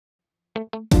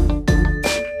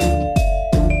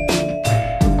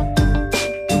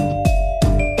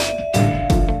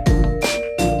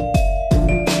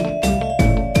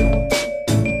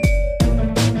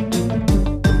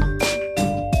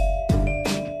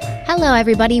Hello,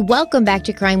 everybody. Welcome back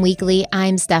to Crime Weekly.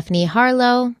 I'm Stephanie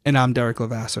Harlow. And I'm Derek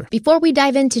Levasseur. Before we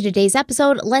dive into today's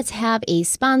episode, let's have a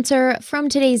sponsor from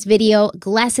today's video,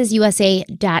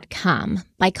 GlassesUSA.com.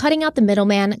 By cutting out the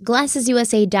middleman,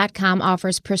 GlassesUSA.com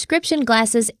offers prescription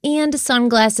glasses and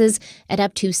sunglasses at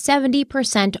up to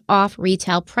 70% off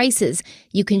retail prices.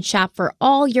 You can shop for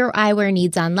all your eyewear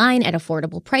needs online at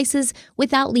affordable prices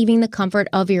without leaving the comfort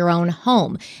of your own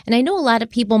home. And I know a lot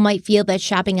of people might feel that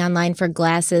shopping online for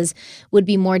glasses would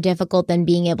be more difficult than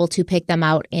being able to pick them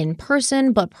out in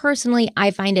person, but personally, I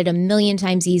find it a million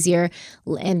times easier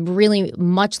and really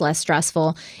much less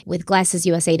stressful. With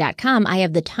GlassesUSA.com, I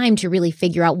have the time to really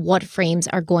figure out what frames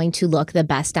are going to look the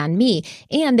best on me.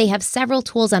 And they have several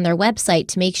tools on their website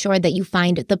to make sure that you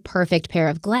find the perfect pair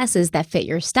of glasses that fit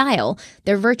your style.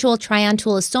 Their virtual try-on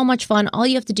tool is so much fun. All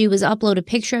you have to do is upload a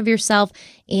picture of yourself,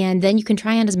 and then you can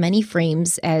try on as many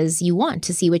frames as you want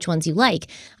to see which ones you like.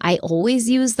 I always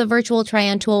use the virtual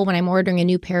try-on tool when I'm ordering a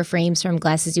new pair of frames from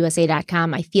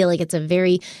GlassesUSA.com. I feel like it's a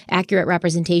very accurate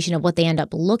representation of what they end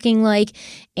up looking like.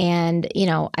 And,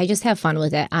 I just have fun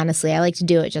with it. Honestly, I like to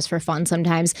do it just for fun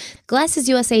sometimes.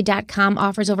 GlassesUSA.com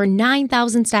offers over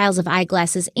 9,000 styles of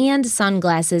eyeglasses and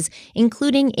sunglasses,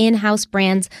 including in-house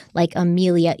brands like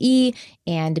Amelia E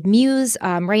and Muse.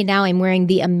 Right now, I'm wearing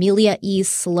the Amelia E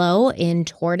Slow in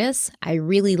Tortoise. I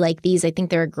really like these. I think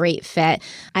they're a great fit.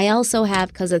 I also have,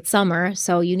 because it's summer,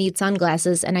 so you need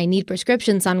sunglasses, and I need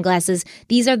prescription sunglasses.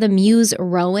 These are the Muse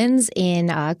Rowans in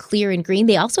clear and green.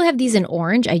 They also have these in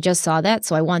orange. I just saw that,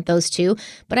 so I want those too.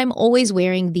 But I'm always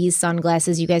wearing these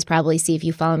sunglasses. You guys probably see if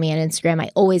you follow me on Instagram. I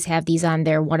always have these on.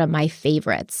 They're one of my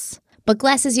favorites. But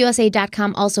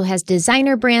GlassesUSA.com also has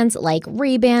designer brands like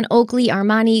Ray-Ban, Oakley,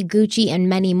 Armani, Gucci, and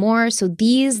many more. So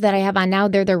these that I have on now,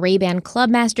 they're the Ray-Ban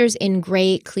Club Masters in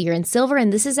gray, clear, and silver.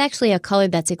 And this is actually a color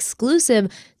that's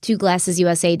exclusive to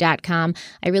GlassesUSA.com.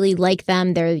 I really like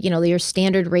them. They're, your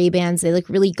standard Ray-Bans. They look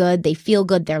really good. They feel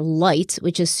good. They're light,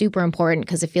 which is super important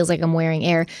because it feels like I'm wearing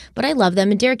air. But I love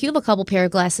them. And Derek, you have a couple pair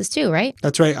of glasses too, right?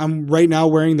 That's right. I'm right now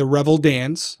wearing the Revel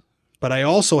Dans, but I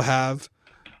also have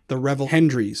the Revel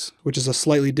Hendries, which is a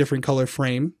slightly different color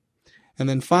frame. And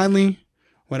then finally,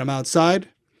 when I'm outside,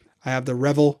 I have the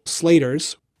Revel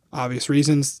Slaters. Obvious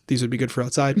reasons, these would be good for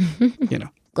outside,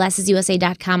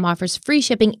 GlassesUSA.com offers free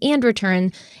shipping and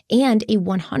return and a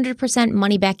 100%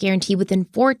 money-back guarantee within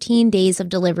 14 days of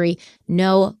delivery,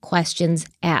 no questions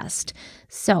asked.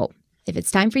 So if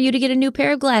it's time for you to get a new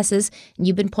pair of glasses and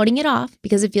you've been putting it off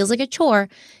because it feels like a chore,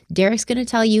 Derek's going to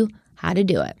tell you how to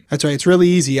do it. That's right. It's really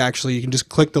easy, actually. You can just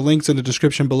click the links in the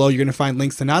description below. You're going to find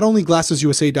links to not only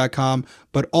GlassesUSA.com,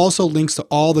 but also links to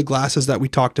all the glasses that we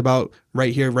talked about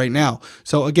right here, right now.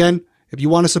 So again, if you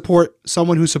want to support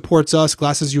someone who supports us,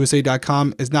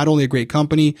 GlassesUSA.com is not only a great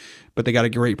company, but they got a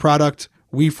great product.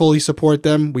 We fully support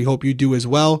them. We hope you do as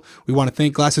well. We want to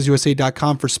thank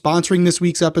GlassesUSA.com for sponsoring this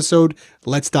week's episode.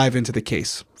 Let's dive into the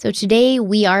case. So today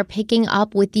we are picking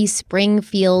up with the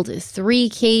Springfield 3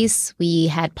 case. We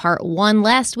had part 1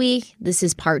 last week. This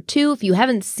is part 2. If you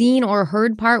haven't seen or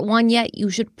heard part 1 yet, you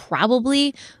should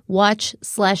probably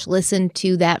watch/listen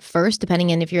to that first,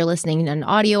 depending on if you're listening on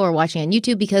audio or watching on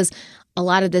YouTube, because a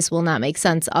lot of this will not make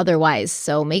sense otherwise.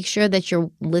 So make sure that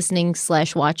you're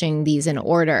listening/watching these in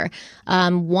order.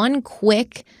 One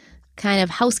quick kind of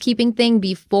housekeeping thing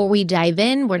before we dive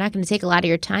in. We're not going to take a lot of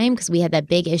your time because we had that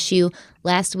big issue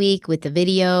last week with the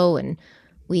video, and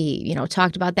we,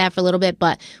 talked about that for a little bit.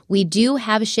 But we do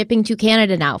have shipping to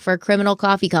Canada now for a criminal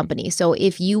coffee company. So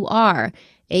if you are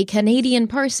a Canadian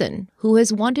person who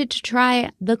has wanted to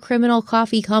try the criminal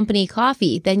coffee company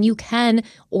coffee, then you can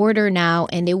order now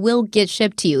and it will get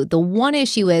shipped to you. The one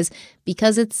issue is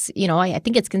because it's, I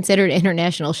think it's considered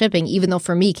international shipping, even though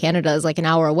for me, Canada is like an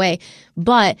hour away,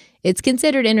 but it's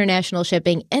considered international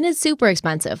shipping and it's super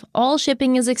expensive. All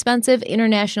shipping is expensive.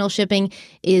 International shipping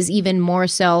is even more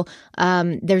so.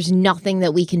 There's nothing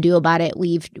that we can do about it.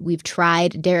 We've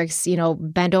tried. Derek's,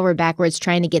 bent over backwards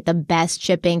trying to get the best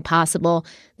shipping possible,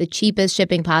 the cheapest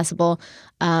shipping possible.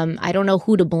 I don't know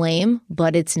who to blame,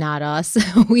 but it's not us.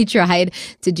 We tried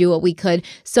to do what we could.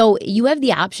 So you have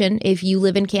the option, if you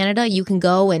live in Canada, you can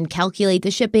go and calculate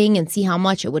the shipping and see how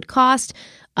much it would cost.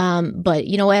 But,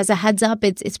 as a heads up,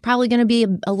 it's probably going to be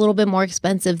a little bit more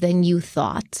expensive than you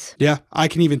thought. Yeah, I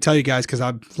can even tell you guys because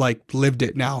I've lived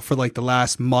it now for the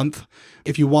last month.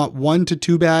 If you want 1 to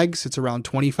 2 bags, it's around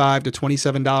 $25 to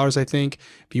 $27, I think.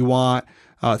 If you want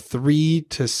 3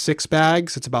 to 6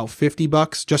 bags, it's about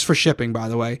 $50 just for shipping, by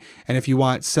the way. And if you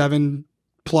want 7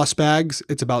 plus bags,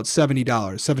 it's about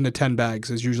 $70. 7 to 10 bags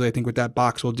is usually, I think, what that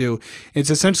box will do. It's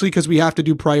essentially because we have to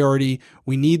do priority.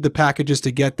 We need the packages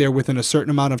to get there within a certain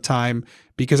amount of time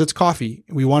because it's coffee.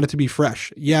 We want it to be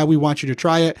fresh. Yeah, we want you to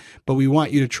try it, but we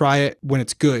want you to try it when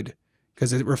it's good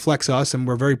because it reflects us and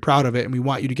we're very proud of it and we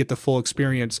want you to get the full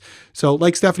experience. So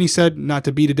like Stephanie said, not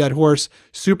to beat a dead horse,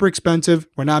 super expensive.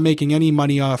 We're not making any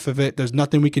money off of it. There's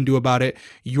nothing we can do about it.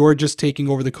 You're just taking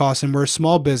over the cost, and we're a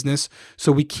small business,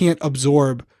 so we can't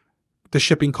absorb the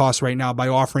shipping costs right now by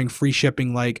offering free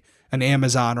shipping like an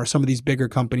Amazon or some of these bigger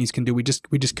companies can do. We just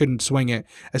couldn't swing it,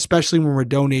 especially when we're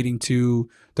donating to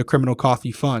the Criminal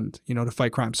Coffee Fund, to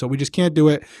fight crime. So we just can't do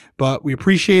it, but we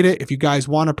appreciate it. If you guys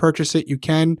want to purchase it, you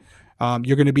can.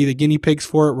 You're going to be the guinea pigs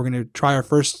for it. We're going to try our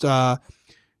first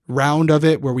round of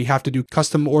it where we have to do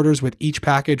custom orders with each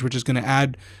package, which is going to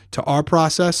add to our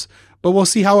process, but we'll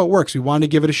see how it works. We want to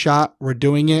give it a shot. We're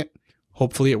doing it.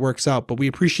 Hopefully it works out, but we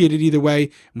appreciate it either way.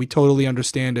 And we totally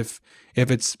understand if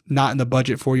it's not in the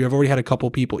budget for you. I've already had a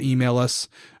couple people email us,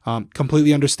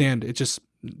 completely understand.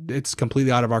 It's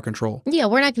completely out of our control. Yeah,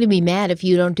 we're not going to be mad if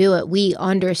you don't do it. We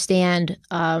understand,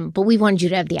 but we want you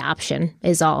to have the option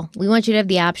is all. We want you to have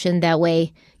the option. That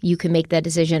way you can make that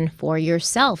decision for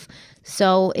yourself.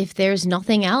 So if there's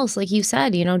nothing else, like you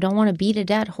said, don't want to beat a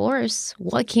dead horse.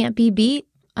 What can't be beat?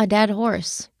 A dead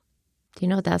horse. Do you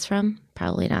know what that's from?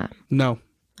 Probably not. No.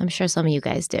 I'm sure some of you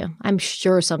guys do.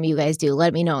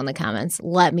 Let me know in the comments.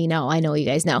 Let me know. I know you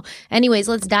guys know. Anyways,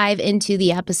 let's dive into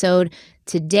the episode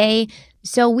today.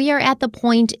 So we are at the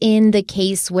point in the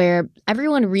case where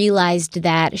everyone realized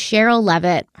that Sherrill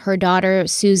Levitt, her daughter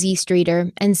Suzie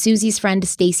Streeter, and Suzie's friend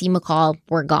Stacy McCall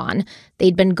were gone.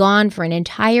 They'd been gone for an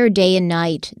entire day and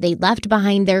night. They left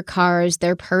behind their cars,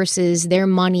 their purses, their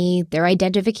money, their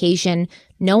identification.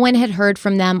 No one had heard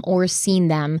from them or seen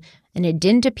them, and it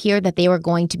didn't appear that they were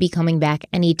going to be coming back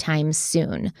anytime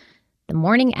soon. The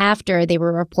morning after they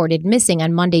were reported missing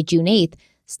on Monday, June 8th,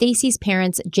 Stacy's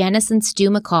parents, Janice and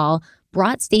Stu McCall,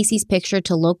 brought Stacy's picture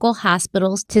to local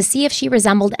hospitals to see if she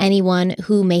resembled anyone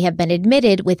who may have been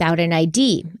admitted without an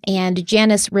ID. And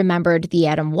Janice remembered the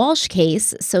Adam Walsh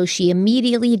case, so she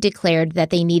immediately declared that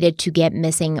they needed to get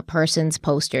missing persons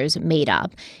posters made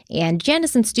up. And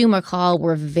Janice and Stu McCall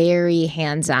were very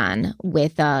hands-on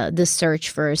with the search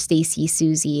for Stacy,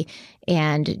 Suzie,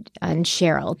 and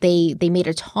Sherrill. They made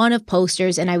a ton of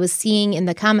posters, and I was seeing in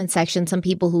the comment section some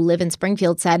people who live in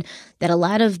Springfield said that a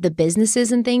lot of the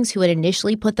businesses and things who had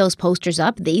initially put those posters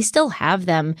up, they still have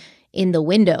them in the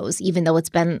windows, even though it's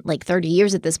been like 30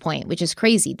 years at this point, which is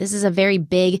crazy. This is a very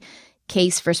big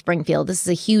case for Springfield. This is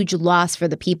a huge loss for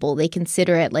the people. They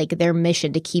consider it like their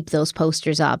mission to keep those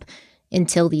posters up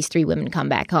until these three women come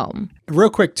back home. Real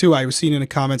quick, too, I was seeing in the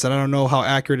comments, and I don't know how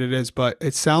accurate it is, but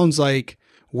it sounds like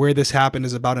where this happened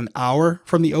is about an hour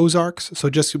from the Ozarks. So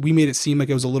we made it seem like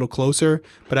it was a little closer,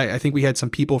 but I think we had some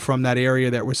people from that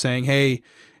area that were saying, hey,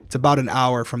 it's about an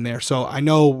hour from there. So I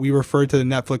know we referred to the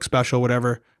Netflix special,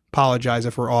 whatever. Apologize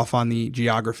if we're off on the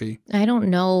geography. I don't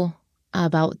know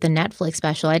about the Netflix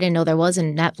special. I didn't know there was a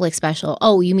Netflix special.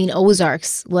 Oh, you mean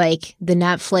Ozarks, like the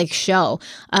Netflix show.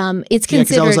 It's considered... Yeah,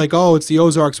 because I was like, oh, it's the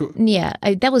Ozarks. Yeah,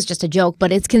 that was just a joke,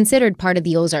 but it's considered part of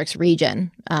the Ozarks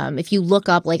region. If you look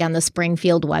up like on the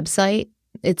Springfield website,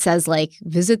 it says like,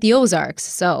 visit the Ozarks.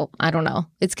 So I don't know.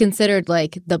 It's considered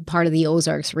like the part of the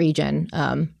Ozarks region.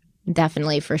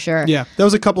 Definitely, for sure. Yeah, there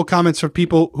was a couple comments from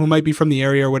people who might be from the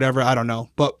area or whatever. I don't know.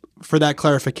 But for that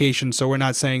clarification, so we're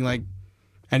not saying like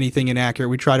anything inaccurate.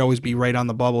 We try to always be right on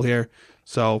the bubble here.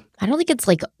 So I don't think it's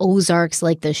like Ozarks,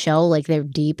 like the show, like they're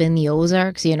deep in the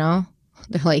Ozarks, They're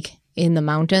like in the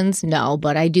mountains. No,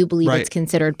 but I do believe it's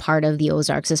considered part of the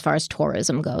Ozarks as far as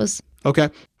tourism goes. Okay.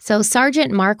 So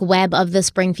Sergeant Mark Webb of the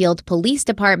Springfield Police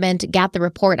Department got the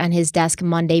report on his desk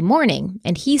Monday morning,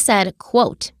 and he said,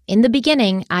 quote, "In the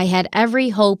beginning, I had every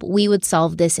hope we would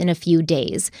solve this in a few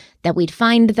days, that we'd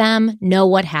find them, know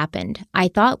what happened. I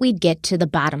thought we'd get to the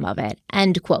bottom of it,"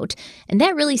 end quote. And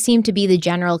that really seemed to be the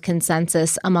general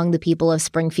consensus among the people of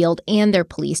Springfield and their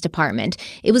police department.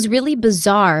 It was really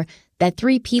bizarre that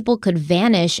three people could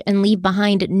vanish and leave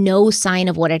behind no sign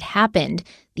of what had happened.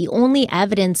 The only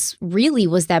evidence really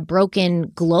was that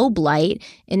broken globe light,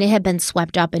 and it had been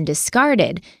swept up and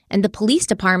discarded. And the police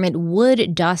department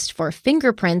would dust for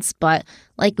fingerprints, but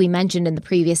like we mentioned in the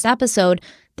previous episode,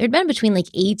 there'd been between like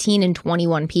 18 and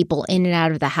 21 people in and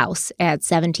out of the house at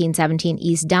 1717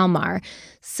 East Delmar.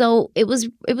 So it was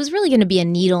really going to be a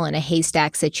needle in a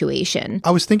haystack situation.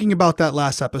 I was thinking about that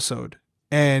last episode.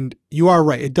 And you are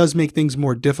right. It does make things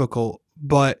more difficult,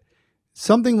 but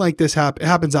something like this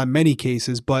happens on many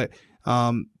cases. But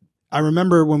I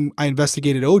remember when I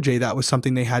investigated OJ, that was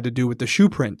something they had to do with the shoe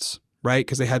prints, right?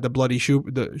 Because they had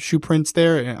the shoe prints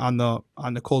there on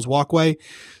Nicole's walkway.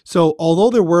 So although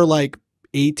there were like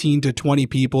 18 to 20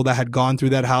 people that had gone through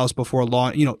that house before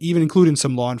even including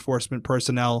some law enforcement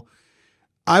personnel,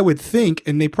 I would think,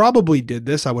 and they probably did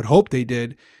this, I would hope they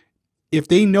did, if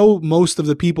they know most of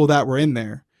the people that were in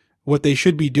there, what they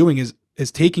should be doing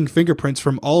is taking fingerprints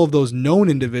from all of those known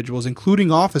individuals,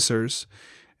 including officers,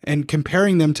 and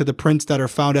comparing them to the prints that are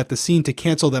found at the scene to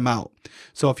cancel them out.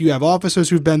 So if you have officers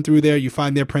who've been through there, you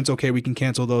find their prints, okay, we can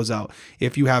cancel those out.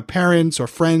 If you have parents or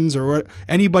friends or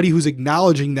anybody who's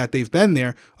acknowledging that they've been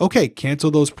there, okay,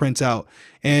 cancel those prints out.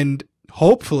 And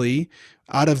hopefully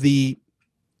out of the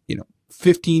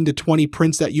 15 to 20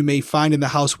 prints that you may find in the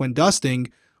house when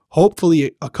dusting,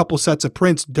 hopefully a couple sets of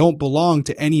prints don't belong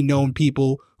to any known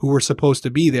people who were supposed to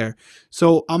be there.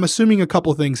 So I'm assuming a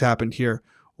couple things happened here.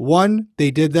 One, they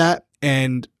did that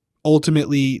and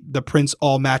ultimately the prints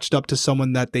all matched up to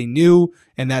someone that they knew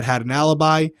and that had an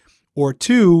alibi. Or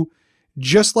two,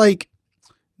 just like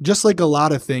a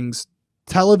lot of things,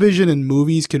 television and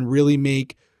movies can really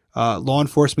make law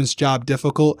enforcement's job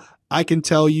difficult. I can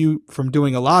tell you from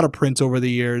doing a lot of prints over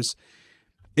the years,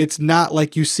 it's not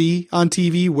like you see on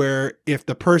TV where if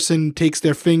the person takes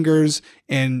their fingers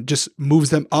and just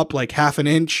moves them up like half an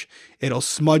inch, it'll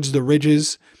smudge the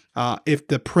ridges. If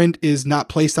the print is not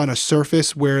placed on a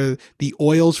surface where the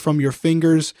oils from your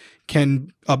fingers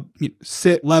can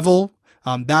sit level,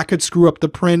 that could screw up the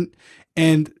print.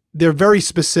 And they're very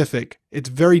specific. It's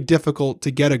very difficult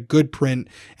to get a good print.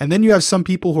 And then you have some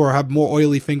people who have more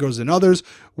oily fingers than others,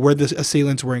 where the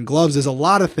assailant's wearing gloves. There's a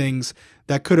lot of things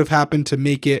that could have happened to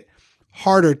make it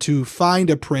harder to find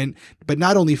a print, but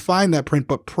not only find that print,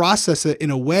 but process it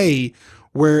in a way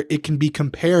where it can be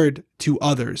compared to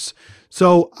others.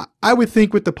 So I would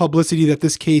think with the publicity that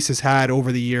this case has had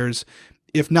over the years,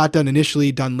 if not done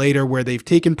initially, done later, where they've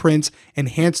taken prints,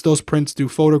 enhanced those prints through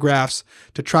photographs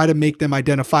to try to make them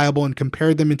identifiable and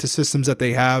compare them into systems that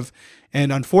they have.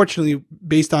 And unfortunately,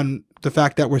 based on the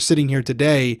fact that we're sitting here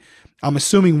today, I'm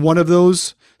assuming one of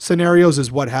those scenarios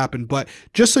is what happened. But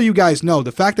just so you guys know,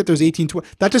 the fact that there's 18,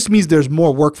 that just means there's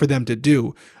more work for them to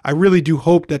do. I really do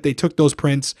hope that they took those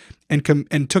prints and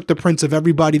took the prints of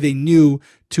everybody they knew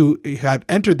to have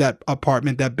entered that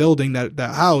apartment, that building, that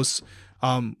house,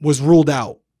 was ruled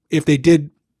out if they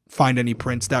did find any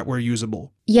prints that were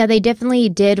usable. Yeah, they definitely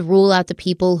did rule out the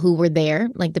people who were there,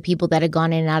 like the people that had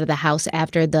gone in and out of the house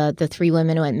after the three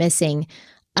women went missing.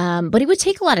 But it would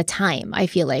take a lot of time, I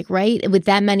feel like, right? With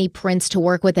that many prints to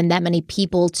work with and that many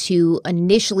people to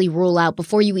initially rule out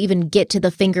before you even get to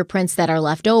the fingerprints that are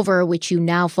left over, which you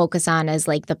now focus on as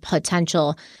like the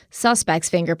potential suspect's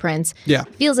fingerprints. Yeah.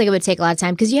 Feels like it would take a lot of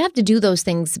time because you have to do those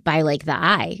things by like the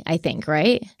eye, I think,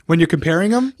 right? When you're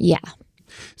comparing them? Yeah.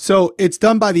 So it's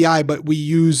done by the eye, but we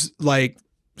use like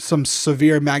some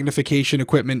severe magnification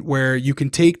equipment where you can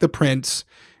take the prints,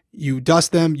 you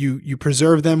dust them, you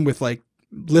preserve them with like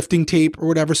lifting tape or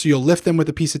whatever. So you'll lift them with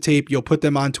a piece of tape, you'll put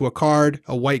them onto a card,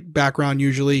 a white background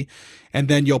usually, and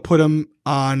then you'll put them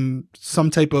on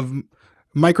some type of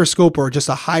microscope or just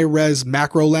a high-res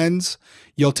macro lens.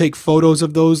 You'll take photos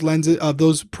of those lenses, of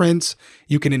those prints.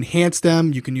 You can enhance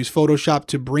them. You can use Photoshop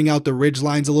to bring out the ridge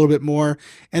lines a little bit more.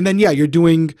 And then, yeah, you're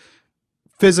doing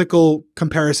physical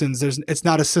comparisons. It's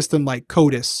not a system like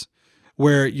CODIS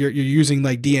where you're using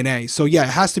like DNA. So yeah,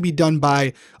 it has to be done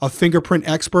by a fingerprint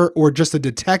expert or just a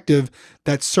detective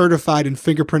that's certified in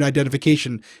fingerprint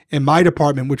identification. In my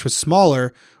department, which was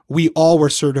smaller, we all were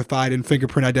certified in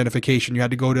fingerprint identification. You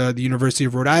had to go to the University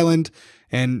of Rhode Island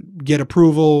and get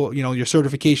approval, your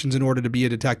certifications in order to be a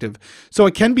detective. So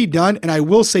it can be done. And I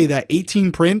will say that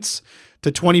 18 prints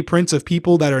to 20 prints of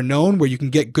people that are known where you can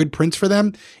get good prints for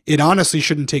them, it honestly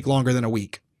shouldn't take longer than a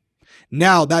week.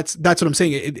 Now, that's what I'm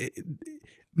saying.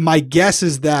 My guess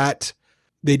is that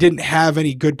they didn't have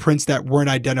any good prints that weren't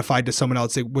identified to someone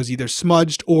else. It was either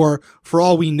smudged or, for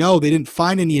all we know, they didn't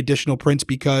find any additional prints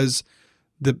because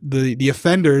the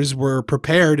offenders were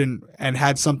prepared and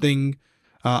had something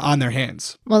on their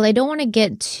hands. Well, I don't want to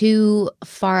get too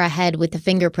far ahead with the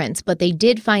fingerprints, but they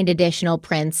did find additional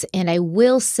prints. And I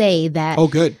will say that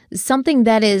something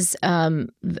that is,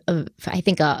 I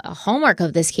think, a hallmark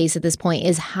of this case at this point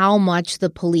is how much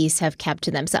the police have kept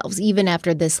to themselves, even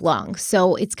after this long.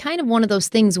 So it's kind of one of those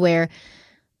things where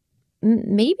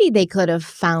maybe they could have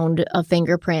found a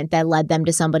fingerprint that led them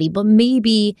to somebody, but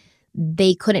maybe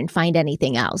they couldn't find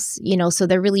anything else, so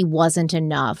there really wasn't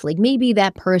enough. Like maybe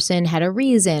that person had a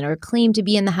reason or claimed to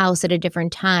be in the house at a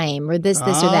different time or this or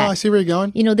that. I see where you're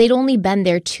going. They'd only been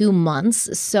there 2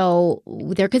 months. So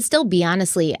there could still be,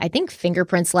 honestly, I think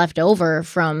fingerprints left over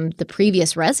from the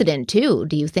previous resident too.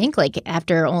 Do you think, like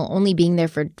after only being there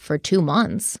for 2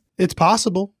 months? It's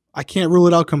possible. I can't rule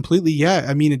it out completely yet.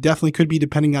 I mean, it definitely could be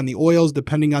depending on the oils,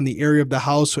 depending on the area of the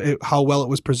house, how well it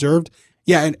was preserved.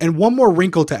 Yeah, and one more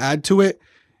wrinkle to add to it.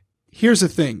 Here's the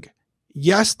thing.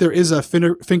 Yes, there is a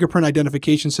fingerprint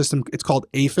identification system. It's called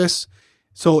AFIS.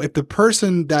 So if the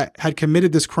person that had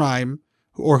committed this crime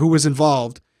or who was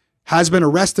involved has been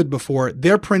arrested before,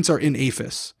 their prints are in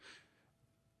AFIS.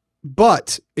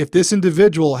 But if this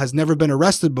individual has never been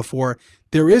arrested before,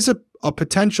 there is a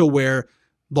potential where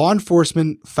law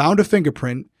enforcement found a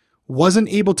fingerprint, wasn't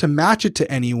able to match it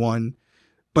to anyone,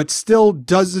 but still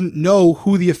doesn't know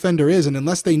who the offender is. And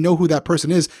unless they know who that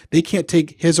person is, they can't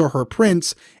take his or her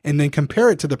prints and then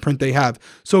compare it to the print they have.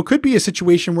 So it could be a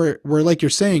situation where like you're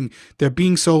saying,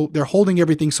 they're holding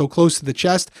everything so close to the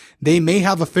chest. They may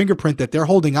have a fingerprint that they're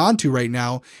holding on to right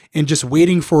now and just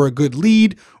waiting for a good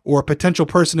lead or a potential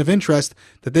person of interest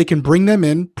that they can bring them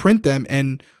in, print them,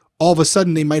 and all of a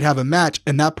sudden they might have a match,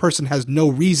 and that person has no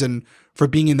reason for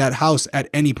being in that house at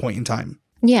any point in time.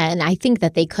 Yeah, and I think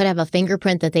that they could have a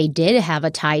fingerprint that they did have a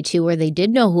tie to or they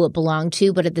did know who it belonged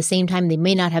to, but at the same time, they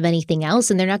may not have anything else,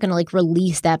 and they're not going to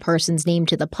release that person's name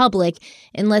to the public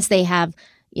unless they have,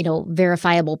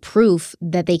 verifiable proof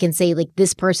that they can say,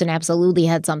 this person absolutely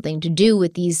had something to do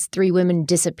with these 3 women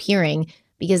disappearing,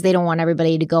 because they don't want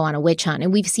everybody to go on a witch hunt.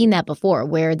 And we've seen that before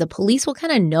where the police will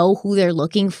kind of know who they're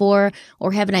looking for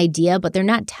or have an idea, but they're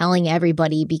not telling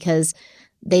everybody because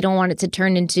they don't want it to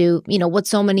turn into, what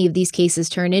so many of these cases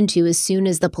turn into as soon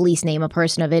as the police name a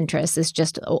person of interest. It's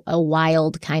just a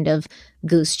wild kind of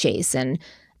goose chase, and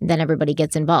then everybody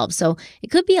gets involved. So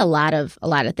it could be a lot of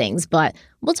things, but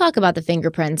we'll talk about the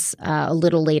fingerprints a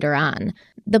little later on.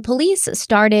 The police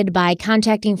started by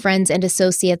contacting friends and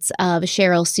associates of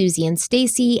Sherrill, Suzie, and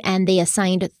Stacy, and they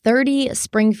assigned 30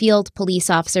 Springfield police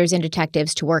officers and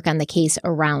detectives to work on the case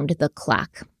around the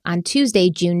clock. On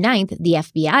Tuesday, June 9th, the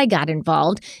FBI got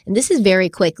involved, and this is very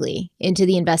quickly into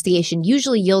the investigation.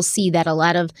 Usually you'll see that a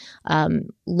lot of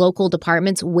local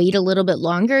departments wait a little bit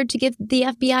longer to get the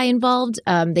FBI involved.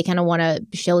 They kind of want to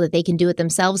show that they can do it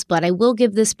themselves, but I will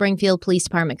give the Springfield Police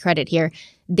Department credit here.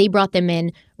 They brought them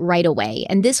in right away.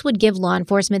 And this would give law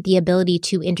enforcement the ability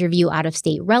to interview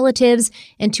out-of-state relatives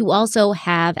and to also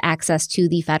have access to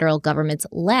the federal government's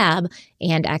lab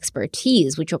and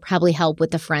expertise, which will probably help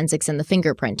with the forensics and the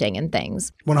fingerprinting and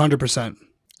things. 100%.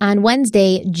 On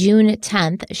Wednesday, June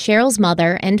 10th, Sherrill's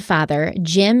mother and father,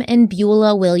 Jim and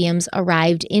Beulah Williams,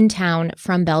 arrived in town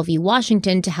from Bellevue,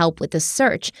 Washington to help with the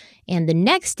search. And the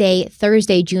next day,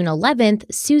 Thursday, June 11th,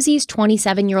 Suzie's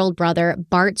 27-year-old brother,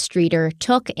 Bart Streeter,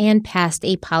 took and passed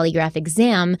a polygraph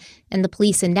exam, and the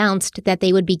police announced that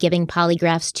they would be giving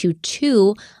polygraphs to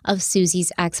 2 of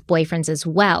Suzie's ex-boyfriends as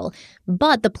well.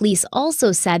 But the police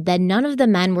also said that none of the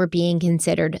men were being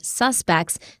considered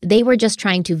suspects. They were just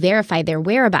trying to verify their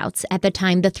whereabouts at the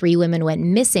time the 3 women went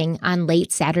missing on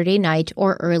late Saturday night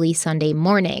or early Sunday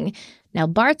morning. Now,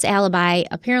 Bart's alibi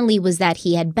apparently was that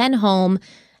he had been home.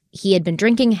 He had been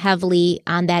drinking heavily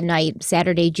on that night,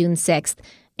 Saturday, June 6th,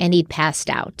 and he'd passed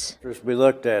out. First, we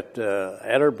looked at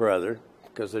her brother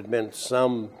because there'd been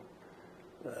some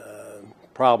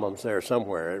problems there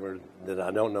somewhere that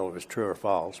I don't know if it's true or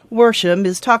false. Worsham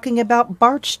is talking about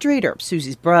Bart Streeter,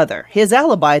 Suzie's brother. His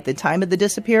alibi at the time of the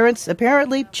disappearance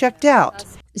apparently checked out.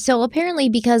 So apparently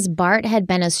because Bart had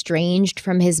been estranged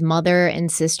from his mother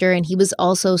and sister, and he was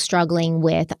also struggling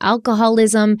with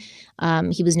alcoholism,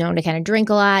 he was known to kind of drink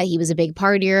a lot, he was a big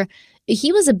partier.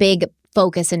 He was a big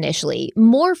focus initially,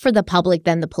 more for the public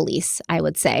than the police, I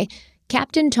would say.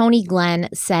 Captain Tony Glenn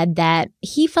said that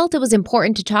he felt it was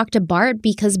important to talk to Bart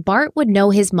because Bart would know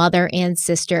his mother and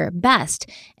sister best.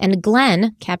 And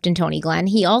Glenn, Captain Tony Glenn,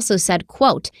 he also said,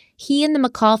 quote, "He and the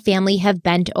McCall family have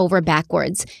bent over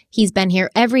backwards. He's been here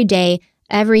every day,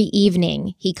 every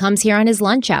evening. He comes here on his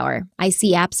lunch hour. I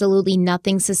see absolutely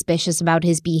nothing suspicious about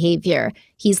his behavior.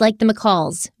 He's like the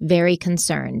McCalls, very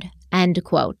concerned." End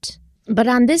quote. But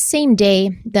on this same day,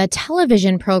 the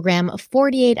television program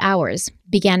 48 Hours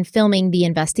began filming the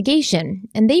investigation,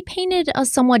 and they painted a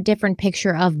somewhat different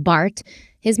picture of Bart.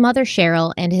 his mother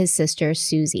Sherrill, and his sister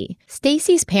Suzie.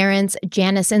 Stacy's parents,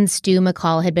 Janice and Stu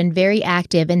McCall, had been very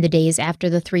active in the days after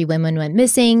the three women went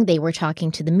missing. They were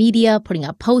talking to the media, putting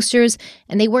up posters,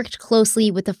 and they worked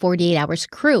closely with the 48 Hours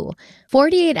crew.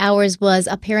 48 Hours was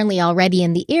apparently already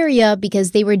in the area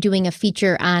because they were doing a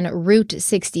feature on Route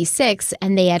 66,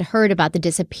 and they had heard about the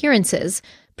disappearances.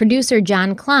 Producer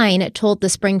John Klein told the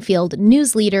Springfield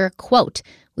news leader, quote,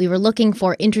 "We were looking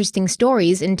for interesting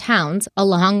stories in towns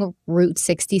along Route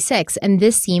 66, and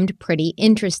this seemed pretty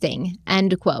interesting,"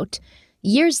 end quote.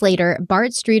 Years later,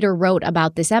 Bart Streeter wrote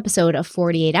about this episode of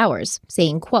 48 Hours,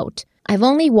 saying, quote, "I've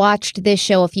only watched this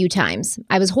show a few times.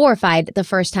 I was horrified the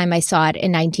first time I saw it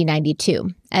in 1992.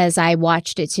 As I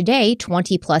watched it today,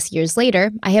 20 plus years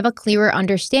later, I have a clearer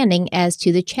understanding as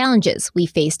to the challenges we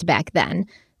faced back then.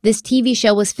 This TV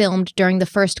show was filmed during the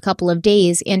first couple of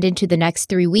days and into the next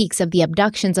 3 weeks of the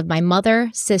abductions of my mother,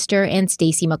 sister, and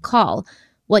Stacy McCall.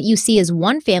 What you see is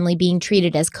one family being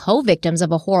treated as co-victims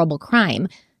of a horrible crime.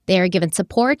 They are given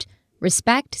support,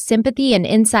 respect, sympathy, and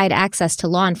inside access to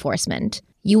law enforcement.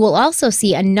 You will also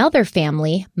see another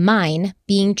family, mine,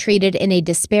 being treated in a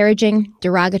disparaging,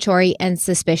 derogatory, and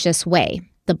suspicious way.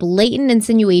 The blatant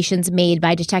insinuations made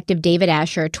by Detective David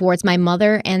Asher towards my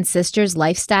mother and sister's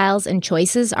lifestyles and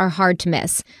choices are hard to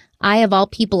miss. I, of all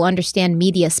people, understand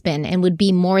media spin and would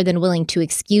be more than willing to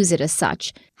excuse it as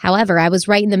such. However, I was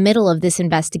right in the middle of this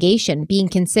investigation. Being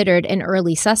considered an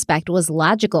early suspect was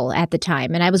logical at the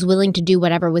time, and I was willing to do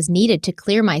whatever was needed to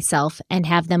clear myself and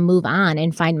have them move on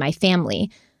and find my family.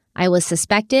 I was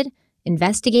suspected,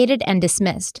 investigated, and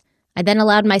dismissed. I then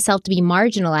allowed myself to be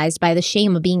marginalized by the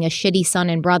shame of being a shitty son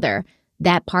and brother.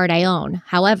 That part I own.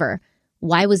 However,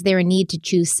 why was there a need to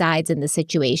choose sides in the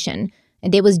situation?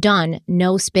 And it was done,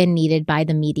 no spin needed by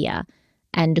the media."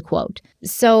 End quote.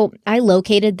 So I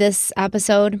located this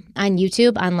episode on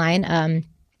YouTube online.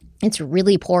 It's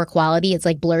really poor quality. It's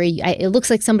like blurry. It looks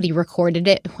like somebody recorded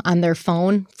it on their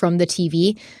phone from the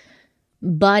TV.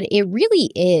 But it really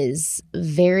is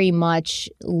very much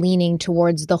leaning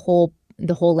towards the whole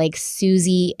like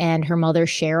Suzie and her mother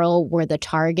Sherrill were the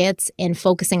targets, and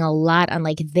focusing a lot on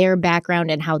like their background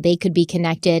and how they could be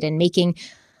connected, and making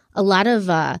a lot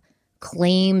of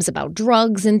claims about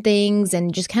drugs and things,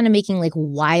 and just kind of making like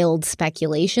wild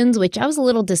speculations, which I was a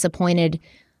little disappointed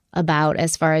about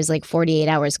as far as like 48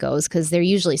 Hours goes, because they're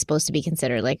usually supposed to be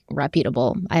considered like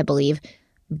reputable, I believe.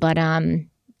 But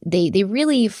they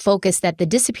really focused that the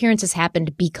disappearances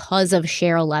happened because of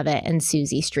Sherrill Levitt and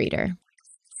Suzie Streeter.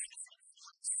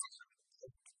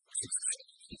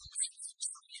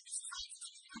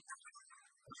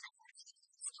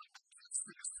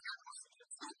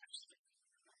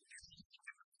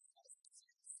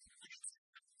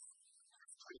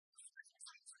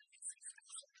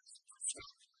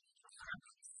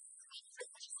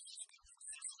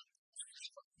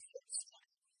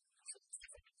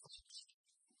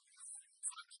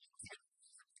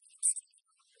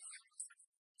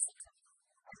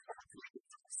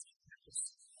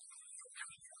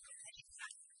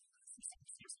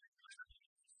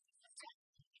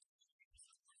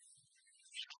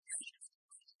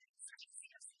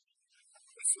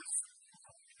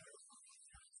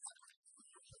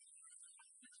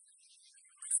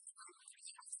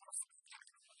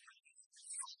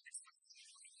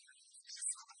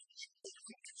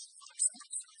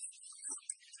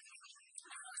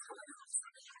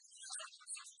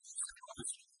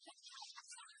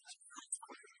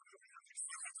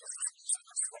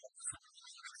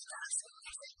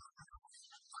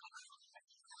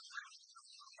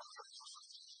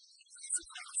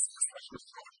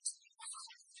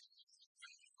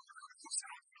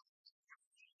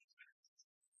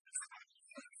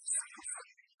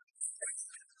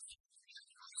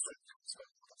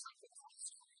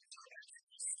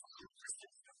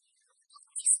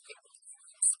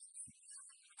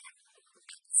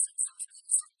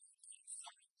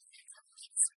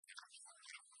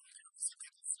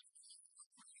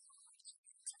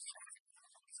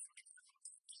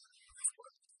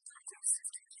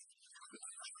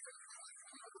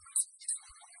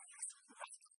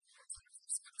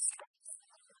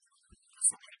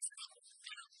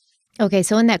 Okay,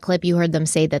 so in that clip, you heard them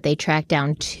say that they tracked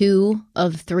down 2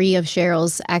 of 3 of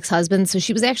Sherrill's ex-husbands. So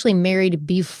she was actually married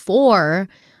before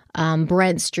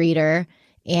Brent Streeter,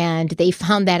 and they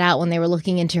found that out when they were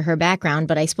looking into her background.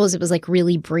 But I suppose it was like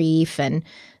really brief, and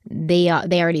they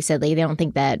already said they don't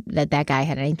think that guy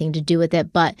had anything to do with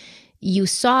it. But you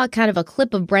saw kind of a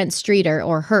clip of Brent Streeter,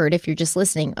 or heard, if you're just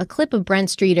listening, a clip of Brent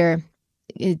Streeter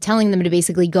telling them to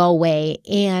basically go away.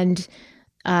 And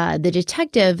the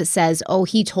detective says, "Oh,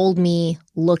 he told me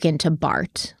look into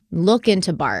Bart." look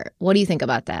into Bart. What do you think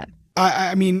about that?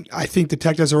 I mean, I think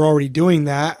detectives are already doing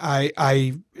that.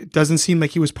 It doesn't seem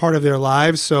like he was part of their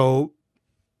lives, so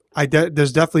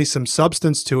there's definitely some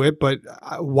substance to it. But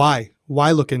why?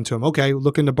 Why look into him? Okay,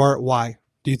 look into Bart. Why?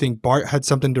 Do you think Bart had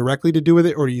something directly to do with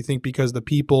it, or do you think because the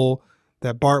people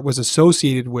that Bart was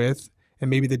associated with, and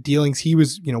maybe the dealings he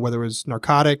was, whether it was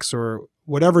narcotics or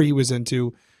whatever he was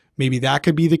into, maybe that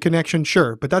could be the connection?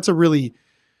 Sure, but that's a really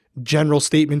general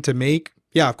statement to make.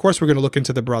 Yeah, of course we're going to look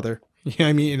into the brother. You know what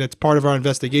I mean? And it's part of our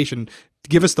investigation.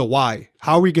 Give us the why.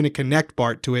 How are we going to connect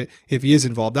Bart to it if he is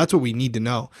involved? That's what we need to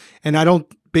know. And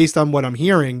based on what I'm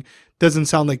hearing, doesn't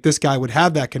sound like this guy would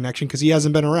have that connection because he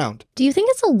hasn't been around. Do you think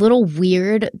it's a little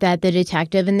weird that the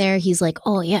detective in there, he's like,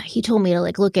 oh yeah, he told me to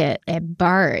look at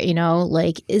Bart,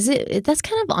 that's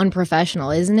kind of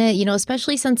unprofessional, isn't it?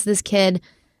 Especially since this kid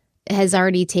has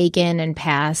already taken and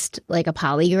passed a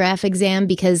polygraph exam,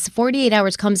 because 48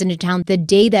 Hours comes into town the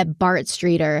day that Bart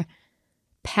Streeter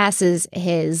passes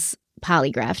his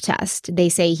polygraph test. They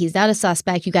say he's not a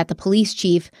suspect. You got the police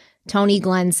chief, Tony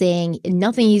Glenn, saying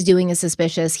nothing he's doing is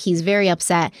suspicious. He's very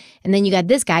upset. And then you got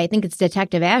this guy, I think it's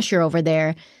Detective Asher over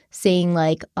there, saying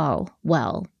oh,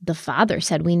 well, the father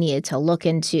said we needed to look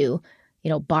into,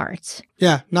 Bart.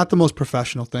 Yeah, not the most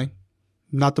professional thing.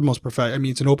 Not the most professional. I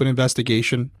mean, it's an open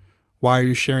investigation. Why are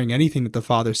you sharing anything that the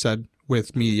father said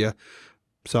with media?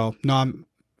 So, no,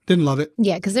 didn't love it.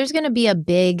 Yeah, because there's going to be a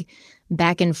big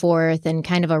back and forth and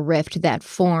kind of a rift that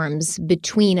forms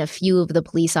between a few of the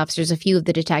police officers, a few of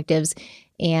the detectives,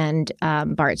 and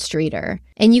Bart Streeter.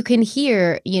 And you can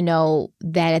hear,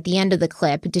 that at the end of the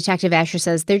clip, Detective Asher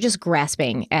says they're just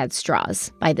grasping at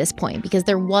straws by this point because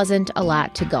there wasn't a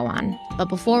lot to go on. But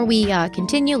before we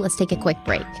continue, let's take a quick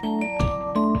break.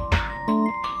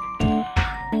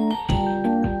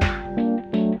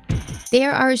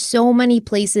 There are so many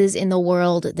places in the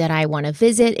world that I want to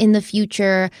visit in the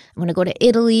future. I want to go to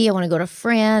Italy. I want to go to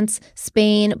France,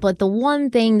 Spain. But the one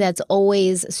thing that's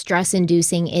always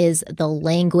stress-inducing is the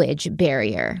language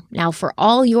barrier. Now, for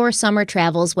all your summer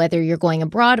travels, whether you're going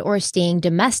abroad or staying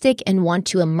domestic and want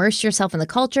to immerse yourself in the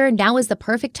culture, now is the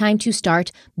perfect time to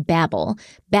start Babbel.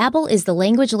 Babbel is the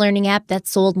language learning app that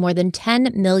sold more than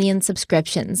 10 million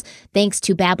subscriptions. Thanks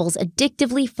to Babbel's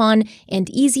addictively fun and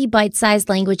easy bite-sized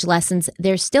language lessons,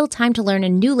 there's still time to learn a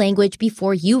new language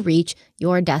before you reach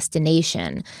your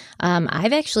destination.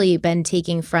 I've actually been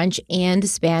taking French and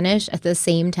Spanish at the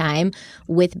same time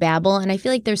with Babbel, and I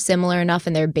feel like they're similar enough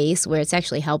in their base where it's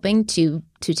actually helping to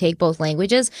take both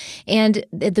languages. And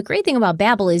the great thing about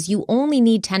Babbel is you only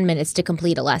need 10 minutes to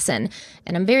complete a lesson.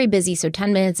 And I'm very busy, so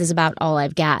 10 minutes is about all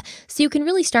I've got. So you can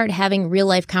really start having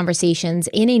real-life conversations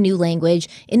in a new language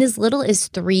in as little as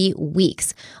 3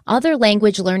 weeks. Other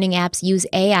language learning apps use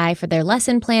AI for their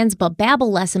lesson plans, but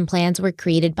Babbel lesson plans were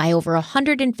created by over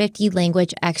 150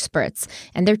 language experts,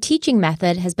 and their teaching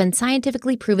method has been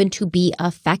scientifically proven to be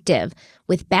effective.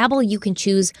 With Babbel, you can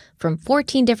choose from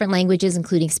 14 different languages,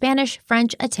 including Spanish,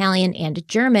 French, Italian, and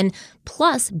German.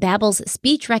 Plus, Babbel's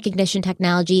speech recognition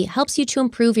technology helps you to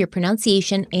improve your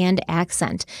pronunciation and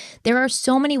accent. There are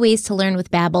so many ways to learn with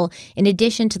Babbel. In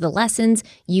addition to the lessons,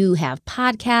 you have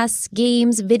podcasts,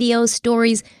 games, videos,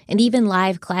 stories, and even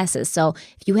live classes. So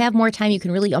if you have more time, you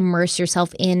can really immerse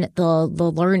yourself in the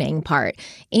learning part.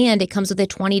 And it comes with a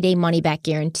 20-day money-back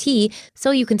guarantee,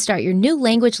 so you can start your new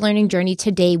language learning journey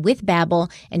today with Babbel.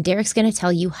 And Derek's going to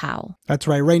tell you how. That's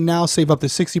right. Right now, save up to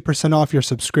 60% off your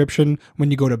subscription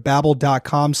when you go to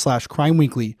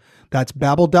babbel.com/crimeweekly. That's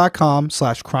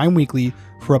babbel.com/crimeweekly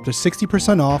for up to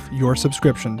 60% off your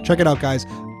subscription. Check it out, guys.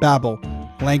 Babbel,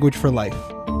 language for life.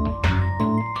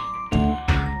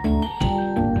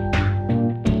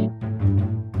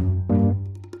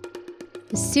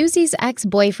 Suzie's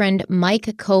ex-boyfriend,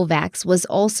 Mike Kovacs, was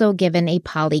also given a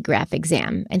polygraph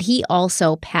exam, and he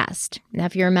also passed. Now,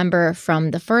 if you remember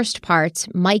from the first part,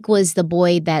 Mike was the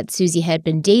boy that Suzie had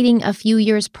been dating a few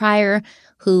years prior,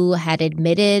 who had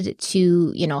admitted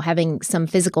to, having some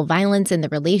physical violence in the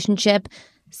relationship.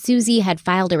 Suzie had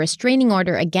filed a restraining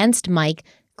order against Mike,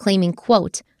 claiming,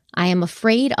 quote, "I am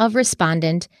afraid of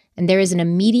respondent, and there is an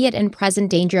immediate and present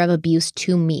danger of abuse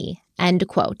to me," end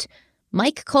quote.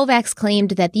 Mike Kovacs claimed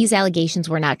that these allegations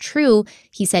were not true.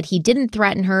 He said he didn't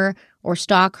threaten her or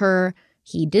stalk her.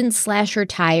 He didn't slash her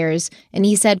tires. And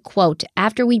he said, quote,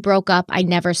 "After we broke up, I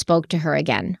never spoke to her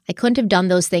again. I couldn't have done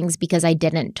those things because I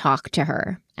didn't talk to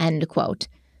her," end quote.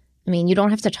 I mean, you don't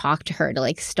have to talk to her to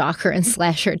like stalk her and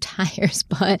slash her tires,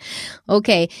 but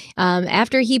okay.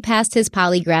 After he passed his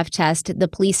polygraph test, the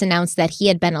police announced that he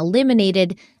had been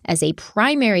eliminated as a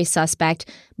primary suspect,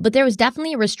 but there was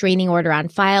definitely a restraining order on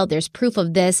file. There's proof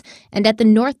of this. And at the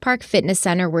North Park Fitness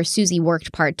Center where Suzie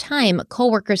worked part-time,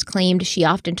 coworkers claimed she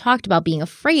often talked about being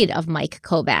afraid of Mike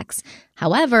Kovacs.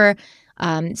 However,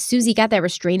 Suzie got that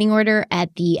restraining order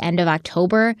at the end of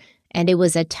October, and it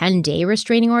was a 10-day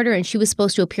restraining order, and she was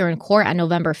supposed to appear in court on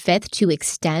November 5th to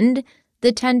extend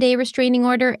the 10-day restraining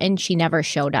order, and she never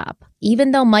showed up.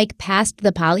 Even though Mike passed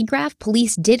the polygraph,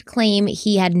 police did claim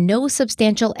he had no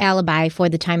substantial alibi for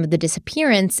the time of the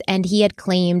disappearance, and he had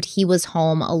claimed he was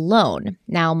home alone.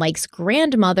 Now, Mike's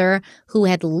grandmother, who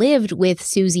had lived with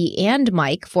Suzie and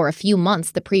Mike for a few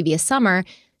months the previous summer,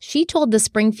 she told the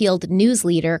Springfield News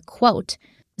leader, quote,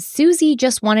 Suzie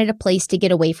just wanted a place to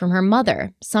get away from her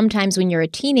mother. Sometimes when you're a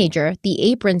teenager, the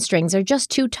apron strings are just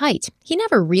too tight. He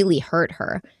never really hurt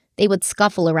her. They would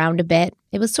scuffle around a bit.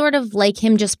 It was sort of like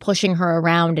him just pushing her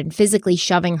around and physically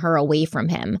shoving her away from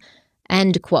him.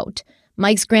 End quote.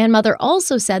 Mike's grandmother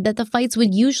also said that the fights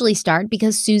would usually start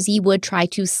because Suzie would try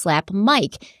to slap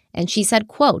Mike. And she said,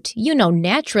 quote, you know,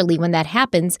 naturally when that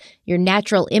happens, your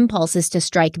natural impulse is to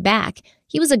strike back.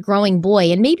 He was a growing boy,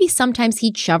 and maybe sometimes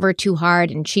he'd shove her too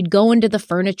hard and she'd go into the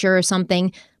furniture or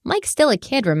something. Mike's still a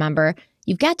kid, remember?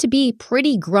 You've got to be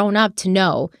pretty grown up to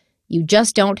know you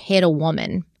just don't hit a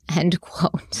woman. End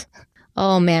quote.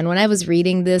 Oh man, when I was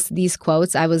reading these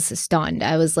quotes, I was stunned.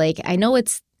 I was like, I know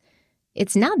it's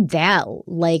not that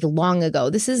like long ago.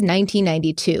 This is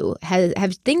 1992.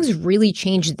 Have things really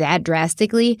changed that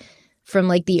drastically from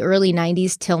like the early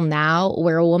 90s till now,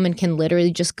 where a woman can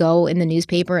literally just go in the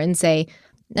newspaper and say,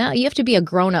 no, you have to be a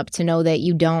grown up to know that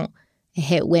you don't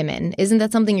hit women. Isn't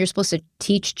that something you're supposed to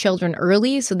teach children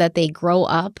early so that they grow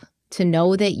up to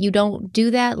know that you don't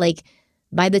do that? Like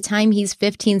by the time he's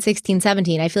 15, 16,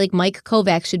 17, I feel like Mike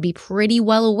Kovacs should be pretty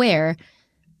well aware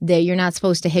that you're not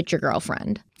supposed to hit your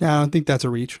girlfriend. Yeah, I don't think that's a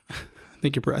reach. I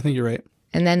think you're right.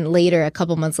 And then later, a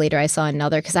couple months later, I saw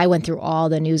another, because I went through all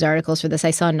the news articles for this.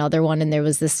 I saw another one, and there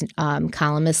was this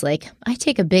columnist like, I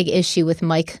take a big issue with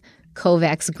Mike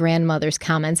Kovacs' grandmother's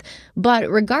comments. But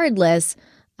regardless,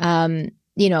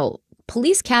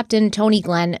 police captain Tony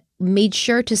Glenn made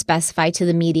sure to specify to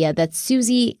the media that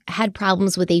Suzie had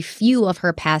problems with a few of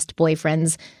her past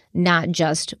boyfriends, not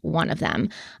just one of them.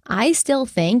 I still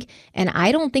think, and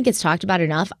I don't think it's talked about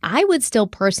enough, I would still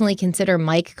personally consider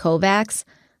Mike Kovacs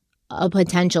a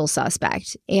potential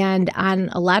suspect. And on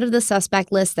a lot of the suspect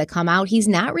lists that come out, he's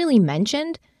not really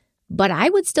mentioned, but I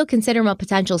would still consider him a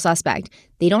potential suspect.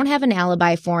 They don't have an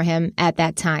alibi for him at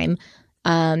that time.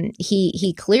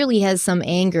 He clearly has some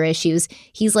anger issues.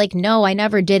 He's like, no, I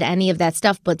never did any of that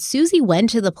stuff. But Suzie went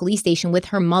to the police station with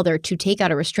her mother to take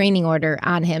out a restraining order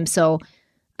on him. So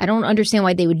I don't understand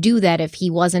why they would do that if he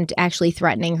wasn't actually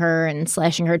threatening her and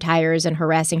slashing her tires and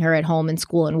harassing her at home and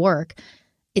school and work.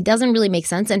 It doesn't really make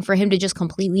sense. And for him to just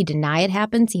completely deny it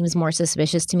happened seems more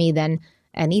suspicious to me than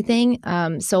anything.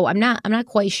 So I'm not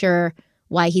quite sure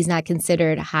why he's not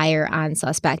considered higher on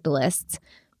suspect lists.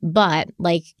 But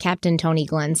like Captain Tony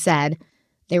Glenn said,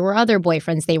 there were other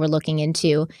boyfriends they were looking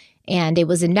into, and it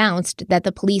was announced that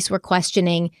the police were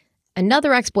questioning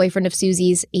another ex-boyfriend of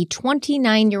Suzie's, a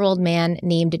 29-year-old man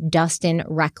named Dustin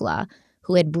Rekla,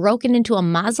 who had broken into a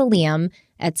mausoleum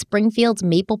at Springfield's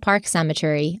Maple Park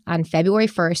Cemetery on February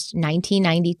 1st,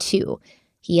 1992.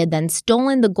 He had then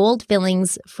stolen the gold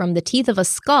fillings from the teeth of a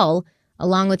skull,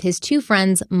 along with his two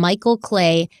friends, Michael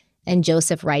Clay and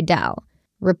Joseph Rydell.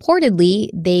 Reportedly,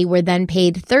 they were then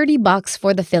paid $30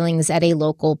 for the fillings at a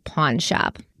local pawn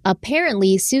shop.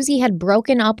 Apparently, Suzie had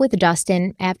broken up with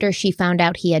Dustin after she found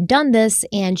out he had done this,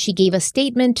 and she gave a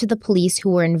statement to the police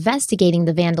who were investigating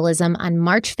the vandalism on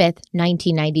March 5th,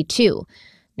 1992.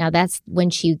 Now, that's when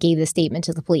she gave the statement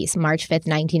to the police, March 5th,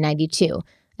 1992.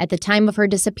 At the time of her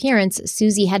disappearance,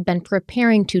 Suzie had been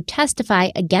preparing to testify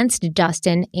against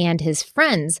Dustin and his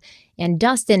friends, and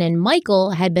Dustin and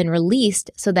Michael had been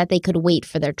released so that they could wait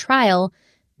for their trial.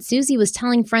 Suzie was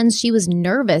telling friends she was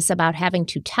nervous about having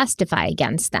to testify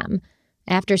against them.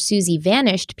 After Suzie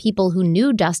vanished, people who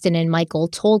knew Dustin and Michael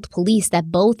told police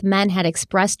that both men had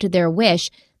expressed their wish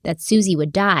that Suzie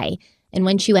would die, and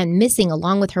when she went missing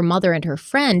along with her mother and her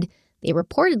friend, they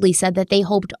reportedly said that they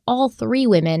hoped all three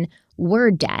women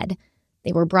were dead.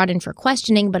 They were brought in for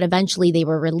questioning, but eventually they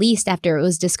were released after it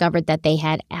was discovered that they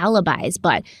had alibis.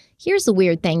 But here's the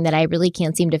weird thing that I really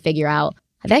can't seem to figure out.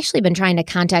 I've actually been trying to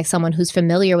contact someone who's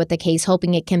familiar with the case,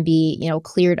 hoping it can be,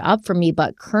 cleared up for me.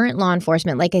 But current law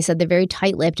enforcement, like I said, they're very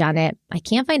tight-lipped on it. I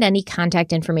can't find any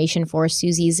contact information for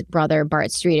Suzie's brother,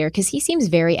 Bart Streeter, because he seems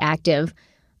very active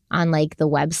on the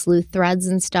web sleuth threads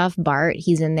and stuff. Bart,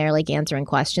 he's in there answering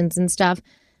questions and stuff.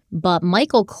 But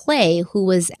Michael Clay, who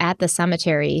was at the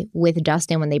cemetery with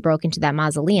Dustin when they broke into that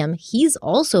mausoleum, he's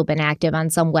also been active on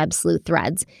some web sleuth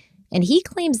threads. And he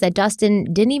claims that Dustin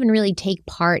didn't even really take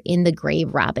part in the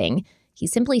grave robbing. He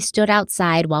simply stood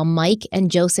outside while Mike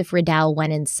and Joseph Riddell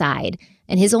went inside.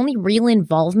 And his only real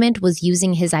involvement was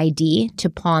using his ID to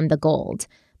pawn the gold.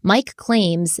 Mike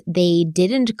claims they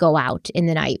didn't go out in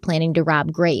the night planning to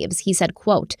rob graves. He said,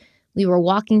 quote, "We were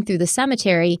walking through the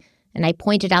cemetery and I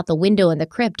pointed out the window in the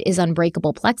crypt is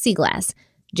unbreakable plexiglass.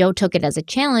 Joe took it as a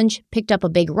challenge, picked up a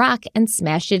big rock, and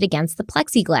smashed it against the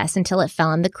plexiglass until it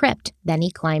fell in the crypt. Then he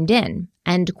climbed in."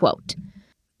 End quote.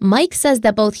 Mike says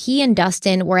that both he and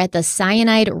Dustin were at the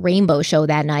Cyanide Rainbow show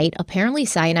that night. Apparently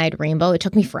Cyanide Rainbow, it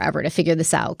took me forever to figure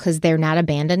this out because they're not a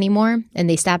band anymore, and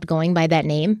they stopped going by that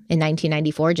name in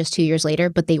 1994, just 2 years later,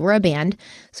 but they were a band.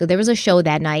 So there was a show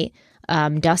that night.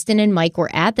 Dustin and Mike were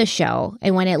at the show,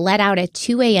 and when it let out at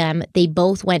 2 a.m., they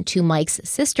both went to Mike's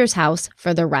sister's house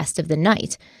for the rest of the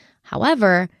night.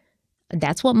 However,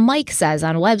 that's what Mike says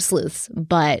on Web Sleuths,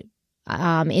 but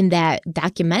in that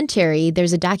documentary,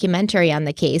 there's a documentary on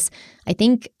the case. I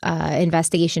think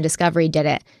Investigation Discovery did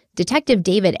it. Detective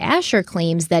David Asher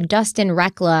claims that Dustin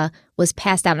Rekla was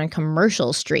passed out on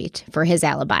Commercial Street for his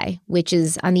alibi, which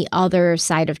is on the other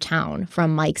side of town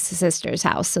from Mike's sister's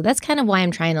house. So that's kind of why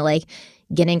I'm trying to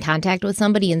get in contact with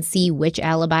somebody and see which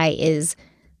alibi is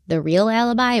the real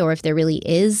alibi or if there really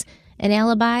is an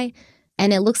alibi.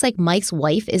 And it looks like Mike's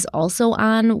wife is also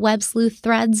on Web Sleuth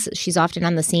threads. She's often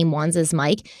on the same ones as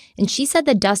Mike. And she said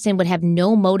that Dustin would have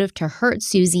no motive to hurt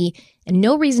Suzie and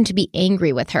no reason to be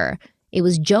angry with her. It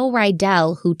was Joe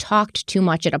Rydell who talked too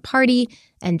much at a party,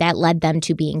 and that led them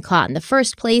to being caught in the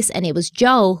first place. And it was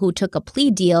Joe who took a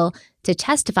plea deal to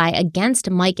testify against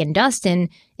Mike and Dustin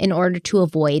in order to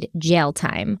avoid jail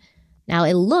time. Now,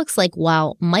 it looks like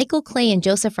while Michael Clay and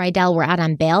Joseph Rydell were out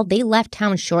on bail, they left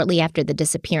town shortly after the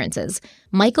disappearances.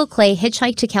 Michael Clay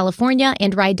hitchhiked to California,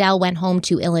 and Rydell went home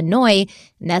to Illinois.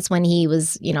 And that's when he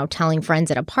was, telling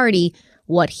friends at a party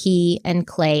what he and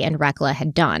Clay and Rekla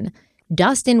had done.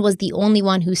 Dustin was the only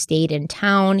one who stayed in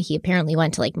town. He apparently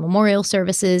went to memorial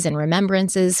services and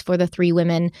remembrances for the three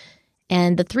women.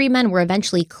 And the three men were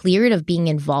eventually cleared of being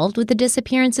involved with the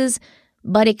disappearances.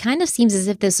 But it kind of seems as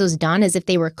if this was done as if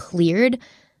they were cleared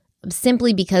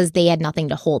simply because they had nothing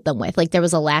to hold them with. There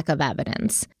was a lack of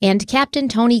evidence. And Captain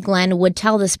Tony Glenn would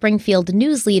tell the Springfield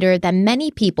News Leader that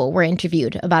many people were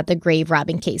interviewed about the grave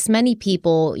robbing case. Many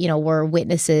people, were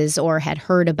witnesses or had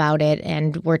heard about it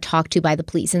and were talked to by the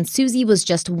police. And Suzie was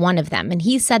just one of them. And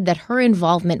he said that her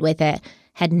involvement with it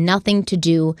had nothing to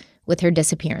do with her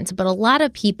disappearance. But a lot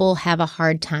of people have a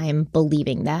hard time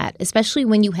believing that, especially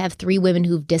when you have three women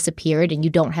who've disappeared and you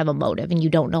don't have a motive and you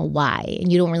don't know why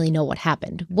and you don't really know what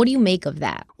happened. What do you make of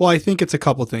that? Well, I think it's a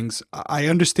couple things. I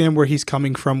understand where he's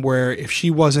coming from, where if she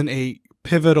wasn't a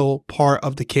pivotal part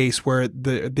of the case where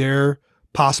their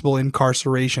possible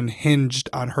incarceration hinged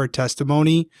on her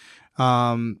testimony,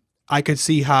 I could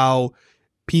see how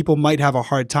people might have a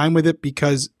hard time with it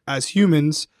because as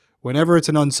humans, whenever it's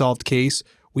an unsolved case,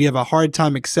 we have a hard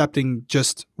time accepting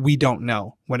just we don't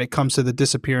know when it comes to the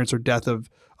disappearance or death of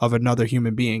another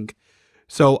human being.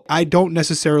 So I don't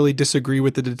necessarily disagree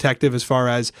with the detective as far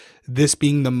as this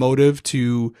being the motive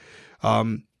to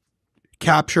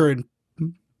capture and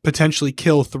potentially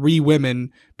kill three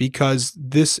women because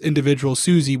this individual,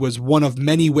 Suzie, was one of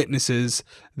many witnesses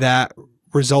that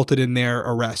resulted in their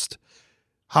arrest.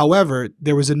 However,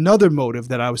 there was another motive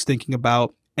that I was thinking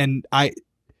about, and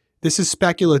this is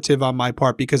speculative on my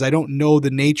part because I don't know the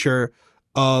nature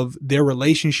of their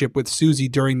relationship with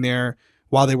Suzie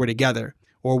while they were together,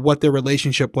 or what their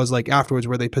relationship was like afterwards.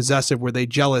 Were they possessive? Were they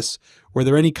jealous? Were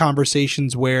there any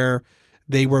conversations where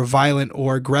they were violent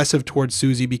or aggressive towards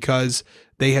Suzie because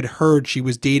they had heard she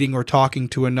was dating or talking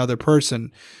to another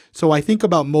person? So I think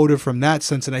about motive from that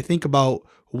sense, and I think about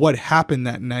what happened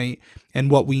that night. And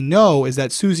what we know is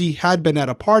that Suzie had been at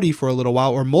a party for a little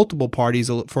while, or multiple parties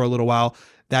for a little while,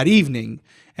 that evening.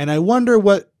 And I wonder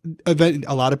what event,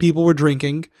 a lot of people were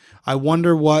drinking. I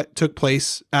wonder what took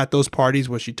place at those parties.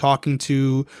 Was she talking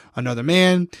to another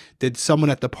man? Did someone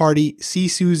at the party see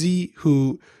Suzie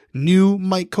who knew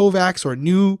Mike Kovacs or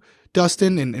knew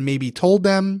Dustin and maybe told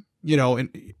them,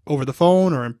 over the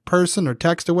phone or in person or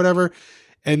text or whatever?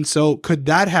 And so could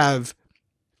that have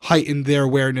heightened their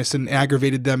awareness and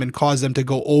aggravated them and caused them to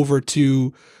go over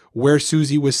to where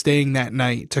Suzie was staying that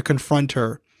night to confront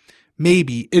her.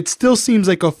 Maybe. It still seems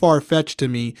like a far-fetched to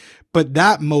me, but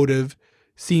that motive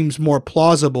seems more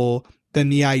plausible than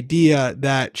the idea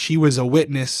that she was a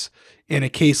witness in a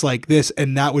case like this,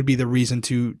 and that would be the reason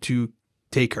to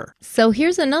take her. So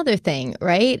here's another thing,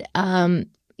 right?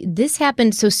 This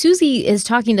happened. So Suzie is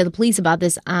talking to the police about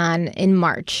this in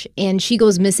March, and she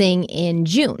goes missing in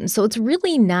June. So it's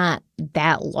really not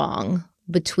that long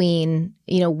between,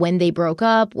 when they broke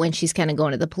up, when she's kind of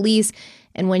going to the police,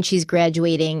 and when she's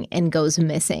graduating and goes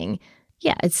missing.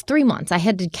 Yeah, it's 3 months. I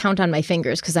had to count on my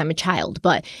fingers because I'm a child,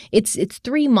 but it's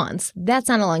 3 months. That's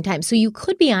not a long time. So you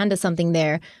could be onto something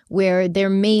there where there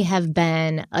may have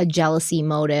been a jealousy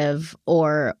motive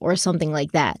or something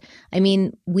like that. I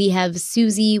mean, we have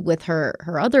Suzie with her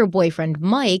other boyfriend,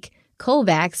 Mike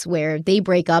Kovacs, where they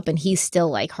break up and he's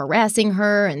still like harassing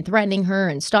her and threatening her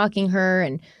and stalking her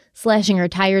and slashing her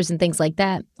tires and things like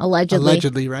that, allegedly.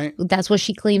 Allegedly, right? That's what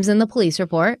she claims in the police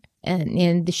report.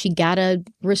 And she got a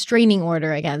restraining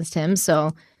order against him.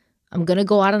 So I'm going to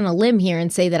go out on a limb here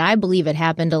and say that I believe it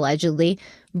happened allegedly.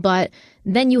 But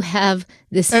then you have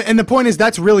this. And the point is,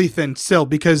 that's really thin still,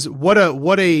 because that's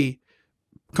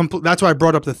why I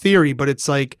brought up the theory. But it's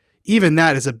like, even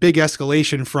that is a big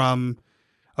escalation from,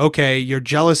 okay, you're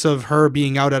jealous of her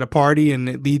being out at a party and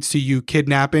it leads to you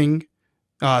kidnapping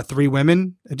 3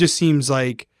 women. It just seems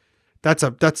like that's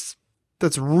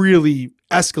really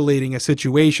escalating a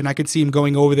situation. I could see him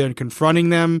going over there and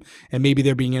confronting them, and maybe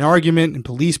there being an argument and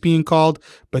police being called.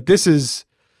 But this is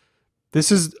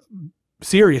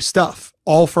serious stuff,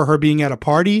 all for her being at a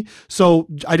party. So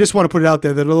I just want to put it out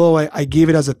there that although I gave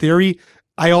it as a theory,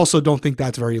 I also don't think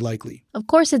that's very likely. Of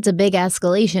course, it's a big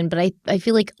escalation, but I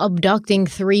feel like abducting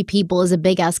 3 people is a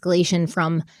big escalation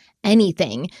from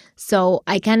anything. So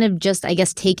I kind of just, I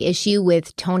guess, take issue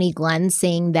with Tony Glenn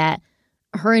saying that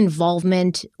her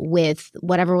involvement with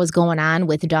whatever was going on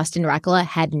with Dustin Reckla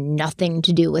had nothing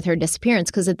to do with her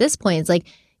disappearance. Because at this point, it's like,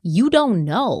 you don't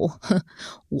know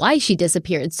why she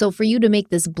disappeared. So for you to make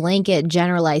this blanket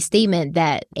generalized statement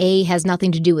that A has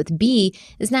nothing to do with B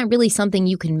is not really something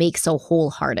you can make so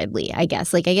wholeheartedly, I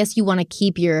guess. I guess you want to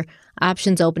keep your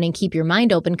options open and keep your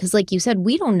mind open because, like you said,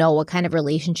 we don't know what kind of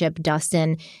relationship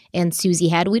Dustin and Suzie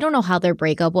had. We don't know how their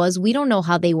breakup was. We don't know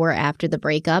how they were after the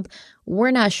breakup.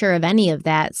 We're not sure of any of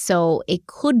that. So it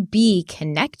could be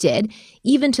connected,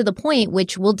 even to the point,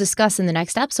 which we'll discuss in the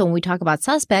next episode when we talk about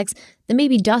suspects, that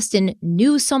maybe Dustin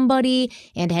knew somebody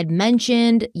and had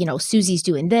mentioned, Suzie's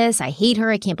doing this. I hate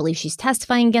her. I can't believe she's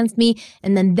testifying against me.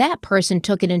 And then that person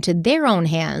took it into their own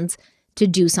hands to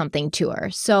do something to her.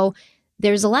 So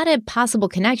there's a lot of possible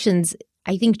connections.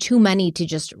 I think too many to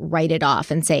just write it off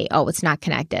and say, oh, it's not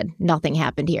connected. Nothing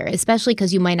happened here, especially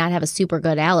because you might not have a super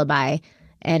good alibi.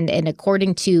 And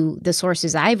according to the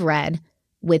sources I've read,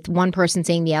 with one person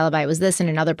saying the alibi was this and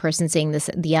another person saying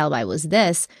the alibi was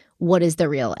this, what is the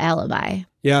real alibi?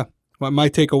 Yeah. Well, my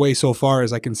takeaway so far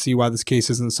is I can see why this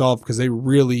case isn't solved because they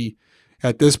really,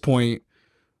 at this point,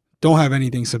 don't have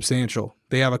anything substantial.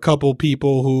 They have a couple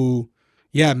people who,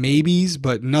 yeah, maybes,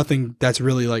 but nothing that's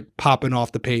really like popping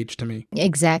off the page to me.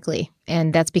 Exactly.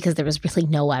 And that's because there was really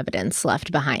no evidence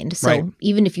left behind. So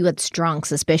even if you had strong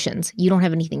suspicions, you don't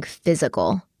have anything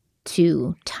physical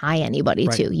to tie anybody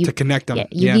to. To connect them. Yeah,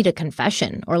 you need a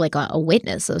confession or like a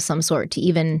witness of some sort to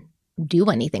even do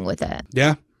anything with it.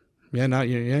 Yeah. You're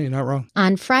not wrong.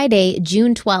 On Friday,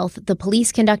 June 12th, the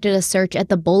police conducted a search at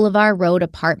the Boulevard Road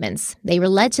apartments. They were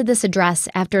led to this address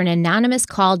after an anonymous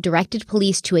call directed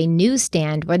police to a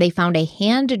newsstand where they found a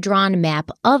hand-drawn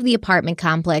map of the apartment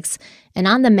complex, and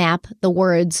on the map, the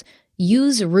words,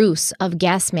 "Use ruse of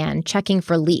gas man checking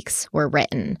for leaks" were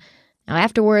written. Now,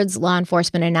 afterwards, law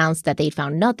enforcement announced that they'd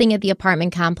found nothing at the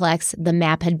apartment complex. The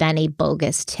map had been a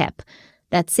bogus tip.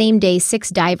 That same day, 6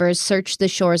 divers searched the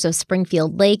shores of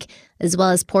Springfield Lake, as well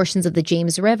as portions of the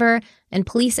James River, and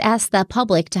police asked the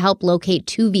public to help locate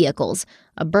 2 vehicles,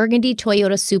 a burgundy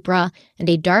Toyota Supra and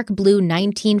a dark blue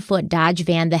 19-foot Dodge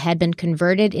van that had been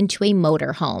converted into a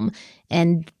motorhome.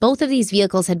 And both of these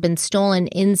vehicles had been stolen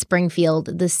in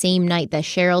Springfield the same night that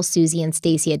Sherrill, Suzie, and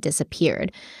Stacy had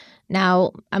disappeared.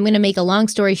 Now, I'm going to make a long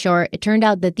story short. It turned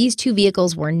out that these 2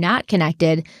 vehicles were not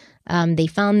connected. They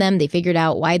found them, they figured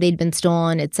out why they'd been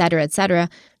stolen, et cetera,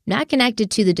 not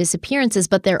connected to the disappearances,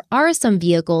 but there are some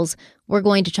vehicles we're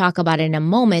going to talk about in a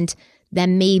moment that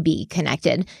may be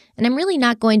connected. And I'm really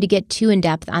not going to get too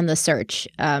in-depth on the search.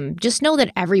 Just know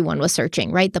that everyone was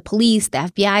searching, right? The police, the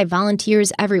FBI,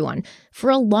 volunteers, everyone. For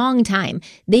a long time,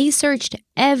 they searched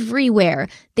everywhere.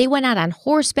 They went out on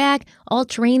horseback,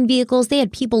 all-terrain vehicles. They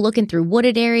had people looking through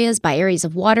wooded areas, by areas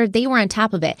of water. They were on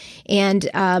top of it. And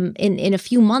in a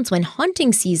few months, when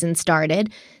hunting season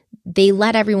started, they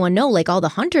let everyone know, like all the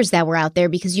hunters that were out there,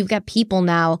 because you've got people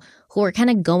now who are kind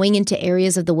of going into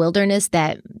areas of the wilderness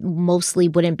that mostly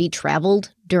wouldn't be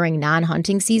traveled during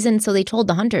non-hunting season. So they told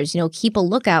the hunters, keep a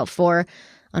lookout for,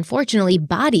 unfortunately,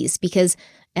 bodies, because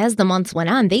as the months went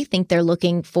on, they think they're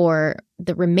looking for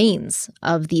the remains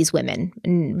of these women,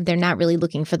 and they're not really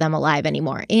looking for them alive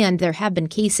anymore. And there have been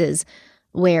cases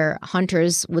where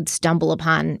hunters would stumble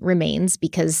upon remains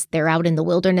because they're out in the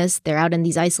wilderness, they're out in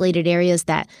these isolated areas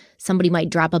that somebody might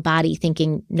drop a body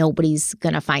thinking nobody's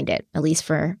going to find it, at least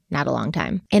for not a long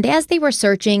time. And as they were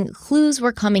searching, clues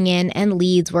were coming in and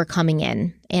leads were coming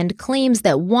in, and claims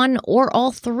that one or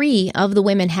all three of the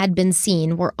women had been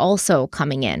seen were also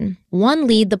coming in. One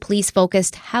lead the police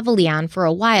focused heavily on for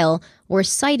a while were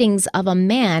sightings of a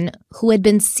man who had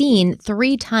been seen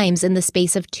 3 times in the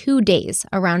space of 2 days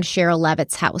around Sherrill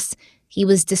Levitt's house. He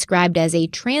was described as a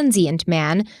transient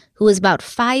man who was about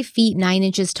 5 feet 9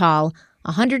 inches tall,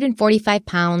 145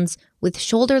 pounds, with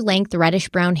shoulder-length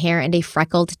reddish-brown hair and a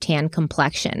freckled tan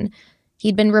complexion.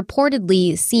 He'd been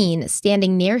reportedly seen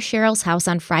standing near Sherrill's house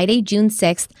on Friday, June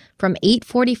 6th from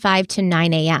 8:45 to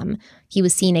 9 a.m. He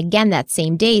was seen again that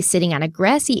same day sitting on a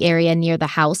grassy area near the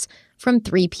house from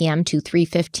 3 p.m. to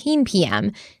 3:15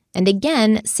 p.m., and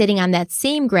again sitting on that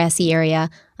same grassy area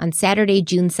on Saturday,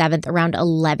 June 7th around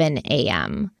 11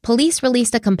 a.m. Police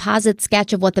released a composite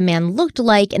sketch of what the man looked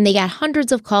like, and they got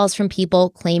hundreds of calls from people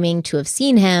claiming to have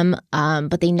seen him,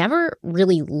 but they never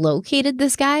really located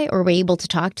this guy or were able to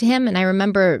talk to him. And I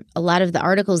remember a lot of the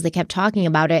articles, they kept talking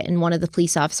about it, and one of the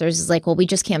police officers is like, well, we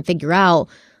just can't figure out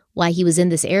why he was in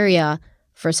this area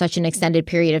for such an extended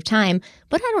period of time.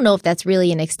 But I don't know if that's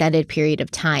really an extended period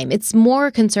of time. It's more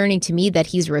concerning to me that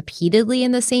he's repeatedly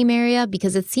in the same area,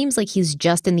 because it seems like he's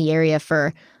just in the area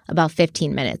for about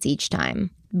 15 minutes each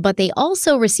time. But they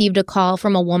also received a call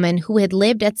from a woman who had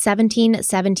lived at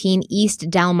 1717 East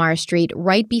Delmar Street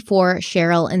right before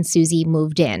Sherrill and Suzie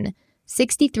moved in.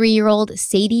 63-year-old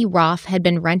Sadie Roff had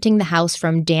been renting the house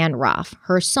from Dan Roff,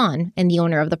 her son and the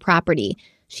owner of the property.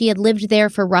 She had lived there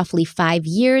for roughly 5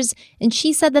 years, and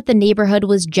she said that the neighborhood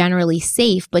was generally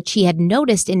safe, but she had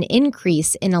noticed an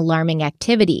increase in alarming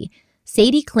activity.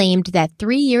 Sadie claimed that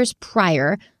 3 years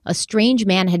prior, a strange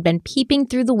man had been peeping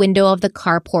through the window of the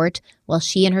carport while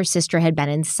she and her sister had been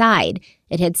inside.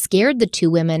 It had scared the 2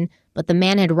 women, but the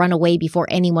man had run away before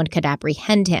anyone could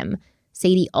apprehend him.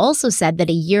 Sadie also said that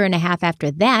a year and a half after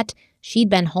that, she'd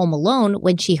been home alone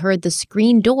when she heard the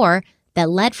screen door that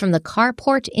led from the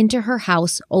carport into her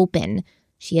house open.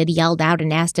 She had yelled out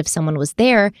and asked if someone was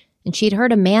there, and she'd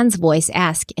heard a man's voice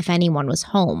ask if anyone was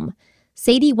home.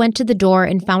 Sadie went to the door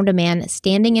and found a man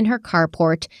standing in her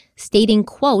carport, stating,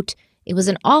 quote, "It was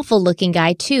an awful-looking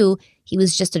guy, too. He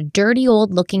was just a dirty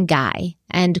old-looking guy,"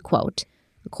 end quote.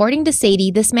 According to Sadie,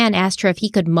 this man asked her if he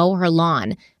could mow her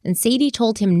lawn, and Sadie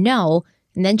told him no,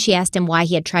 and then she asked him why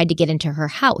he had tried to get into her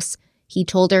house. He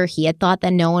told her he had thought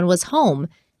that no one was home,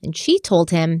 and she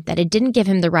told him that it didn't give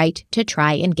him the right to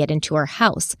try and get into her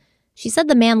house. She said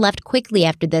the man left quickly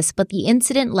after this, but the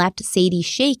incident left Sadie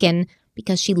shaken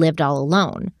because she lived all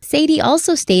alone. Sadie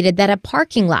also stated that a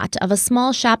parking lot of a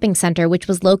small shopping center which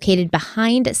was located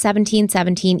behind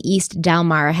 1717 East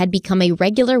Delmar had become a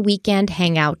regular weekend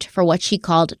hangout for what she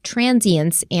called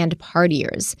transients and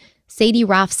partiers. Sadie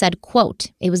Roff said, quote,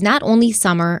 "It was not only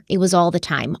summer, it was all the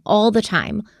time,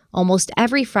 almost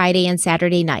every Friday and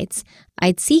Saturday nights.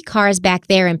 I'd see cars back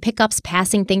there and pickups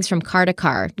passing things from car to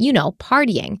car,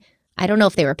 partying. I don't know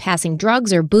if they were passing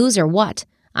drugs or booze or what.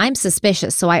 I'm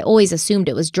suspicious, so I always assumed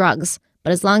it was drugs.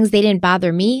 But as long as they didn't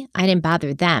bother me, I didn't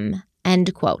bother them,"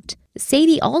 end quote.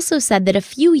 Sadie also said that a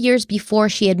few years before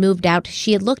she had moved out,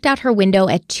 she had looked out her window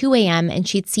at 2 a.m. and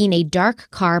she'd seen a dark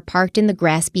car parked in the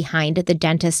grass behind the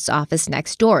dentist's office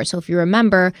next door. So if you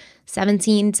remember,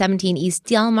 1717 East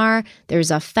Delmar,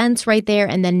 there's a fence right there,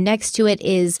 and then next to it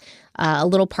is a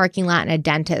little parking lot and a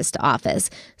dentist office.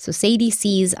 So Sadie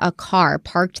sees a car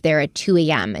parked there at 2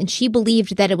 a.m., and she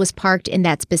believed that it was parked in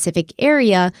that specific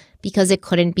area because it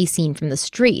couldn't be seen from the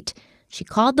street. She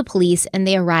called the police, and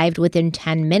they arrived within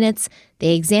 10 minutes.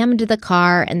 They examined the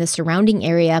car and the surrounding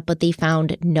area, but they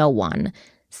found no one.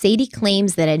 Sadie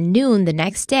claims that at noon the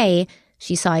next day,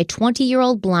 she saw a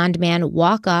 20-year-old blonde man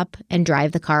walk up and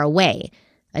drive the car away.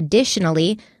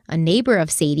 Additionally, a neighbor of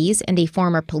Sadie's and a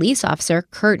former police officer,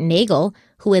 Kurt Nagel,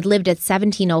 who had lived at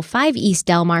 1705 East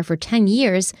Delmar for 10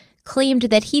 years, claimed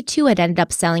that he too had ended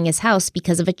up selling his house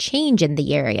because of a change in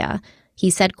the area. He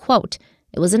said, quote,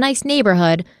 "It was a nice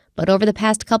neighborhood, but over the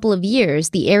past couple of years,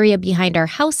 the area behind our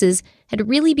houses had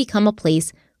really become a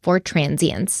place for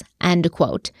transients," end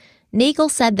quote. Nagel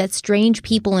said that strange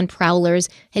people and prowlers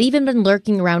had even been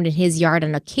lurking around in his yard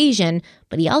on occasion,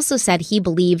 but he also said he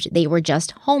believed they were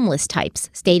just homeless types,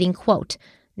 stating, quote,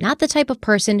 "Not the type of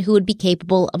person who would be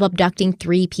capable of abducting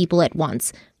 3 people at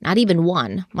once, not even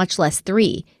 1, much less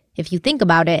 3. If you think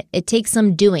about it, it takes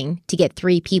some doing to get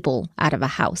 3 people out of a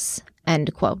house,"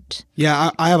 end quote.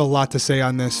 Yeah, I have a lot to say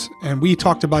on this, and we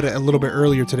talked about it a little bit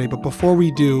earlier today, but before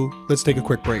we do, let's take a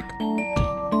quick break.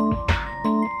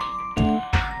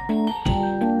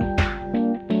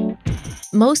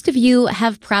 Most of you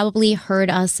have probably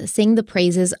heard us sing the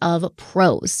praises of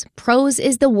Prose. Prose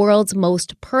is the world's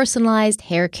most personalized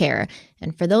hair care.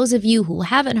 And for those of you who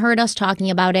haven't heard us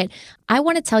talking about it, I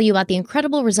want to tell you about the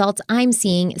incredible results I'm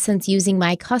seeing since using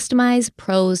my customized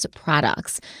Prose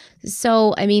products.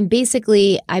 So,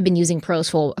 basically, I've been using Prose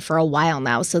for a while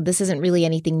now, so this isn't really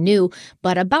anything new.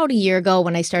 But about a year ago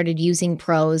when I started using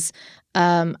Prose,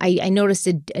 I noticed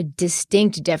a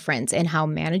distinct difference in how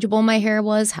manageable my hair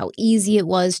was, how easy it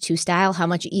was to style, how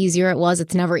much easier it was.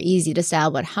 It's never easy to style,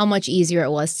 but how much easier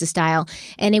it was to style.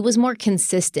 And it was more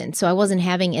consistent. So I wasn't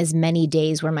having as many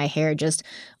days where my hair just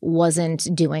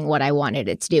wasn't doing what I wanted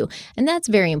it to do. And that's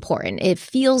very important. It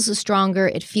feels stronger,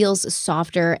 it feels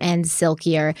softer and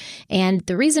silkier. And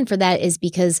the reason for that is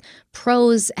because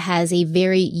Prose has a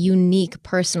very unique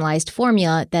personalized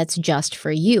formula that's just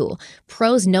for you.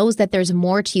 Prose knows that there's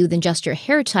more to you than just your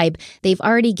hair type. They've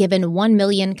already given 1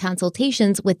 million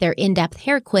consultations with their in-depth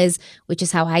hair quiz, which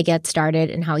is how I get started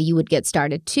and how you would get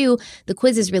started too. The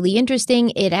quiz is really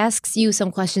interesting. It asks you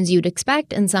some questions you'd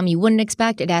expect and some you wouldn't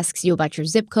expect. It asks you about your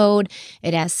zip code.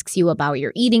 It asks you about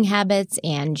your eating habits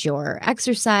and your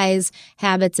exercise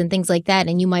habits and things like that.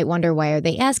 And you might wonder, why are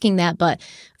they asking that? But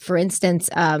for instance,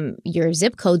 your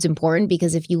zip code's important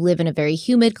because if you live in a very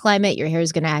humid climate, your hair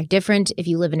is going to act different. If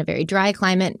you live in a very dry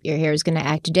climate, your hair is going to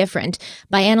act different.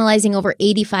 By analyzing over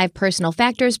 85 personal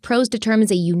factors, Prose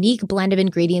determines a unique blend of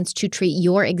ingredients to treat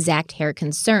your exact hair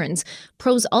concerns.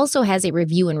 Prose also has a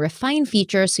review and refine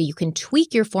feature so you can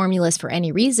tweak your formulas for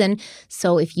any reason.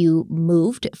 So if you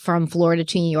moved from Florida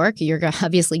to New York, you're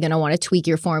obviously going to want to tweak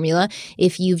your formula.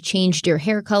 If you've changed your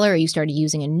hair color or you started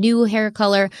using a new hair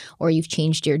color or you've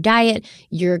changed your diet,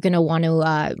 you're going to want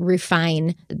to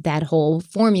refine that whole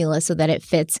formula so that it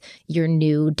fits your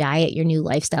new diet, your new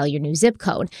lifestyle, your new zip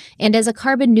code. And as a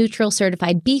carbon neutral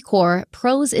certified B Corp,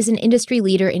 Prose is an industry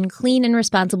leader in clean and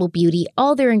responsible beauty.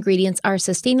 All their ingredients are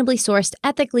sustainably sourced,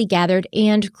 ethically gathered,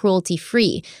 and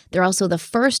cruelty-free. They're also the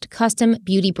first custom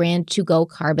beauty brand to go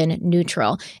carbon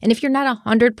neutral. And if you're not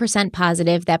 100%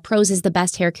 positive that Prose is the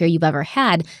best hair care you've ever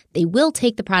had, they will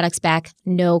take the products back,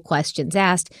 no questions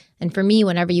asked. And for me,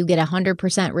 whenever you get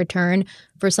 100% return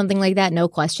for something like that, no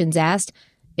questions asked,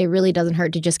 it really doesn't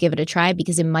hurt to just give it a try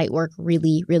because it might work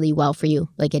really, really well for you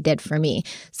like it did for me.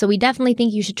 So we definitely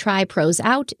think you should try Prose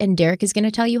out, and Derek is going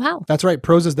to tell you how. That's right.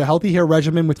 Prose is the healthy hair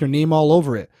regimen with your name all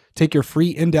over it. Take your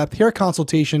free in-depth hair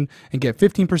consultation and get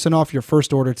 15% off your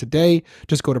first order today.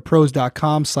 Just go to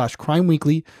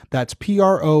prose.com/crimeweekly. That's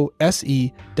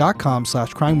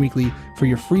prose.com/crimeweekly for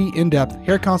your free in-depth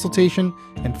hair consultation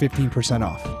and 15%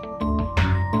 off.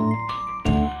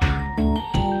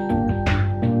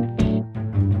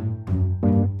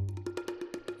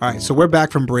 All right, so we're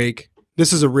back from break.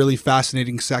 This is a really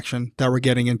fascinating section that we're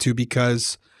getting into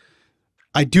because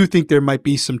I do think there might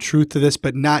be some truth to this,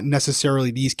 but not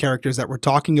necessarily these characters that we're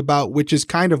talking about, which is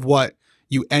kind of what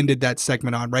you ended that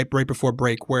segment on right before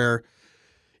break, where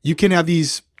you can have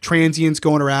these transients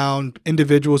going around,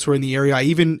 individuals who are in the area. I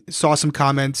even saw some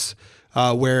comments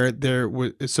where there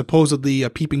was supposedly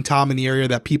a peeping Tom in the area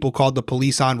that people called the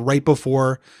police on right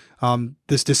before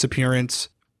this disappearance.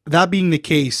 That being the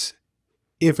case,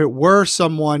 if it were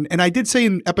someone, and I did say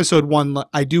in episode 1,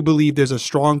 I do believe there's a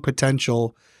strong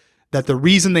potential that the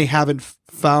reason they haven't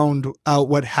found out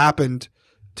what happened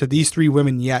to these 3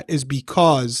 women yet is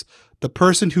because the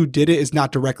person who did it is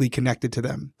not directly connected to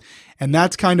them. And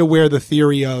that's kind of where the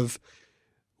theory of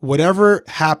whatever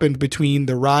happened between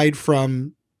the ride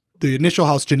from the initial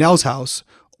house, Janelle's house,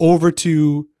 over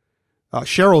to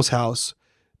Sherrill's house,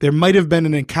 there might have been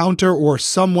an encounter or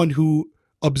someone who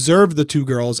observed the 2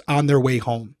 girls on their way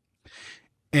home.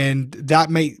 And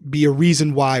that may be a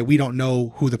reason why we don't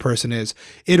know who the person is.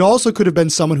 It also could have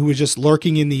been someone who was just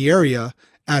lurking in the area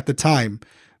at the time.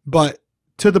 But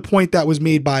to the point that was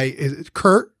made by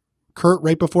Kurt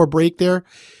right before break there,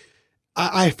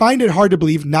 I find it hard to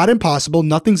believe, not impossible,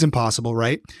 nothing's impossible,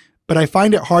 right? But I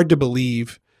find it hard to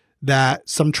believe that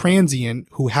some transient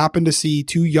who happened to see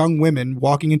two young women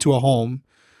walking into a home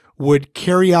would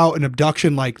carry out an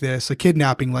abduction like this, a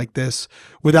kidnapping like this,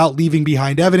 without leaving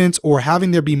behind evidence or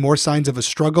having there be more signs of a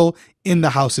struggle in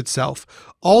the house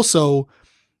itself. Also,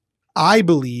 I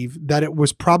believe that it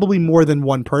was probably more than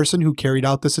one person who carried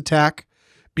out this attack,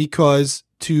 because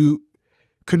to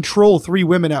control three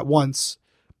women at once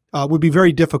would be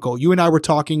very difficult. You and I were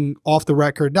talking off the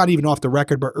record, not even off the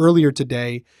record, but earlier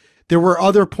today, there were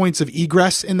other points of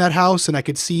egress in that house, and I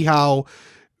could see how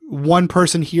one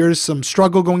person hears some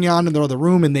struggle going on in the other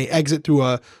room and they exit through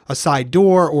a side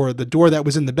door or the door that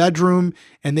was in the bedroom,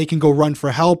 and they can go run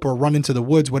for help or run into the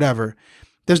woods, whatever.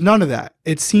 There's none of that.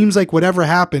 It seems like whatever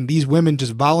happened, these women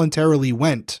just voluntarily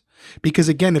went. Because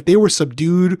again, if they were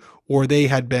subdued or they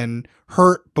had been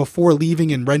hurt before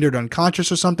leaving and rendered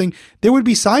unconscious or something, there would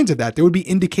be signs of that. There would be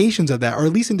indications of that, or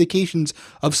at least indications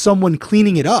of someone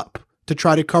cleaning it up to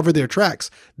try to cover their tracks.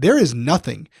 There is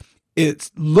nothing.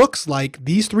 It looks like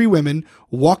these three women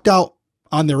walked out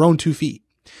on their own 2 feet.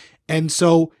 And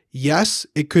so, yes,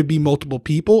 it could be multiple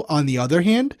people. On the other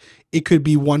hand, it could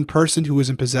be one person who is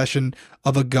in possession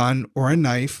of a gun or a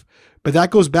knife. But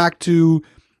that goes back to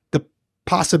the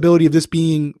possibility of this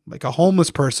being like a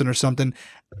homeless person or something.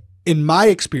 In my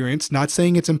experience, not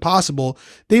saying it's impossible,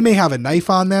 they may have a knife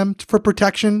on them for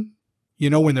protection, you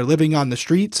know, when they're living on the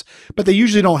streets, but they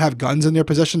usually don't have guns in their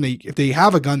possession. If they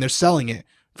have a gun, they're selling it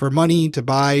for money to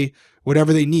buy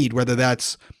whatever they need, whether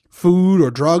that's food or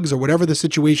drugs or whatever the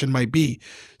situation might be.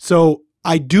 So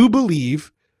I do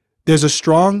believe there's a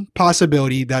strong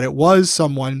possibility that it was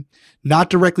someone not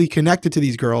directly connected to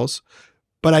these girls,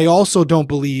 but I also don't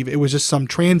believe it was just some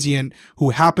transient who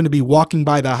happened to be walking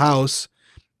by the house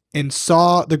and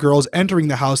saw the girls entering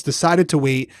the house, decided to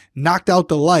wait, knocked out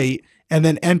the light, and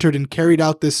then entered and carried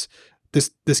out this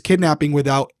kidnapping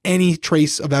without any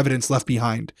trace of evidence left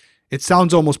behind. It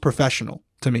sounds almost professional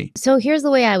to me. So here's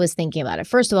the way I was thinking about it.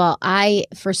 First of all, I,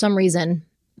 for some reason,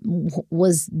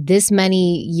 was this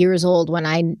many years old when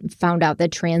I found out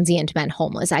that transient meant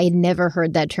homeless. I had never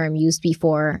heard that term used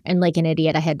before. And like an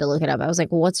idiot, I had to look it up. I was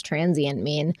like, well, what's transient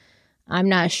mean? I'm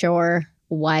not sure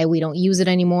why we don't use it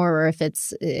anymore, or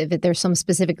if there's some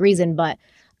specific reason. But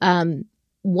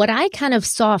what I kind of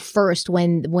saw first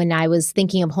when I was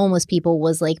thinking of homeless people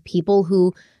was like people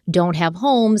who don't have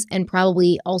homes and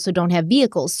probably also don't have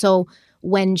vehicles. So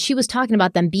when she was talking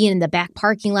about them being in the back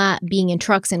parking lot, being in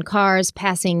trucks and cars,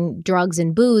 passing drugs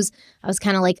and booze, I was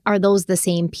kind of like, are those the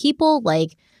same people?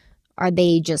 Like, are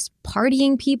they just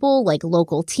partying people, like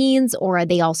local teens, or are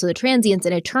they also the transients?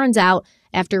 And it turns out,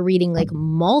 after reading like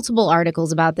multiple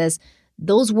articles about this,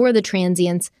 those were the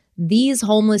transients. These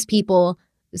homeless people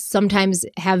sometimes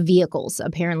have vehicles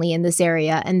apparently in this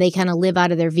area, and they kind of live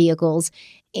out of their vehicles.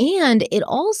 And it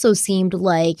also seemed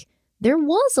like there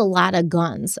was a lot of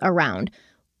guns around.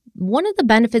 One of the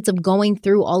benefits of going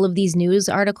through all of these news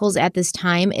articles at this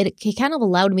time, it kind of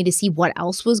allowed me to see what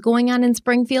else was going on in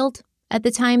Springfield at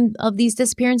the time of these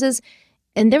disappearances.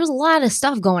 And there was a lot of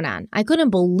stuff going on. I couldn't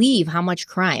believe how much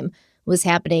crime was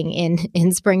happening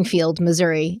in Springfield,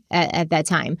 Missouri at that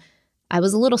time. I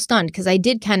was a little stunned because I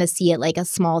did kind of see it like a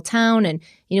small town. And,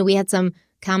 you know, we had some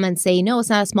comments say, no, it's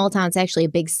not a small town. It's actually a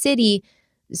big city.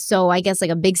 So I guess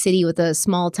like a big city with a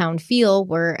small town feel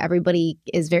where everybody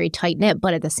is very tight knit.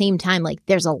 But at the same time, like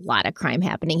there's a lot of crime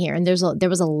happening here. And there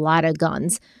was a lot of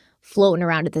guns floating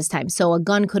around at this time. So a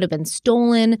gun could have been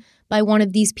stolen by one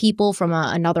of these people from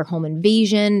another home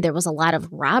invasion. There was a lot of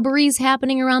robberies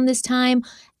happening around this time.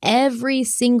 Every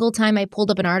single time I pulled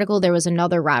up an article, there was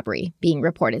another robbery being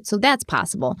reported. So that's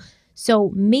possible.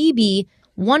 So maybe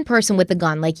one person with a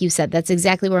gun, like you said, that's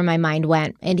exactly where my mind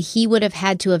went. And he would have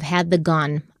had to have had the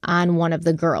gun on one of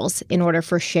the girls in order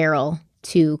for Sherrill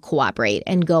to cooperate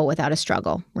and go without a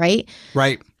struggle, right?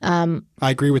 Right. I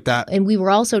agree with that. And we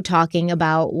were also talking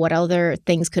about what other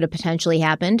things could have potentially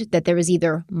happened, that there was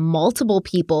either multiple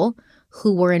people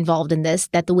who were involved in this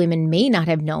that the women may not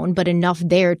have known, but enough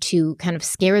there to kind of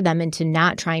scare them into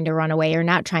not trying to run away or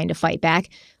not trying to fight back,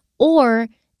 or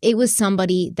it was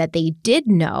somebody that they did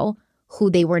know who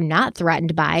they were not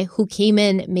threatened by, who came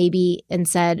in maybe and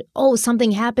said, oh,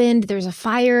 something happened. There's a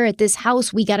fire at this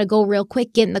house. We got to go real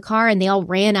quick, get in the car. And they all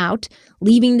ran out,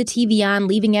 leaving the TV on,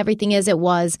 leaving everything as it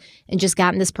was, and just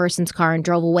got in this person's car and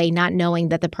drove away, not knowing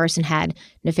that the person had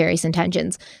nefarious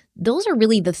intentions. Those are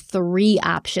really the three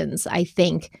options I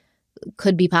think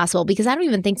could be possible, because I don't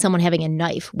even think someone having a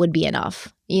knife would be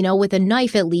enough. You know, with a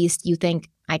knife, at least you think,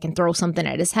 I can throw something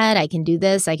at his head. I can do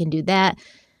this. I can do that.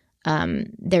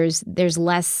 There's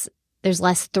less there's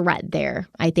less threat there,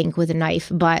 I think, with a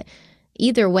knife. But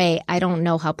either way, I don't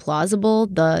know how plausible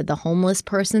the homeless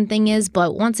person thing is.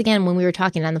 But once again, when we were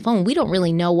talking on the phone, we don't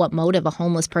really know what motive a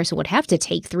homeless person would have to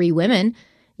take 3 women.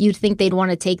 You'd think they'd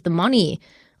want to take the money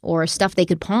or stuff they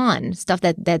could pawn, stuff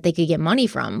that they could get money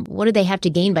from. What do they have to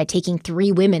gain by taking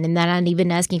 3 women and not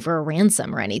even asking for a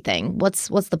ransom or anything? What's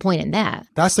the point in that?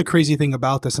 That's the crazy thing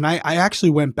about this. And I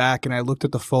actually went back and I looked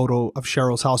at the photo of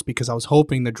Sherrill's house because I was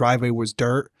hoping the driveway was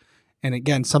dirt. And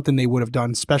again, something they would have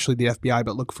done, especially the FBI,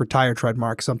 but look for tire tread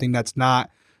marks, something that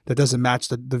doesn't match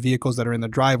the vehicles that are in the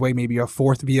driveway, maybe a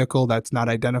 4th vehicle that's not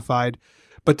identified.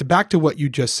 But back to what you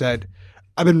just said,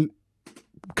 I've been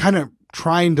kind of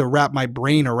trying to wrap my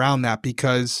brain around that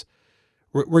because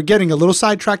we're getting a little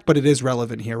sidetracked, but it is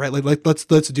relevant here, right? Like let's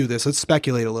do this. Let's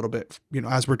speculate a little bit,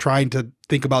 as we're trying to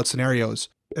think about scenarios.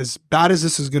 As bad as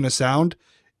this is going to sound,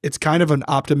 it's kind of an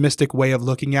optimistic way of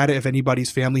looking at it. If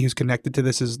anybody's family who's connected to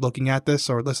this is looking at this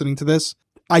or listening to this,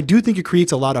 I do think it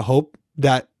creates a lot of hope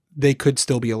that they could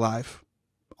still be alive,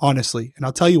 honestly. And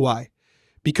I'll tell you why.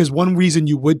 Because one reason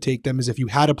you would take them is if you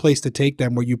had a place to take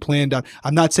them where you planned on,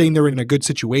 I'm not saying they're in a good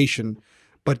situation,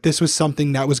 but this was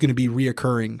something that was going to be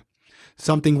reoccurring,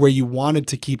 something where you wanted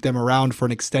to keep them around for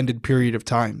an extended period of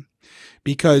time.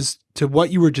 Because to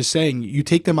what you were just saying, you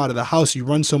take them out of the house, you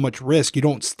run so much risk, you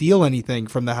don't steal anything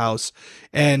from the house.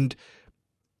 And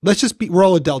we're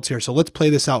all adults here, so let's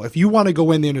play this out. If you want to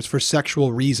go in there and it's for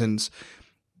sexual reasons,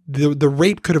 the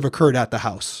rape could have occurred at the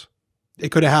house.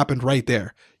 It could have happened right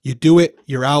there. You do it,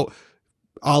 you're out,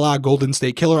 a la Golden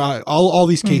State Killer, all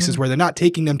these cases where they're not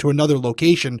taking them to another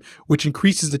location, which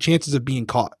increases the chances of being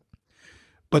caught.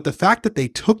 But the fact that they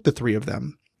took the 3 of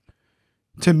them,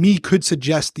 to me, could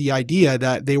suggest the idea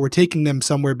that they were taking them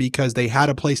somewhere because they had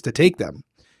a place to take them.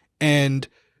 And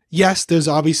yes, there's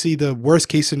obviously the worst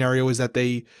case scenario is that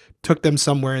they took them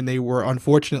somewhere and they were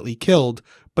unfortunately killed.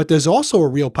 But there's also a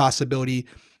real possibility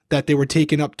that they were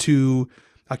taken up to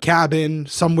a cabin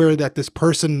somewhere that this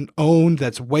person owned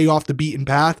that's way off the beaten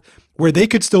path where they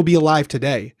could still be alive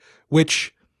today,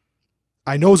 which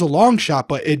I know is a long shot,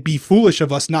 but it'd be foolish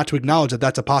of us not to acknowledge that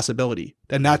that's a possibility.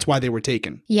 And that's why they were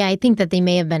taken. Yeah, I think that they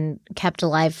may have been kept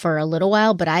alive for a little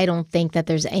while, but I don't think that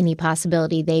there's any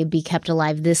possibility they'd be kept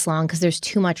alive this long because there's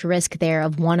too much risk there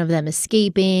of one of them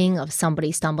escaping, of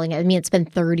somebody stumbling. I mean, it's been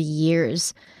 30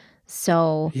 years.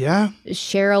 So yeah,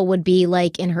 Sherrill would be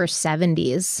like in her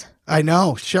 70s. I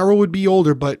know. Sherrill would be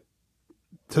older, but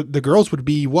the girls would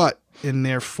be what? In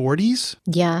their 40s?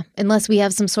 Yeah, unless we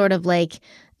have some sort of what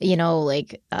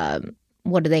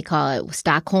do they call it?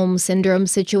 Stockholm syndrome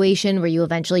situation where you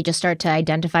eventually just start to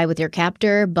identify with your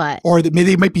captor, or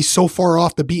they might be so far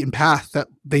off the beaten path that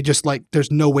they just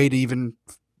there's no way to even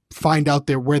find out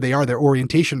where they are, their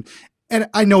orientation. And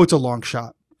I know it's a long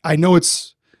shot. I know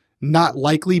it's not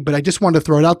likely, but I just wanted to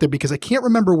throw it out there because I can't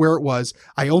remember where it was.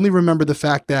 I only remember the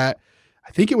fact that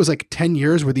I think it was 10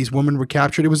 years where these women were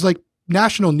captured. It was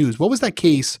national news. What was that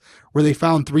case where they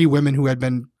found 3 women who had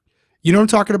been, you know what I'm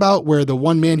talking about? Where the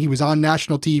one man, he was on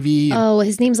national TV. Oh,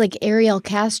 his name's Ariel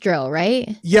Castro,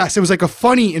 right? Yes, it was a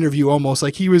funny interview almost.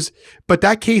 But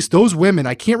that case, those women,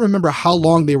 I can't remember how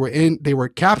long they were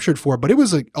captured for, but it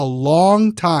was a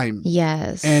long time.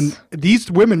 Yes. And these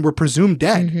women were presumed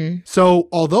dead. Mm-hmm. So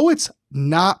although it's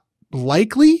not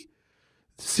likely,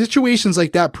 situations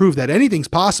like that prove that anything's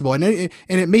possible, and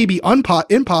it may be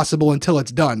impossible until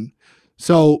it's done.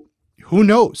 So who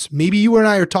knows? Maybe you and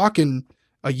I are talking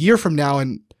a year from now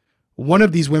and one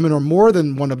of these women or more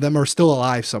than one of them are still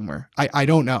alive somewhere. I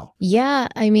don't know. Yeah,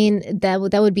 I mean, that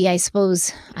would be, I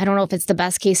suppose, I don't know if it's the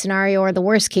best case scenario or the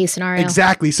worst case scenario.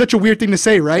 Exactly. Such a weird thing to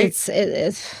say, right? It's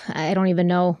I don't even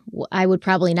know. I would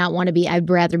probably not want to be, I'd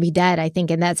rather be dead, I think,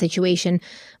 in that situation.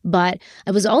 But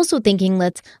I was also thinking,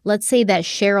 let's say that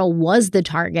Sherrill was the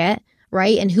target,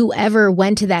 right? And whoever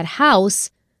went to that house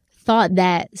thought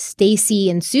that Stacy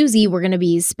and Suzie were going to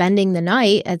be spending the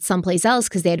night at someplace else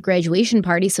because they had graduation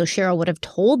parties. So Sherrill would have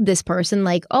told this person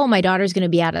oh, my daughter's going to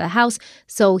be out of the house.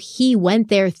 So he went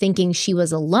there thinking she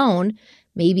was alone.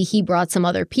 Maybe he brought some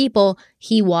other people.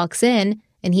 He walks in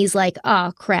and he's like,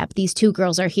 oh, crap, these 2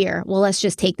 girls are here. Well, let's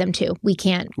just take them too. We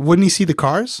can't. Wouldn't he see the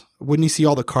cars? Wouldn't he see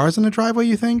all the cars in the driveway,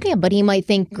 you think? Yeah, but he might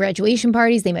think graduation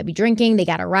parties, they might be drinking, they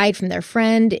got a ride from their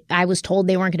friend. I was told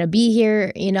they weren't going to be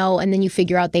here, and then you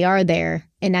figure out they are there.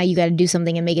 And now you got to do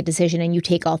something and make a decision and you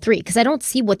take all 3. Because I don't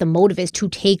see what the motive is to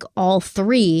take all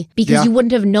 3 because you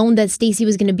wouldn't have known that Stacy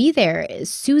was going to be there.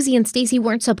 Suzie and Stacy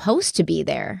weren't supposed to be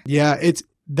there. Yeah,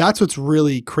 that's what's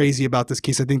really crazy about this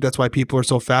case. I think that's why people are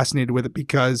so fascinated with it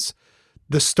because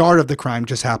the start of the crime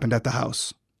just happened at the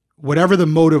house. Whatever the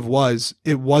motive was,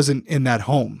 it wasn't in that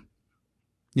home.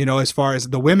 you know, as far as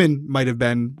the women might have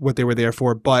been what they were there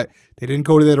for, but they didn't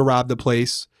go there to rob the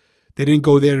place. They didn't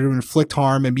go there to inflict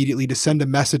harm immediately, to send a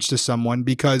message to someone,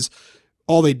 because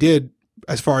all they did,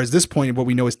 as far as this point, what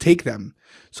we know, is take them.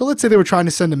 So let's say they were trying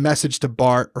to send a message to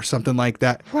Bart or something like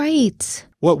that. Right.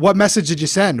 What message did you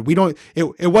send?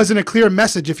 It wasn't a clear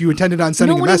message if you intended on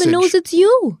sending a message. No one even knows it's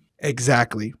you.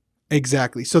 Exactly.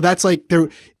 So that's like,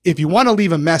 if you want to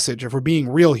leave a message, if we're being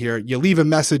real here, you leave a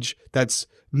message that's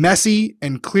messy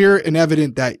and clear and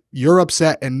evident that you're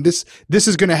upset, and this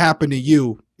is going to happen to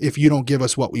you if you don't give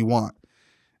us what we want.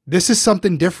 This is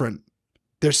something different.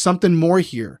 There's something more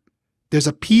here. There's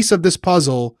a piece of this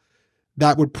puzzle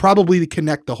that would probably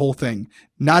connect the whole thing.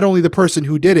 Not only the person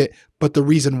who did it, but the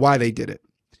reason why they did it.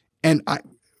 And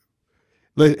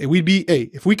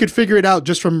if we could figure it out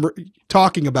just from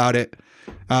talking about it,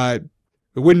 it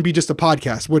wouldn't be just a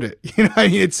podcast, would it? You know, I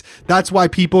mean, that's why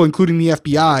people, including the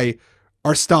FBI,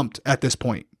 are stumped at this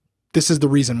point. This is the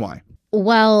reason why.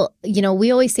 Well, you know,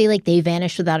 we always say like they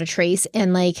vanished without a trace,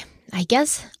 and like I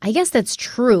guess that's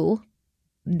true.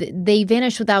 They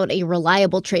vanished without a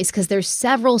reliable trace because there's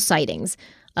several sightings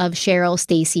of Sherrill,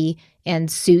 Stacy, and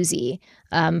Suzie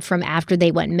from after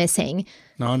they went missing.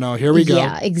 No, here we go.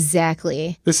 Yeah,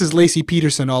 exactly. This is Lacey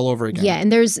Peterson all over again. Yeah,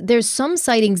 and there's some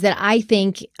sightings that I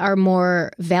think are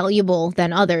more valuable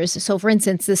than others. So, for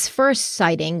instance, this first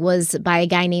sighting was by a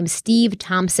guy named Steve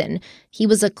Thompson. He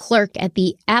was a clerk at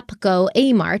the APCO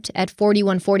A-Mart at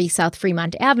 4140 South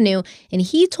Fremont Avenue, and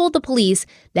he told the police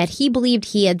that he believed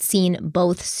he had seen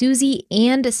both Suzie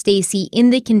and Stacy in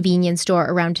the convenience store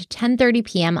around 10:30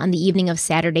 p.m. on the evening of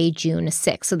Saturday, June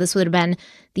 6th. So this would have been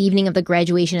the evening of the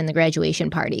graduation and the graduation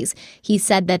parties. He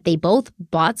said that they both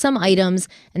bought some items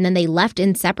and then they left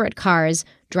in separate cars,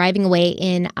 driving away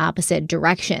in opposite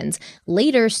directions.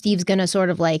 Later, Steve's going to sort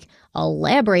of like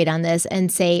elaborate on this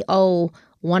and say, oh,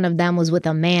 one of them was with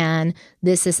a man,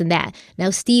 this, and that. Now,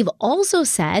 Steve also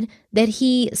said that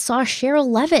he saw Sherrill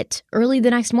Levitt early the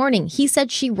next morning. He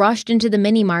said she rushed into the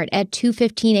mini-mart at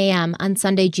 2:15 a.m. on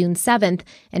Sunday, June 7th,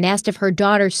 and asked if her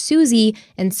daughter Suzie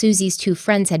and Suzie's two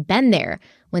friends had been there.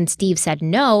 When Steve said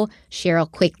no, Sherrill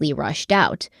quickly rushed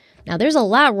out. Now, there's a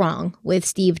lot wrong with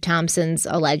Steve Thompson's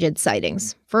alleged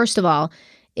sightings. First of all,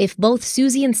 if both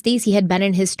Suzie and Stacy had been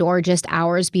in his store just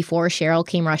hours before Sherrill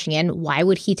came rushing in, why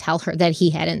would he tell her that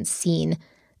he hadn't seen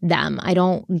them? I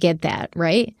don't get that,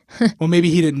 right? Well, maybe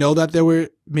he didn't know that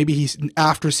maybe he's,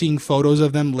 after seeing photos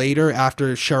of them later,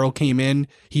 after Sherrill came in,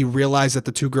 he realized that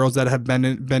the two girls that had been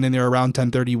in there around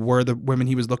 10:30 were the women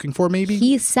he was looking for, maybe?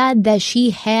 He said that she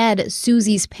had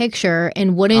Suzie's picture,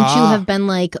 and wouldn't you have been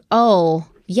like, oh,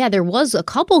 yeah, there was a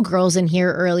couple girls in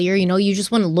here earlier. You know, you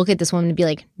just want to look at this woman and be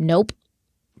like, nope.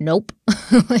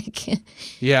 Like,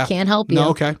 yeah, can't help you. No,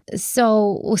 okay.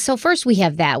 So first we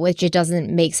have that, which it doesn't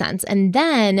make sense. And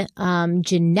then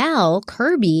Janelle,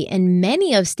 Kirby, and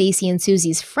many of Stacy and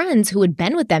Suzie's friends who had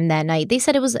been with them that night, they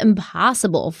said it was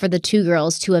impossible for the two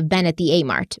girls to have been at the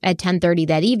A-Mart at 10:30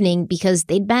 that evening because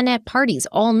they'd been at parties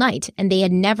all night and they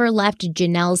had never left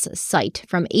Janelle's site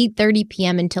from 8:30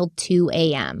 p.m. until 2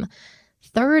 a.m.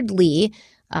 Thirdly,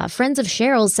 friends of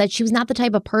Sherrill's said she was not the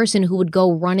type of person who would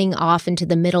go running off into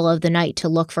the middle of the night to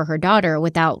look for her daughter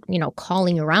without,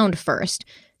 calling around first.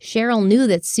 Sherrill knew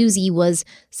that Suzie was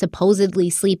supposedly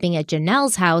sleeping at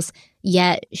Janelle's house,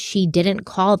 yet she didn't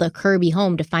call the Kirby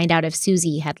home to find out if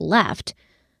Suzie had left.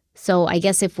 So I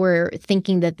guess if we're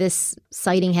thinking that this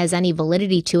sighting has any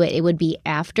validity to it, it would be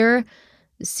after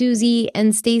Suzie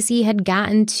and Stacy had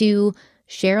gotten to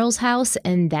Sherrill's house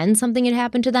and then something had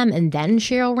happened to them and then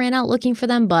Sherrill ran out looking for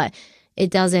them, but it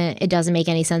doesn't make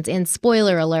any sense. And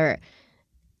spoiler alert,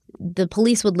 the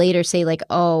police would later say like,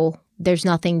 oh, there's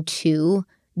nothing to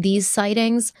these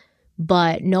sightings,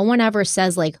 but no one ever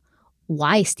says like,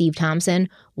 why, Steve Thompson?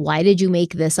 Why did you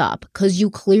make this up? Because you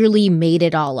clearly made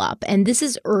it all up. And this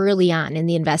is early on in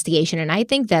the investigation, and I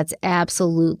think that's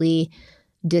absolutely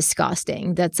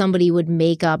disgusting that somebody would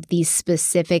make up these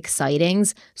specific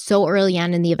sightings so early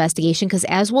on in the investigation, because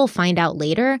as we'll find out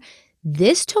later,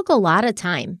 this took a lot of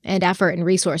time and effort and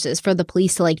resources for the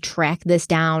police to like track this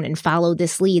down and follow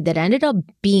this lead that ended up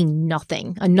being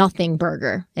nothing, a nothing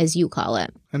burger, as you call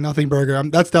it. A nothing burger.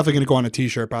 That's definitely going to go on a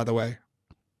t-shirt, by the way.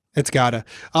 It's gotta.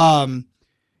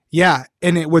 Yeah,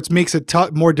 and what makes it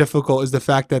more difficult is the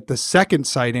fact that the second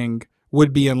sighting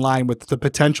would be in line with the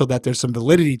potential that there's some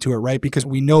validity to it, right? Because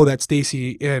we know that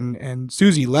Stacy and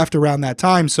Suzie left around that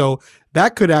time, so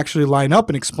that could actually line up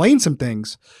and explain some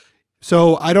things.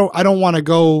 So I don't want to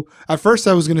go. At first,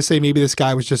 I was going to say maybe this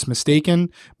guy was just mistaken,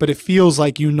 but it feels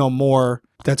like you know more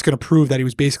that's going to prove that he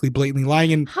was basically blatantly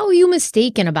lying. And how are you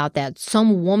mistaken about that?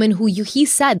 Some woman who he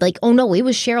said, like, oh no, it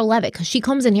was Sherrill Levitt, because she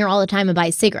comes in here all the time and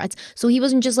buys cigarettes. So he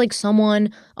wasn't just like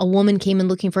a woman came in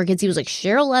looking for kids. He was like,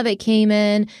 Sherrill Levitt came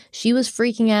in. She was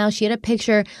freaking out. She had a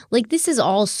picture. Like, this is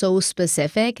all so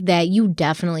specific that you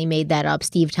definitely made that up,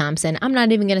 Steve Thompson. I'm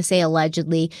not even going to say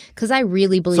allegedly, because I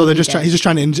really believe so he's just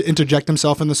trying to interject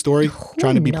himself in the story,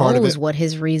 trying to be part of it. Who knows what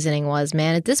his reasoning was,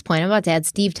 man? At this point, I'm about to add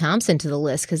Steve Thompson to the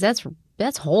list, because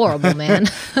that's horrible, man.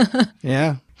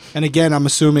 Yeah. And again, I'm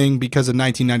assuming because of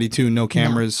 1992, no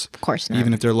cameras. No, of course not.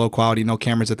 Even if they're low quality, no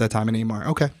cameras at that time anymore.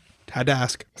 Okay. Had to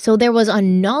ask. So there was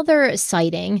another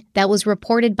sighting that was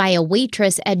reported by a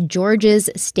waitress at George's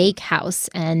Steakhouse.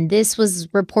 And this was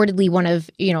reportedly one of,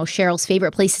 Sherrill's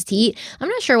favorite places to eat. I'm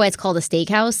not sure why it's called a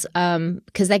steakhouse,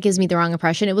 because that gives me the wrong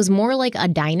impression. It was more like a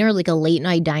diner, like a late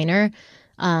night diner.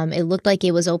 It looked like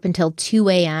it was open till 2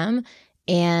 a.m.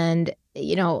 And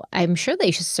I'm sure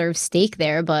they should serve steak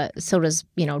there, but so does,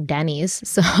 Denny's.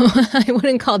 So I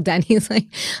wouldn't call Denny's like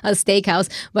a steakhouse.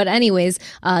 But anyways,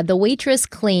 the waitress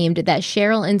claimed that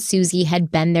Sherrill and Suzie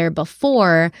had been there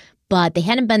before, but they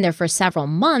hadn't been there for several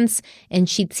months, and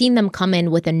she'd seen them come in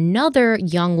with another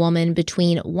young woman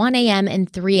between 1 a.m.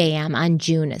 and 3 a.m. on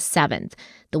June 7th.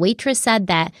 The waitress said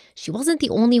that she wasn't the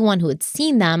only one who had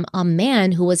seen them. A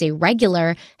man who was a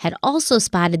regular had also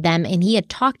spotted them, and he had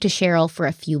talked to Sherrill for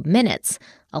a few minutes.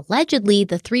 Allegedly,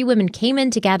 the three women came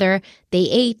in together, they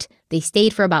ate, they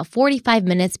stayed for about 45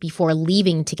 minutes before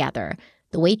leaving together.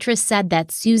 The waitress said that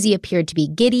Suzie appeared to be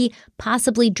giddy,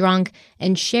 possibly drunk,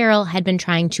 and Sherrill had been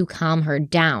trying to calm her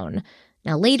down.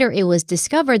 Now, later, it was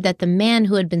discovered that the man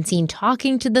who had been seen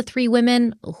talking to the three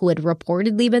women, who had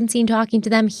reportedly been seen talking to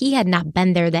them, he had not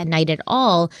been there that night at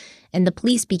all, and the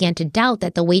police began to doubt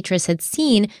that the waitress had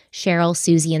seen Sherrill,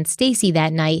 Suzie, and Stacy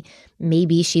that night.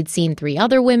 Maybe she'd seen three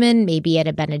other women, maybe it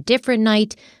had been a different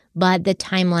night, but the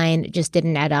timeline just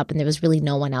didn't add up, and there was really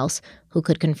no one else who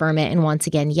could confirm it. And once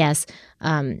again, yes,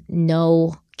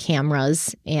 no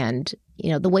cameras, and,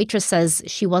 the waitress says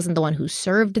she wasn't the one who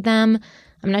served them.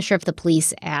 I'm not sure if the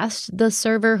police asked the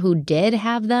server who did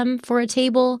have them for a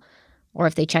table, or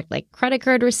if they checked like credit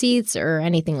card receipts or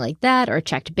anything like that, or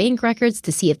checked bank records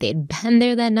to see if they'd been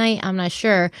there that night. I'm not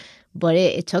sure, but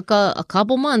it took a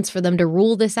couple months for them to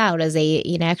rule this out as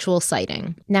an actual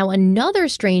sighting. Now, another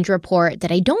strange report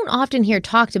that I don't often hear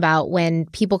talked about when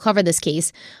people cover this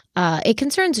case, it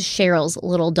concerns Sherrill's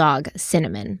little dog,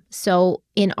 Cinnamon. So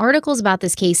in articles about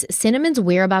this case, Cinnamon's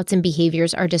whereabouts and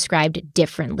behaviors are described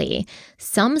differently.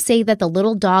 Some say that the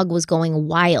little dog was going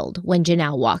wild when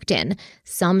Janelle walked in.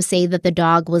 Some say that the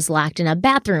dog was locked in a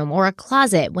bathroom or a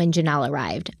closet when Janelle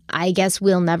arrived. I guess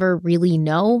we'll never really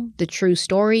know the true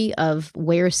story of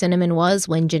where Cinnamon was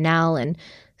when Janelle and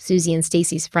Suzie and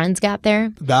Stacy's friends got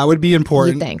there. That would be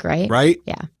important. You think, right? Right?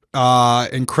 Yeah.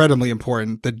 Incredibly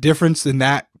important. The difference in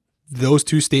those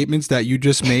two statements that you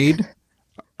just made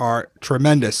are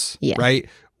tremendous, right?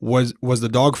 Was the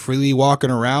dog freely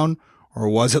walking around, or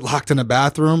was it locked in a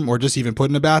bathroom, or just even put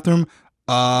in a bathroom?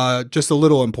 Just a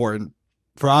little important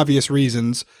for obvious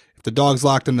reasons. If the dog's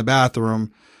locked in the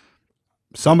bathroom,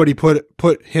 somebody put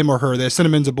him or her there.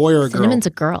 Cinnamon's a boy or a girl? Cinnamon's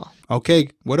a girl. Okay,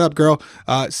 what up, girl?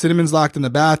 Cinnamon's locked in the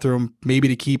bathroom, maybe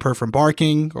to keep her from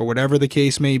barking or whatever the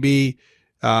case may be.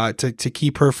 To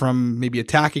keep her from maybe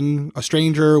attacking a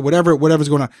stranger, whatever's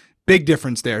going on. Big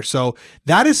difference there. So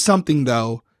that is something,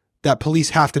 though, that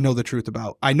police have to know the truth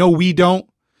about. I know we don't.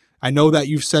 I know that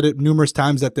you've said it numerous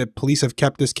times that the police have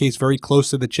kept this case very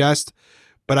close to the chest,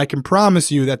 but I can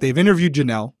promise you that they've interviewed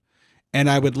Janelle, and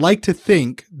I would like to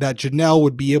think that Janelle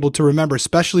would be able to remember,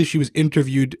 especially if she was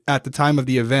interviewed at the time of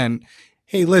the event,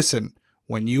 hey, listen,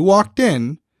 when you walked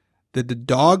in, did the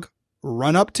dog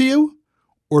run up to you?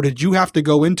 Or did you have to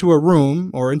go into a room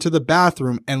or into the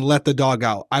bathroom and let the dog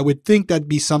out? I would think that'd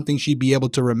be something she'd be able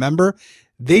to remember.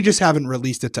 They just haven't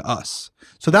released it to us.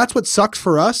 So that's what sucks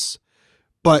for us.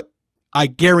 But I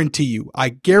guarantee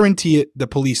it, the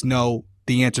police know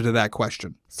the answer to that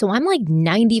question. So I'm like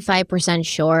 95%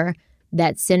 sure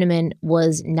that Cinnamon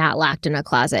was not locked in a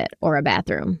closet or a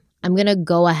bathroom. I'm going to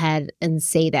go ahead and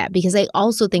say that because I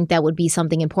also think that would be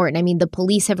something important. I mean, the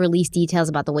police have released details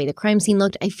about the way the crime scene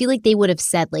looked. I feel like they would have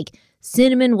said like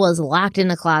Cinnamon was locked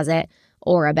in a closet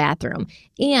or a bathroom.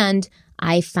 And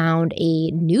I found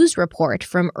a news report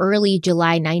from early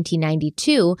July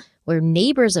 1992 where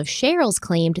neighbors of Sherrill's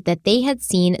claimed that they had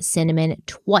seen Cinnamon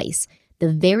twice,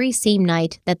 the very same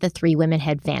night that the three women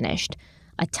had vanished.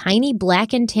 A tiny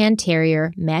black and tan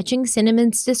terrier matching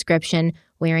Cinnamon's description,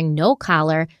 wearing no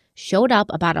collar, showed up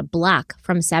about a block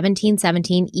from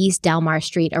 1717 East Delmar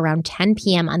Street around 10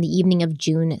 p.m. on the evening of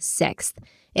June 6th.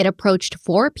 It approached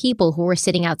 4 people who were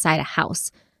sitting outside a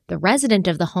house. The resident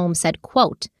of the home said,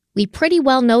 quote, "We pretty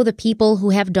well know the people who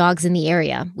have dogs in the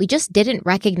area. We just didn't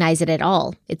recognize it at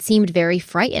all. It seemed very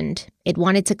frightened. It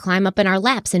wanted to climb up in our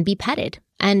laps and be petted."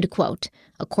 End quote.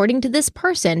 According to this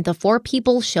person, the 4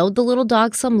 people showed the little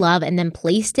dog some love and then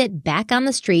placed it back on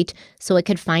the street so it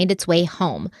could find its way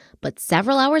home. But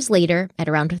several hours later, at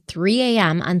around 3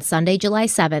 a.m. on Sunday, July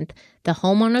 7th, the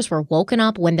homeowners were woken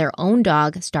up when their own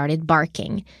dog started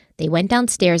barking. They went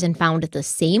downstairs and found the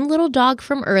same little dog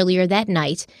from earlier that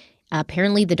night.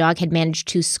 Apparently, the dog had managed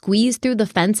to squeeze through the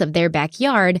fence of their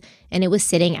backyard, and it was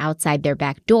sitting outside their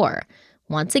back door.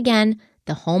 Once again,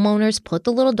 the homeowners put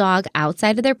the little dog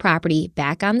outside of their property,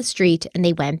 back on the street, and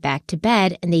they went back to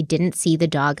bed, and they didn't see the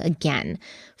dog again.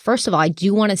 First of all, I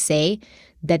do want to say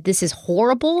that this is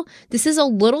horrible. This is a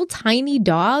little tiny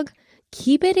dog.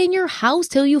 Keep it in your house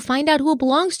till you find out who it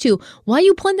belongs to. Why are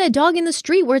you putting that dog in the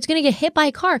street where it's going to get hit by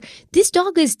a car? This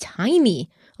dog is tiny,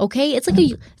 okay? It's a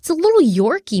little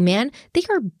Yorkie, man. They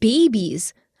are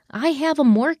babies. I have a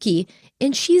Morkie,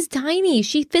 and she's tiny.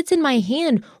 She fits in my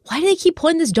hand. Why do they keep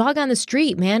putting this dog on the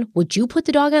street, man? Would you put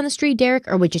the dog on the street, Derek,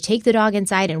 or would you take the dog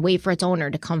inside and wait for its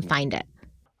owner to come find it?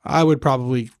 I would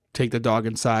probably take the dog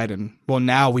inside, and well,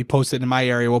 now we post it in my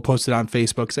area. We'll post it on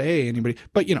Facebook. Say, hey, anybody?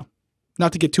 But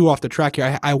not to get too off the track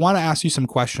here. I want to ask you some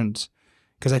questions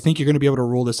because I think you're going to be able to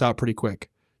rule this out pretty quick.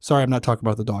 Sorry, I'm not talking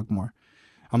about the dog more.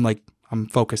 I'm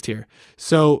focused here.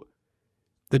 So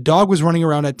the dog was running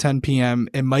around at 10 p.m.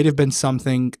 It might have been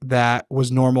something that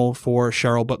was normal for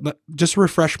Sherrill, but just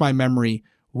refresh my memory.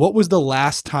 What was the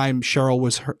last time Sherrill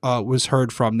was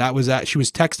heard from? That was that she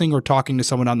was texting or talking to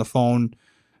someone on the phone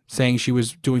saying she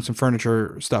was doing some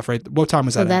furniture stuff, right? What time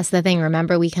was that? So that's the thing.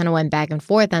 Remember, we kind of went back and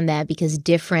forth on that because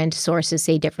different sources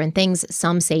say different things.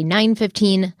 Some say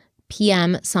 9:15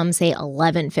 p.m. Some say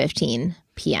 11:15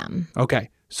 p.m. Okay.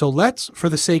 So let's, for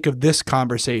the sake of this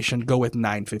conversation, go with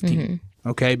 9:15.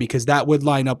 Okay, because that would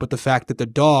line up with the fact that the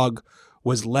dog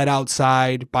was let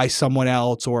outside by someone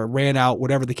else or ran out,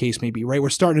 whatever the case may be, right? We're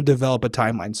starting to develop a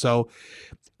timeline. So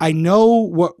I know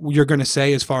what you're going to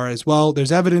say as far as, well,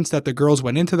 there's evidence that the girls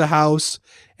went into the house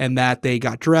and that they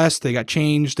got dressed, they got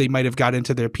changed, they might have got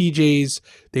into their PJs,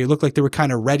 they looked like they were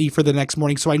kind of ready for the next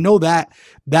morning. So I know that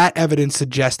evidence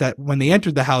suggests that when they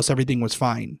entered the house, everything was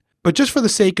fine. But just for the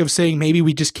sake of saying maybe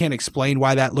we just can't explain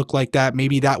why that looked like that,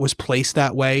 maybe that was placed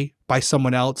that way by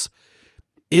someone else,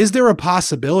 is there a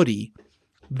possibility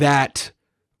that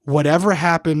whatever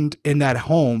happened in that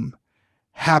home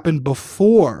happened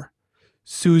before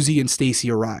Suzie and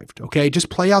Stacy arrived? Okay, just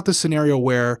play out the scenario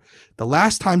where the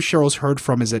last time Sherrill's heard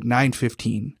from is at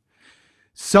 9:15.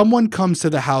 Someone comes to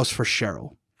the house for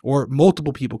Sherrill, or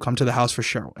multiple people come to the house for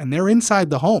Sherrill, and they're inside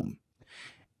the home.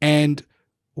 And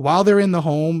while they're in the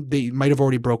home, they might have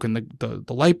already broken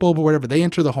the light bulb or whatever. They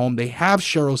enter the home. They have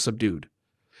Sherrill subdued.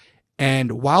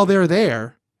 And while they're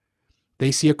there,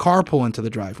 they see a car pull into the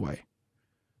driveway.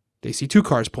 They see 2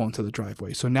 cars pull into the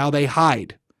driveway. So now they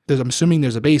hide. I'm assuming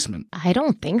there's a basement. I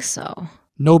don't think so.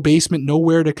 No basement,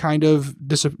 nowhere to kind of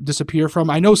disappear from.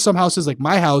 I know some houses, like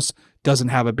my house, doesn't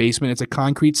have a basement. It's a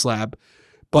concrete slab.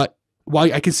 But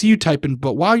while I can see you typing,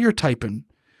 but while you're typing,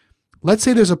 let's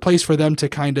say there's a place for them to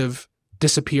kind of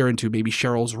disappear into, maybe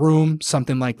Sherrill's room,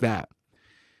 something like that.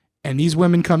 And these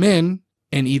women come in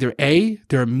and either A,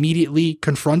 they're immediately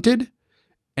confronted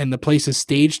and the place is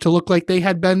staged to look like they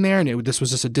had been there and this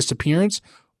was just a disappearance,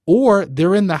 or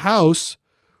they're in the house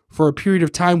for a period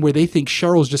of time where they think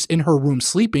Sherrill's just in her room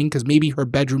sleeping because maybe her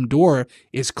bedroom door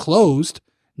is closed,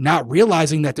 not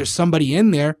realizing that there's somebody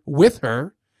in there with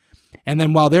her. And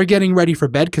then while they're getting ready for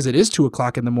bed, because it is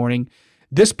 2:00 in the morning,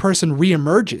 this person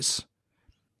reemerges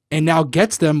and now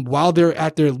gets them while they're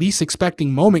at their least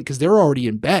expecting moment because they're already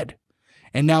in bed.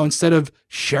 And now instead of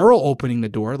Sherrill opening the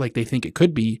door like they think it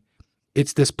could be,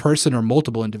 it's this person or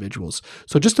multiple individuals.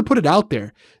 So just to put it out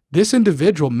there, this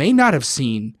individual may not have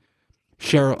seen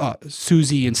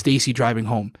Suzie and Stacy driving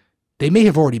home. They may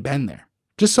have already been there.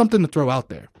 Just something to throw out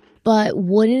there. But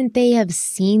wouldn't they have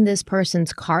seen this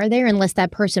person's car there unless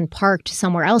that person parked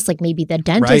somewhere else, like maybe the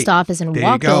dentist office and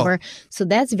walked over? So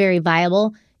that's very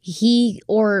viable. He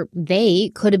or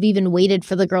they could have even waited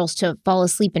for the girls to fall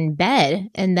asleep in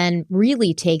bed and then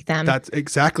really take them. That's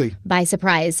exactly by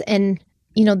surprise. And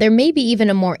there may be even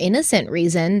a more innocent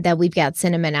reason that we've got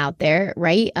Cinnamon out there,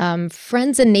 right?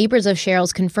 Friends and neighbors of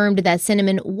Sherrill's confirmed that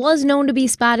Cinnamon was known to be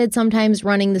spotted sometimes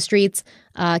running the streets.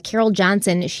 Carol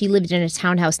Johnson, she lived in a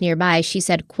townhouse nearby. She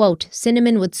said, quote,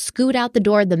 "Cinnamon would scoot out the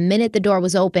door the minute the door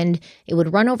was opened. It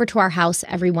would run over to our house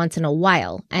every once in a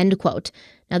while," end quote.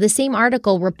 Now, the same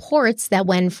article reports that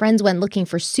when friends went looking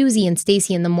for Suzie and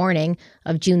Stacy in the morning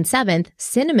of June 7th,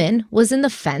 Cinnamon was in the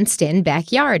fenced-in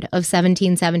backyard of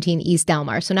 1717 East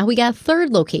Delmar. So now we got a third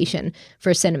location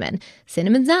for Cinnamon.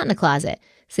 Cinnamon's not in a closet.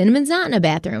 Cinnamon's not in a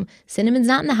bathroom. Cinnamon's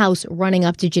not in the house running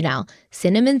up to Janelle.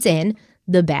 Cinnamon's in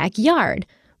the backyard.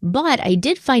 But I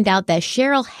did find out that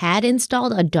Sherrill had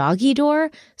installed a doggy door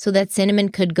so that Cinnamon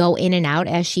could go in and out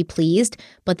as she pleased,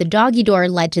 but the doggy door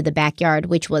led to the backyard,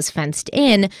 which was fenced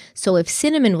in, so if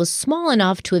Cinnamon was small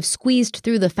enough to have squeezed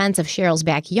through the fence of Sherrill's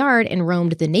backyard and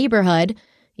roamed the neighborhood,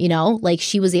 you know, like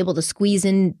she was able to squeeze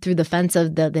in through the fence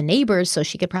of the neighbors, so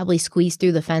she could probably squeeze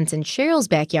through the fence in Sherrill's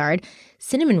backyard.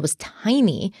 Cinnamon was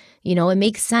tiny, you know, it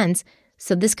makes sense.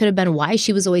 So this could have been why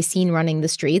she was always seen running the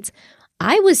streets.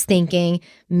 I was thinking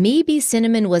maybe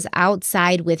Cinnamon was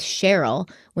outside with Sherrill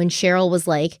when Sherrill was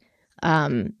like,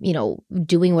 you know,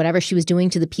 doing whatever she was doing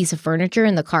to the piece of furniture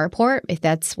in the carport, if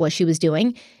that's what she was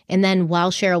doing. And then while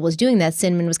Sherrill was doing that,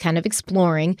 Cinnamon was kind of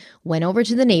exploring, went over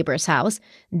to the neighbor's house.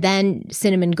 Then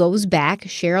Cinnamon goes back.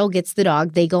 Sherrill gets the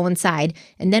dog. They go inside.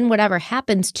 And then whatever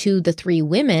happens to the three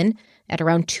women at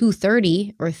around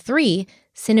 2:30 or 3,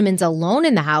 Cinnamon's alone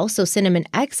in the house, so Cinnamon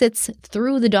exits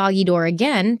through the doggy door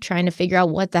again, trying to figure out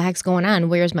what the heck's going on,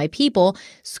 where's my people,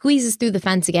 squeezes through the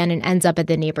fence again, and ends up at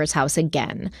the neighbor's house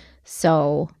again.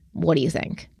 So what do you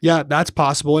think? Yeah, that's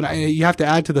possible. And you have to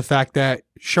add to the fact that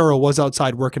Sherrill was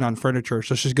outside working on furniture,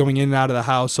 so she's going in and out of the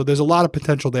house. So there's a lot of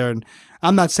potential there. And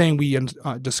I'm not saying we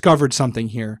discovered something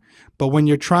here, but when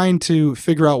you're trying to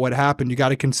figure out what happened, you got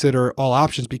to consider all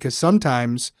options, because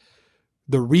sometimes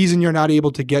the reason you're not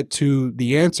able to get to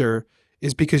the answer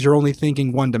is because you're only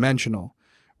thinking one-dimensional,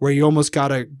 where you almost got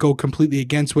to go completely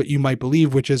against what you might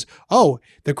believe, which is, oh,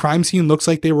 the crime scene looks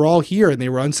like they were all here and they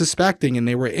were unsuspecting and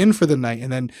they were in for the night.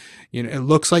 And then, you know, it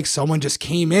looks like someone just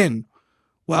came in.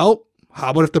 Well,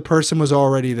 how about if the person was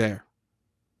already there?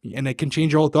 And it can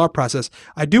change your whole thought process.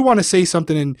 I do want to say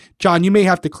something, and John, you may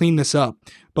have to clean this up,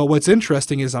 but what's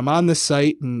interesting is I'm on this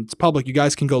site, and it's public. You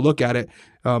guys can go look at it,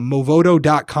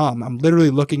 movoto.com. I'm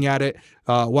literally looking at it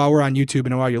while we're on YouTube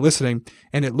and while you're listening,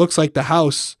 and it looks like the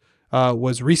house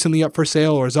was recently up for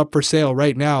sale or is up for sale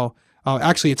right now.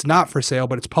 Actually, it's not for sale,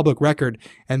 but it's public record,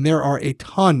 and there are a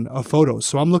ton of photos.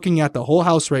 So I'm looking at the whole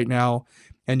house right now,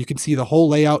 and you can see the whole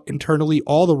layout internally,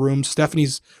 all the rooms.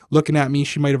 Stephanie's looking at me.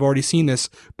 She might have already seen this.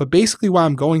 But basically why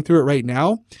I'm going through it right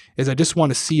now is I just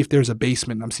want to see if there's a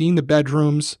basement. I'm seeing the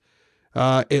bedrooms.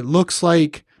 It looks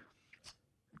like,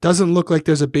 doesn't look like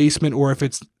there's a basement, or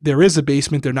if there is a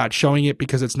basement, they're not showing it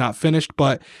because it's not finished.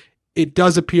 But it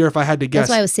does appear, if I had to guess.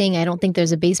 That's why I was saying I don't think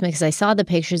there's a basement, because I saw the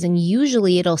pictures and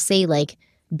usually it'll say like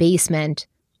basement,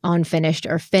 unfinished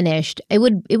or finished. It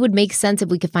would make sense if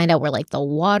we could find out where like the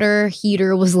water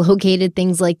heater was located,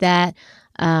 things like that.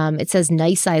 It says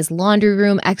nice size laundry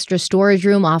room, extra storage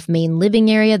room off main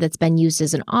living area that's been used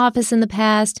as an office in the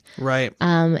past. Right.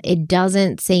 It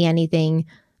doesn't say anything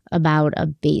about a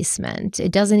basement.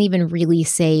 It doesn't even really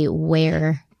say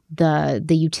where the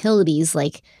utilities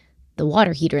like the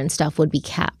water heater and stuff would be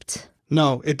kept.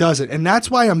 No, it doesn't. And that's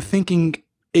why I'm thinking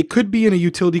it could be in a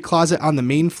utility closet on the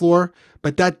main floor,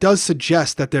 but that does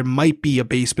suggest that there might be a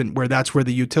basement where that's where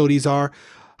the utilities are.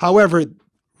 However,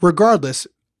 regardless,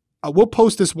 we'll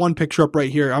post this one picture up right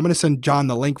here. I'm going to send John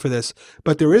the link for this,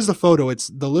 but there is a photo. It's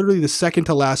literally the second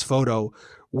to last photo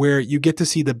where you get to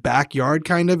see the backyard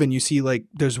kind of, and you see like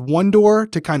there's one door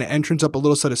to kind of entrance up a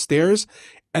little set of stairs.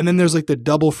 And then there's like the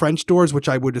double French doors, which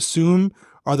I would assume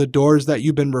are the doors that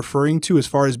you've been referring to as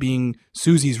far as being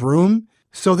Susie's room.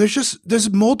 So there's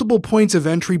multiple points of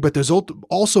entry, but there's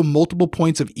also multiple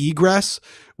points of egress,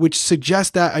 which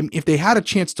suggests that if they had a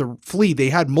chance to flee, they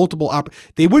had multiple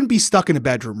they wouldn't be stuck in a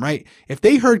bedroom, right? If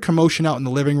they heard commotion out in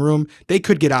the living room, they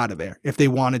could get out of there if they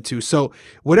wanted to. So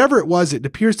whatever it was, it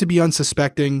appears to be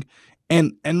unsuspecting.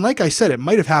 And like I said, it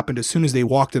might have happened as soon as they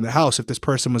walked in the house if this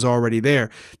person was already there.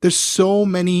 There's so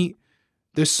many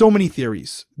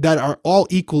theories that are all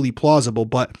equally plausible,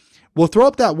 but we'll throw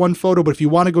up that one photo, but if you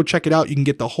want to go check it out, you can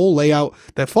get the whole layout.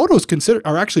 That photos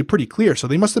are actually pretty clear, so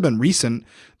they must have been recent.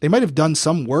 They might have done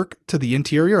some work to the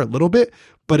interior a little bit,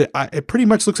 but it pretty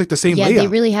much looks like the same layout. Yeah, they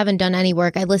really haven't done any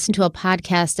work. I listened to a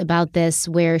podcast about this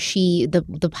where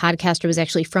the podcaster was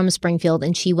actually from Springfield,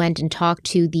 and she went and talked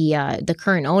to the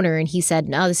current owner, and he said,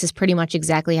 no, this is pretty much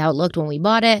exactly how it looked when we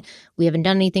bought it. We haven't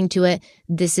done anything to it.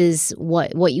 This is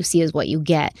what you see is what you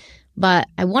get. But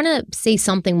I want to say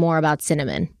something more about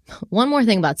Cinnamon. One more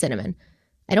thing about Cinnamon.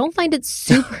 I don't find it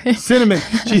super... Cinnamon.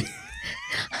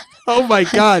 Oh my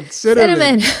God,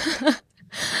 Cinnamon.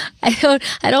 I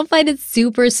don't find it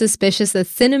super suspicious that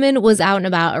Cinnamon was out and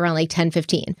about around like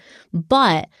 10:15.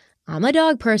 But I'm a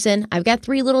dog person. I've got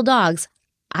 3 little dogs.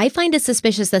 I find it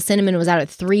suspicious that Cinnamon was out at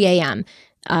 3 a.m.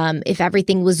 If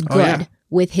everything was good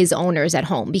with his owners at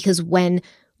home. Because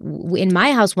in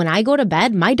my house, when I go to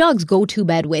bed, my dogs go to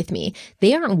bed with me.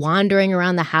 They aren't wandering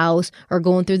around the house or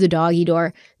going through the doggy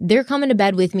door. They're coming to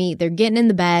bed with me. They're getting in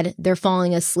the bed. They're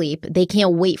falling asleep. They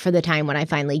can't wait for the time when I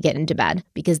finally get into bed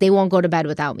because they won't go to bed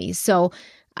without me. So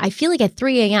I feel like at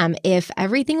 3 a.m., if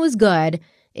everything was good,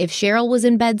 if Sherrill was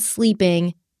in bed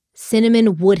sleeping,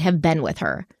 Cinnamon would have been with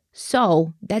her.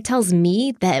 So that tells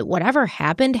me that whatever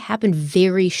happened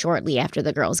very shortly after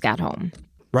the girls got home.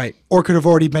 Right. Or could have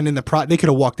already been in they could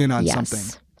have walked in on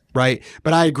something. Right.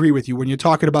 But I agree with you. When you're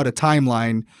talking about a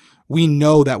timeline, we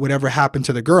know that whatever happened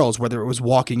to the girls, whether it was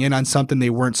walking in on something they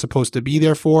weren't supposed to be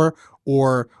there for,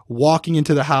 or walking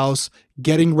into the house,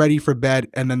 getting ready for bed,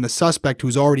 and then the suspect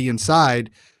who's already inside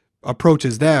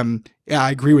approaches them. Yeah,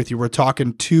 I agree with you. We're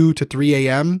talking 2 to 3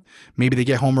 a.m. Maybe they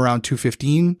get home around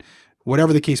 2:15.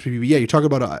 Whatever the case may be, yeah, you're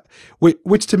talking about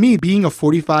which to me, being a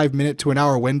 45-minute to an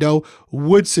hour window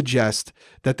would suggest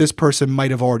that this person might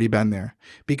have already been there.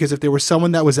 Because if there was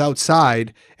someone that was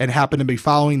outside and happened to be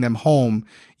following them home,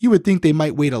 you would think they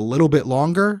might wait a little bit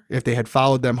longer if they had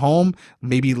followed them home,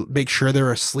 maybe make sure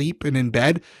they're asleep and in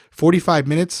bed. 45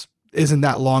 minutes isn't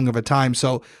that long of a time.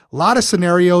 So a lot of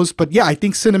scenarios, but yeah, I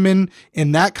think Cinnamon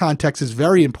in that context is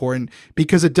very important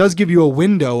because it does give you a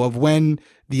window of when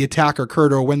the attack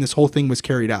occurred or when this whole thing was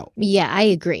carried out. Yeah, I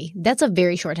agree. That's a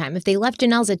very short time. If they left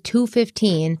Janelle's at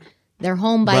 2:15, they're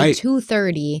home by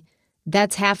 2:30.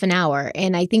 That's half an hour.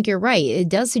 And I think you're right. It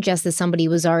does suggest that somebody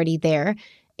was already there.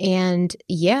 And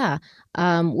yeah,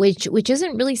 which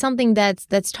isn't really something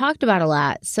that's talked about a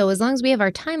lot. So as long as we have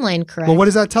our timeline correct. Well, what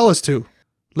does that tell us to?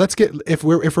 Let's get if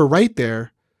we're right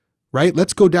there, right?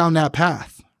 Let's go down that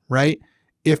path, right?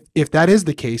 If that is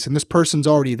the case and this person's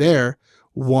already there,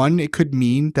 one, it could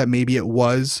mean that maybe it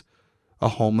was a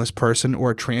homeless person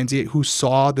or a transient who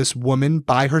saw this woman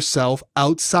by herself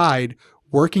outside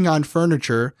working on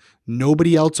furniture,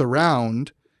 nobody else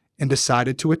around, and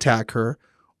decided to attack her.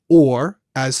 Or,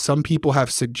 as some people have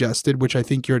suggested, which I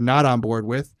think you're not on board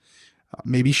with,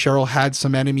 maybe Sherrill had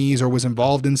some enemies or was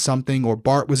involved in something, or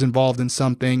Bart was involved in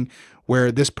something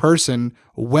where this person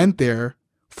went there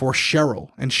for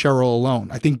Sherrill and Sherrill alone.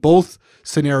 I think both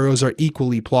scenarios are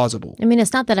equally plausible. I mean,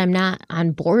 it's not that I'm not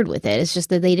on board with it. It's just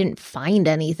that they didn't find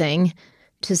anything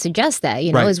to suggest that,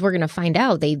 as we're going to find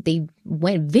out. They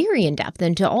went very in depth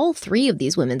into all 3 of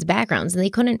these women's backgrounds, and they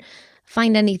couldn't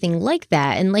find anything like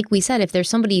that. And like we said, if there's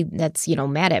somebody that's,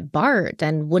 mad at Bart,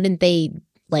 then wouldn't they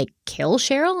kill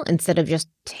Sherrill instead of just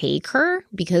take her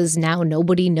because now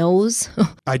nobody knows?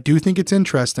 I do think it's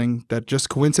interesting that just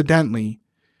coincidentally,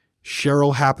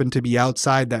 Sherrill happened to be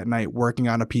outside that night working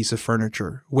on a piece of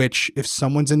furniture, which if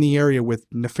someone's in the area with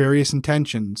nefarious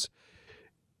intentions,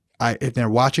 if they're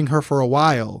watching her for a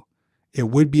while, it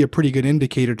would be a pretty good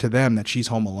indicator to them that she's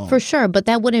home alone. For sure, but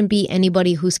that wouldn't be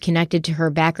anybody who's connected to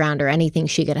her background or anything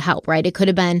she could help, right? It could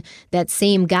have been that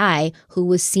same guy who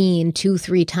was seen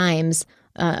 2-3 times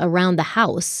around the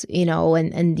house,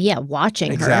 and watching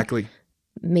her. Exactly.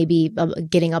 Maybe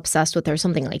getting obsessed with her,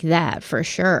 something like that, for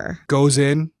sure. Goes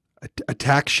in,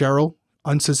 attacks Sherrill,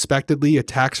 unsuspectedly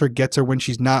attacks her, gets her when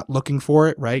she's not looking for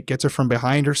it, right? Gets her from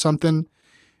behind or something.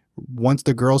 Once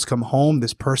the girls come home,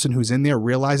 this person who's in there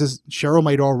realizes Sherrill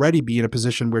might already be in a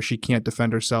position where she can't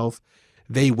defend herself.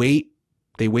 They wait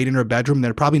in her bedroom.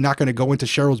 They're probably not going to go into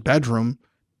Sherrill's bedroom.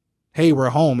 Hey, we're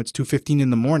home. It's 2:15 in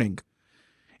the morning.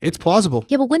 It's plausible.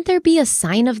 Yeah, but wouldn't there be a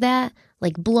sign of that?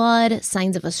 Like blood,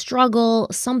 signs of a struggle,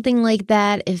 something like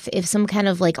that? If some kind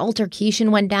of altercation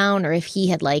went down, or if he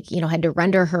had had to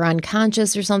render her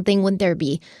unconscious or something, wouldn't there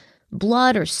be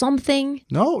blood or something?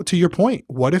 No, to your point.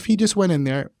 What if he just went in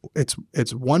there? It's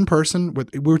one person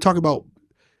we were talking about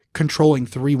controlling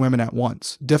 3 women at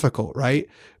once. Difficult, right?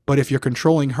 But if you're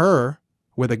controlling her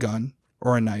with a gun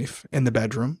or a knife in the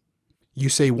bedroom, you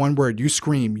say one word, you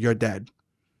scream, you're dead.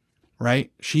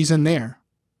 Right? She's in there.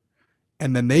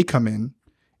 And then they come in,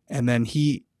 and then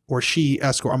he or she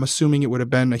escort. I'm assuming it would have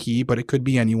been a he, but it could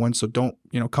be anyone. So don't,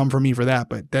 come for me for that.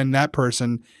 But then that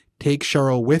person takes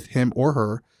Sherrill with him or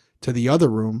her to the other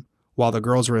room while the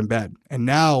girls are in bed. And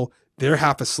now they're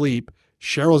half asleep.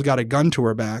 Cheryl's got a gun to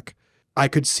her back. I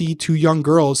could see 2 young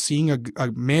girls seeing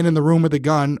a man in the room with a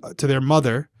gun to their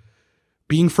mother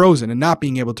being frozen and not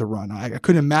being able to run. I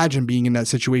couldn't imagine being in that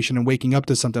situation and waking up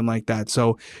to something like that.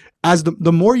 So as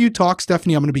the more you talk,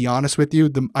 Stephanie, I'm going to be honest with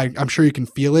you. I'm sure you can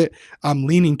feel it. I'm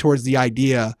leaning towards the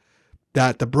idea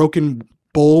that the broken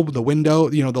bulb, the window,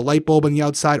 the light bulb on the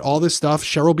outside, all this stuff,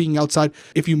 Sherrill being outside.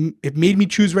 If it made me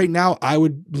choose right now, I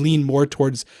would lean more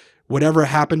towards whatever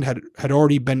happened had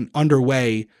already been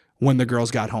underway when the girls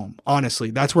got home.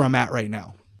 Honestly, that's where I'm at right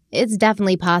now. It's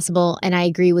definitely possible, and I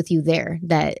agree with you there,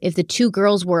 that if the two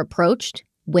girls were approached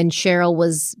when Sherrill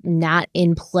was not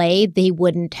in play, they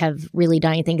wouldn't have really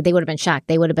done anything. They would have been shocked.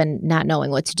 They would have been not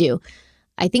knowing what to do.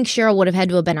 I think Sherrill would have had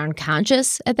to have been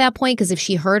unconscious at that point, because if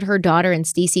she heard her daughter and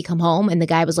Stacy come home and the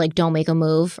guy was like, don't make a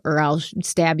move or I'll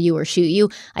stab you or shoot you,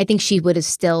 I think she would have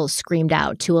still screamed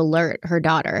out to alert her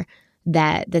daughter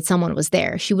that someone was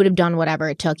there. She would have done whatever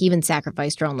it took, even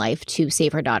sacrificed her own life to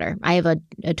save her daughter. I have a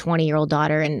 20-year-old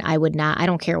daughter, and I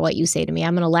don't care what you say to me.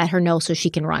 I'm going to let her know so she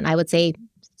can run. I would say,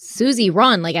 Suzie,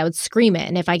 run. Like, I would scream it.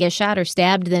 And if I get shot or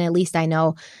stabbed, then at least I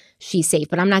know she's safe.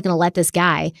 But I'm not going to let this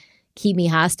guy keep me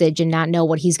hostage and not know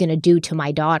what he's going to do to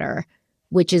my daughter,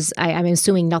 which is, I'm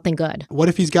assuming, nothing good. What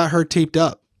if he's got her taped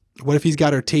up? What if he's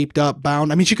got her taped up,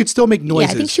 bound? I mean, she could still make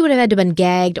noises. Yeah, I think she would have had to have been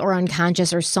gagged or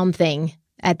unconscious or something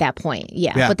at that point.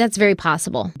 Yeah, but that's very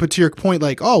possible. But to your point,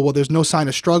 like, oh, well, there's no sign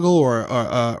of struggle or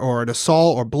an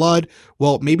assault or blood.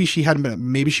 Well, maybe she hadn't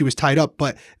been, maybe she was tied up,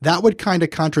 but that would kind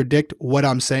of contradict what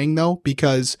I'm saying, though,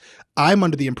 because I'm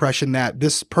under the impression that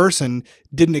this person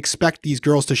didn't expect these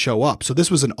girls to show up. So this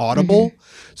was an audible.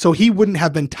 Mm-hmm. So he wouldn't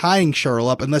have been tying Sherrill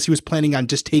up unless he was planning on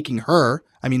just taking her.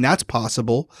 I mean, that's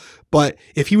possible. But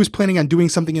if he was planning on doing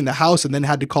something in the house and then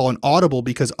had to call an audible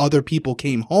because other people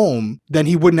came home, then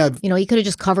he wouldn't have. He could have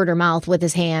just covered her mouth with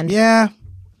his hand. Yeah.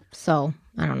 So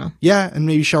I don't know. Yeah, and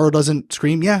maybe Sherrill doesn't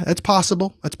scream. Yeah, that's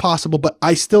possible. That's possible. But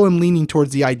I still am leaning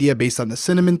towards the idea based on the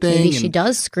cinnamon thing. Maybe she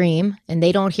does scream and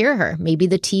they don't hear her. Maybe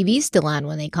the TV's still on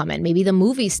when they come in. Maybe the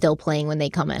movie's still playing when they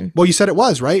come in. Well, you said it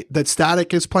was, right? That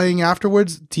static is playing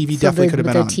afterwards. TV definitely could have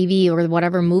been on. The TV or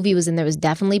whatever movie was in there was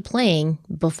definitely playing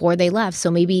before they left.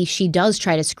 So maybe she does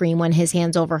try to scream when his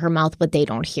hand's over her mouth, but they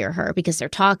don't hear her because they're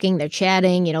talking, they're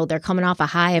chatting. They're coming off a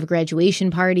high of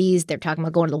graduation parties. They're talking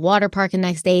about going to the water park the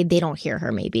next day. They don't hear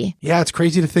her maybe. Yeah, it's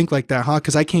crazy to think like that, huh?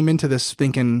 Because I came into this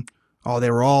thinking, oh,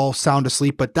 they were all sound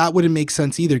asleep, but that wouldn't make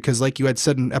sense either because like you had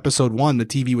said in episode 1, the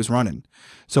TV was running.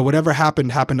 So whatever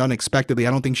happened unexpectedly.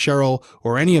 I don't think Sherrill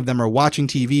or any of them are watching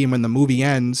TV, and when the movie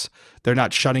ends, they're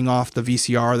not shutting off the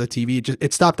VCR or the TV.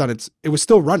 It stopped on it was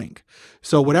still running.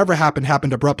 So whatever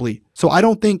happened abruptly. So I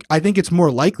think it's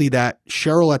more likely that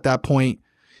Sherrill at that point,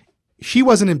 she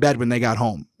wasn't in bed when they got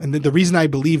home. And the reason I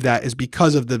believe that is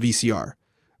because of the VCR.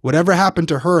 Whatever happened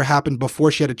to her happened before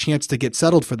she had a chance to get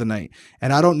settled for the night.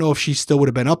 And I don't know if she still would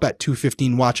have been up at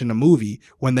 2:15 watching a movie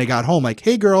when they got home. Like,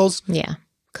 hey, girls. Yeah,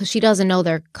 because she doesn't know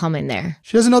they're coming there.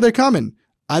 She doesn't know they're coming.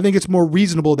 I think it's more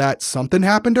reasonable that something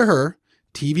happened to her.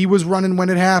 TV was running when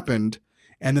it happened.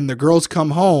 And then the girls come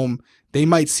home. They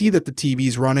might see that the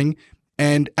TV's running.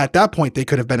 And at that point, they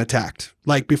could have been attacked,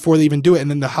 like before they even do it. And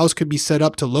then the house could be set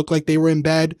up to look like they were in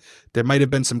bed. There might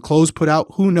have been some clothes put out.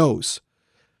 Who knows?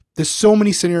 There's so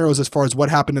many scenarios as far as what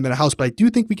happened in the house, but I do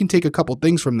think we can take a couple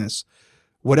things from this.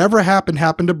 Whatever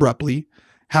happened abruptly,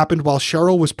 happened while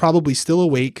Sherrill was probably still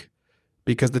awake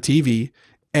because the TV.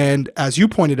 And as you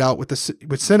pointed out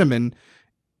with Cinnamon,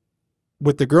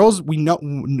 with the girls, we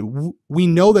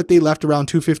know that they left around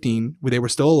 2:15 where they were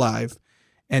still alive.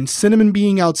 And Cinnamon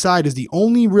being outside is the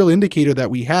only real indicator that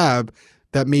we have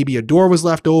that maybe a door was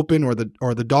left open or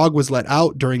the dog was let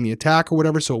out during the attack or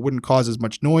whatever, so it wouldn't cause as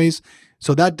much noise.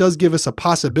 So that does give us a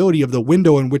possibility of the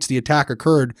window in which the attack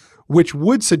occurred, which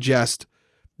would suggest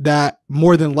that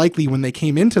more than likely when they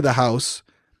came into the house,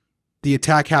 the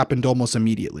attack happened almost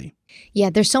immediately. Yeah,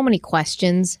 there's so many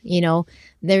questions,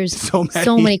 there's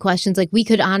so many questions. Like, we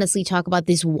could honestly talk about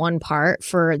this one part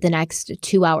for the next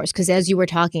 2 hours. Because as you were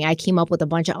talking, I came up with a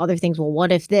bunch of other things. Well,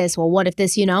 what if this? Well, what if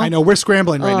this, I know, we're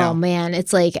scrambling right now. Oh, man.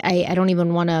 It's like, I don't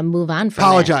even want to move on from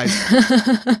Apologize.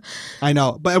 I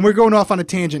know. And we're going off on a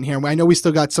tangent here. I know we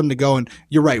still got some to go. And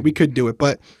you're right. We could do it.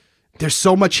 But there's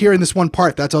so much here in this one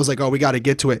part. That's why I was like, oh, we got to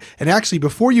get to it. And actually,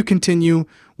 before you continue,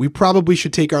 we probably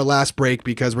should take our last break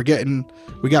because we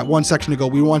got one section to go.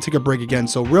 We want to take a break again.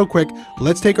 So real quick,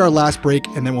 let's take our last break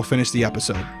and then we'll finish the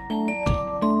episode.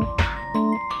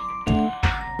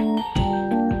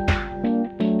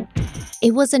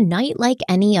 It was a night like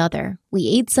any other. We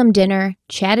ate some dinner,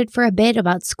 chatted for a bit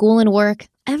about school and work.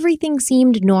 Everything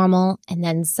seemed normal, and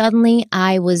then suddenly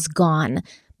I was gone.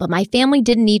 But my family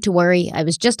didn't need to worry. I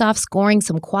was just off scoring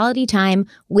some quality time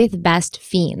with Best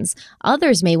Fiends.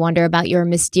 Others may wonder about your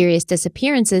mysterious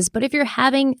disappearances, but if you're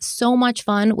having so much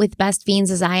fun with Best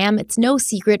Fiends as I am, it's no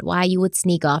secret why you would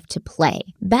sneak off to play.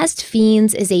 Best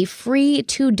Fiends is a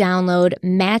free-to-download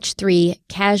match 3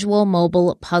 casual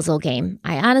mobile puzzle game.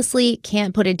 I honestly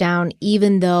can't put it down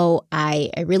even though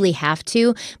I really have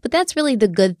to, but that's really the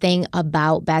good thing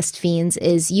about Best Fiends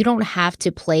is you don't have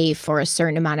to play for a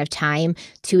certain amount of time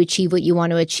to achieve what you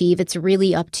want to achieve. It's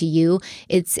really up to you.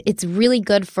 It's really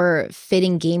good for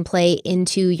fitting gameplay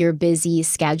into your busy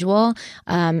schedule.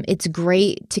 It's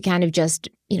great to kind of just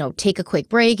take a quick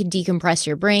break, decompress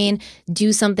your brain,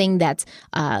 do something that's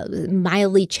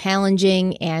mildly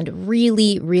challenging and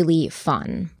really, really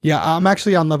fun. Yeah, I'm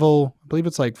actually on level, I believe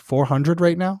it's like 400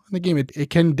 right now in the game. It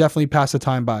can definitely pass the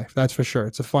time by. That's for sure.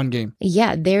 It's a fun game.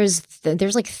 Yeah, there's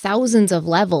like thousands of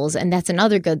levels, and that's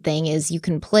another good thing is you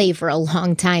can play for a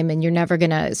long time and you're never going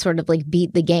to sort of like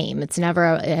beat the game. It's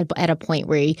never at a point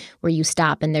where you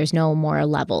stop and there's no more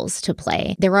levels to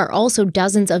play. There are also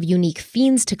dozens of unique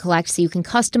fiends to collect, so you can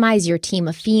customize your team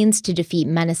of fiends to defeat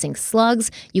menacing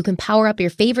slugs. You can power up your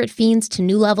favorite fiends to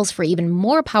new levels for even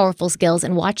more powerful skills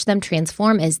and watch them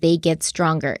transform as they get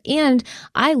stronger. And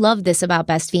I love this about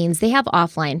Best Fiends. They have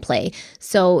offline play,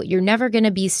 so you're never going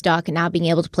to be stuck not being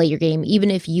able to play your game,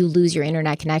 even if you lose your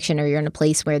internet connection or you're in a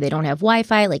place where they don't have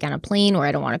Wi-Fi, like on a plane, or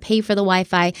I don't want to pay for the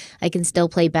Wi-Fi. I can still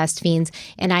play Best Fiends,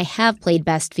 and I have played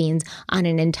Best Fiends on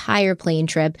an entire plane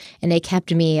trip, and it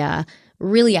kept me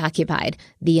really occupied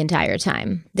the entire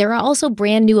time. There are also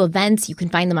brand new events. You can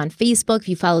find them on Facebook if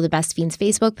you follow the Best Fiends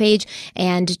Facebook page,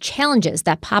 and challenges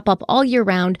that pop up all year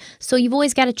round. So you've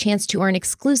always got a chance to earn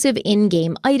exclusive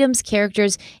in-game items,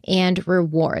 characters, and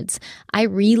rewards. I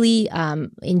really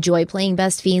enjoy playing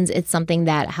Best Fiends. It's something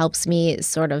that helps me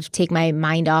sort of take my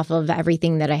mind off of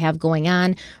everything that I have going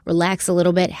on, relax a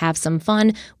little bit, have some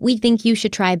fun. We think you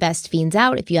should try Best Fiends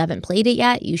out. If you haven't played it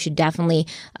yet, you should definitely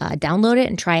download it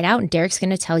and try it out. And Derek's going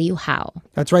to tell you how.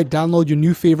 That's right. Download your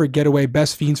new favorite getaway,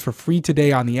 Best Fiends, for free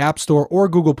today on the App Store or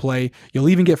Google Play. You'll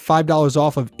even get $5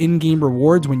 off of in-game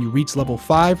rewards when you reach level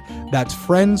 5. That's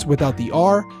friends without the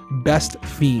R, Best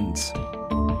Fiends.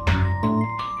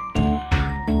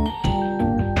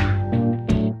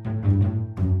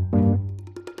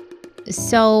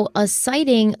 So a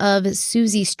sighting of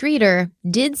Suzie Streeter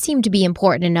did seem to be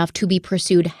important enough to be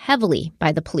pursued heavily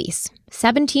by the police.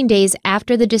 17 days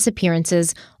after the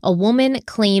disappearances, a woman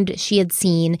claimed she had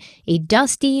seen a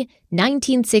dusty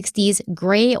 1960s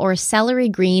gray or celery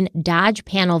green Dodge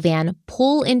panel van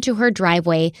pull into her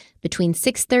driveway between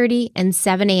 6:30 and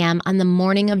 7 a.m. on the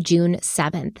morning of June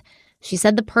 7th. She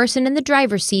said the person in the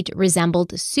driver's seat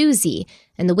resembled Suzie,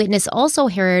 and the witness also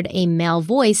heard a male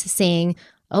voice saying,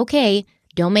 "Okay,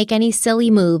 don't make any silly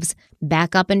moves,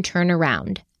 back up and turn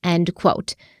around," end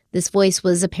quote. This voice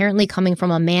was apparently coming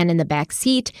from a man in the back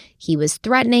seat. He was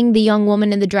threatening the young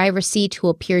woman in the driver's seat, who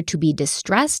appeared to be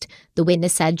distressed. The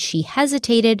witness said she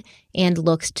hesitated and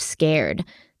looked scared.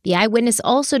 The eyewitness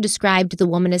also described the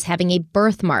woman as having a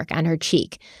birthmark on her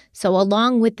cheek. So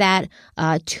along with that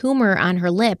tumor on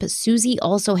her lip, Suzie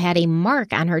also had a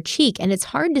mark on her cheek, and it's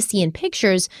hard to see in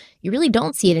pictures. You really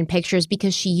don't see it in pictures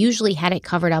because she usually had it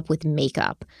covered up with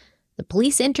makeup. The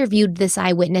police interviewed this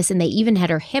eyewitness, and they even had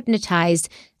her hypnotized,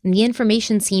 and the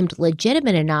information seemed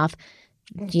legitimate enough,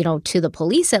 to the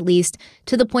police at least,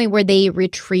 to the point where they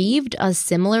retrieved a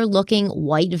similar looking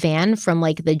white van from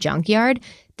like the junkyard.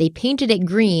 They painted it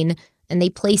green and they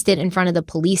placed it in front of the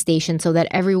police station so that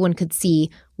everyone could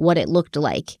see what it looked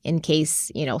like in case,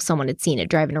 someone had seen it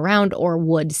driving around or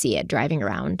would see it driving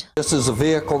around. This is a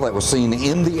vehicle that was seen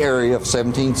in the area of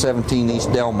 1717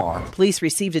 East Delmar. Police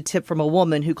received a tip from a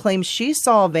woman who claims she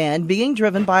saw a van being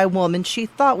driven by a woman she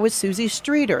thought was Suzie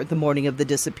Streeter the morning of the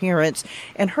disappearance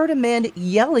and heard a man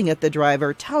yelling at the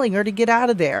driver, telling her to get out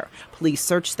of there. Police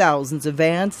searched thousands of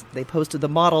vans. They posted the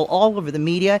model all over the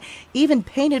media, even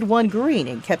painted one green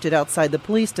and kept it outside the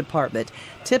police department.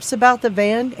 Tips about the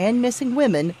van and missing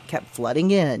women kept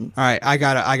flooding in. All right, I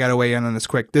gotta weigh in on this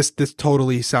quick. This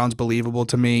totally sounds believable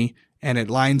to me, and it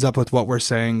lines up with what we're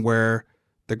saying, where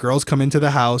the girls come into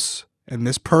the house and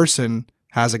this person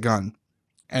has a gun,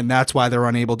 and that's why they're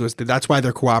unable to. That's why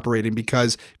they're cooperating,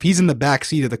 because if he's in the back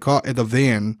seat of the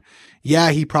van,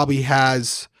 yeah, he probably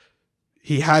has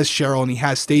Sherrill and he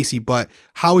has Stacy, but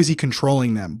how is he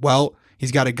controlling them? Well,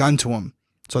 he's got a gun to him,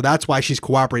 so that's why she's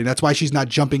cooperating. That's why she's not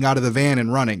jumping out of the van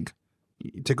and running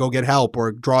to go get help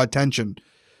or draw attention.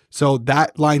 So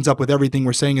that lines up with everything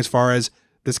we're saying as far as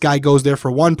this guy goes there for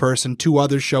one person, 2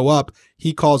 others show up,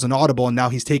 he calls an audible, and now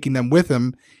he's taking them with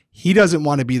him. He doesn't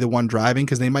want to be the one driving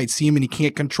because they might see him and he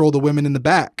can't control the women in the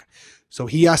back. So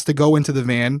he has to go into the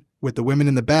van with the women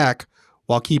in the back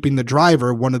while keeping the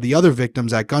driver, one of the other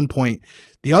victims, at gunpoint.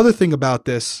 The other thing about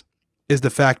this is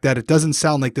the fact that it doesn't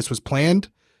sound like this was planned.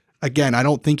 Again, I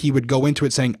don't think he would go into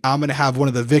it saying, I'm going to have one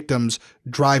of the victims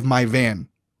drive my van.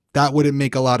 That wouldn't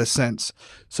make a lot of sense.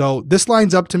 So this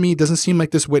lines up to me. It doesn't seem like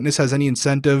this witness has any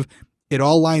incentive. It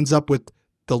all lines up with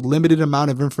the limited amount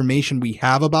of information we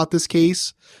have about this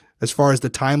case. as far as the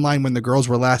timeline when the girls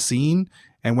were last seen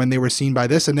and when they were seen by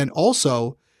this. And then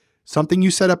also something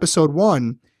you said episode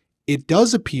 1, it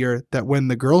does appear that when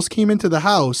the girls came into the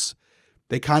house,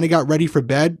 they kind of got ready for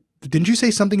bed. Didn't you say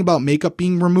something about makeup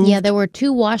being removed? Yeah, there were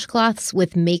 2 washcloths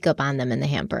with makeup on them in the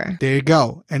hamper. There you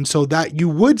go. And so that you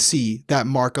would see that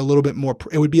mark a little bit more.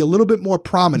 It would be a little bit more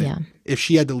prominent if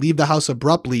she had to leave the house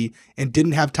abruptly and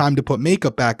didn't have time to put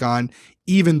makeup back on,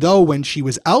 even though when she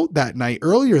was out that night,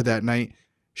 earlier that night,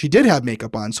 she did have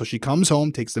makeup on. So she comes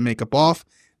home, takes the makeup off.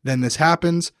 Then this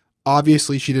happens.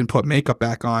 Obviously, she didn't put makeup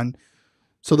back on.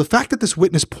 So the fact that this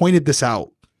witness pointed this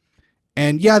out,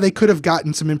 and yeah, they could have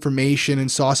gotten some information and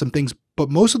saw some things, but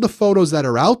most of the photos that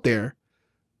are out there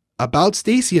about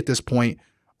Stacy at this point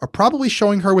are probably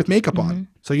showing her with makeup on.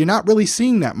 So you're not really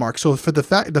seeing that mark. So for the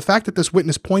fact that this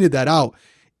witness pointed that out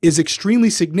is extremely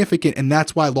significant, and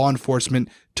that's why law enforcement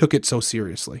took it so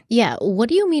seriously. Yeah. What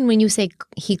do you mean when you say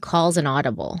he calls an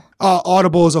audible?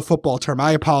 Audible is a football term.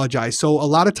 I apologize. So a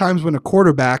lot of times when a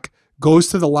quarterback goes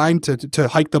to the line to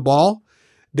hike the ball,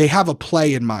 they have a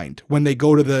play in mind when they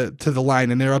go to the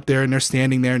line and they're up there and they're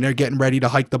standing there and they're getting ready to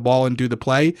hike the ball and do the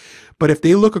play. But if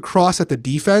they look across at the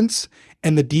defense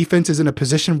and the defense is in a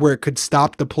position where it could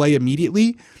stop the play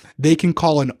immediately, they can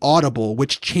call an audible,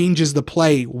 which changes the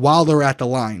play while they're at the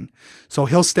line. So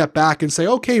he'll step back and say,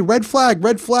 okay, red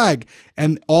flag.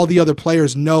 And all the other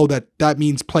players know that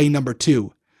means play number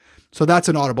 2. So that's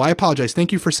an audible. I apologize.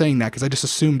 Thank you for saying that because I just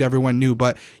assumed everyone knew.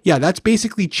 But yeah, that's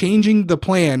basically changing the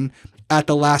plan at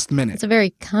the last minute. It's a very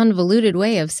convoluted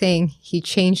way of saying he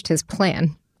changed his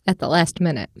plan at the last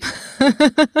minute.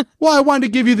 Well, I wanted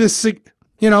to give you this,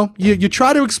 you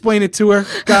try to explain it to her,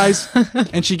 guys,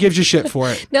 and she gives you shit for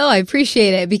it. No, I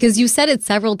appreciate it because you said it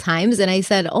several times and I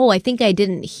said, I think I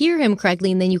didn't hear him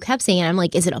correctly. And then you kept saying it. I'm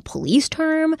like, is it a police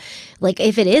term? Like,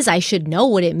 if it is, I should know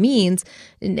what it means.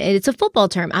 And it's a football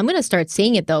term. I'm going to start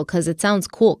saying it, though, because it sounds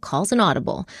cool. Calls an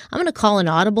audible. I'm going to call an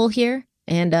audible here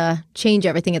and change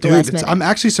everything at the last minute. I'm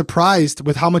actually surprised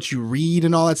with how much you read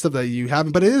and all that stuff that you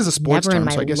haven't, but it is a sports Never term, in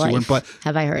my so I guess life you wouldn't. But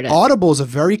have I heard it? Audible is a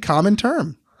very common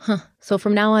term. Huh. So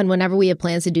from now on, whenever we have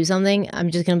plans to do something, I'm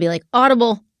just going to be like,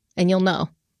 audible, and you'll know.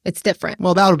 It's different.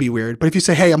 Well, that would be weird. But if you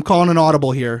say, hey, I'm calling an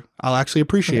audible here, I'll actually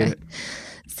appreciate it.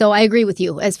 So I agree with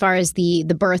you as far as the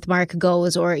birthmark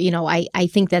goes, or, I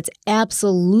think that's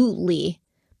absolutely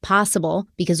possible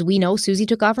because we know Suzie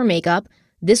took off her makeup.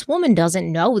 This woman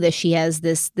doesn't know that she has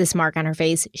this mark on her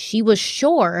face. She was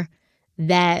sure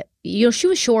that, she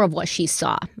was sure of what she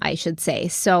saw, I should say.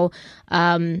 So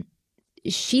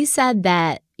she said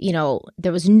that,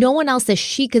 there was no one else that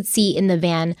she could see in the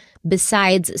van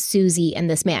besides Suzie and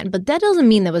this man. But that doesn't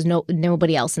mean there was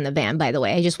nobody else in the van, by the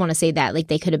way. I just want to say that. Like,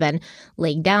 they could have been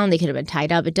laid down. They could have been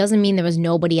tied up. It doesn't mean there was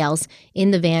nobody else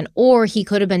in the van. Or he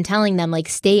could have been telling them, like,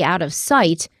 stay out of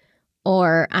sight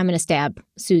or I'm going to stab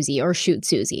Suzie or shoot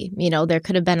Suzie. There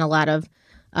could have been a lot of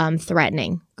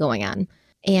threatening going on.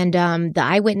 And the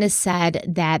eyewitness said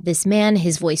that this man,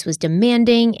 his voice was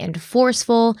demanding and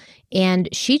forceful, and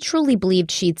she truly believed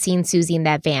she'd seen Suzie in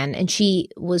that van. And she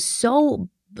was so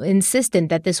insistent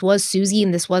that this was Suzie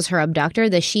and this was her abductor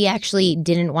that she actually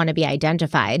didn't want to be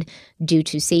identified due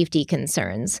to safety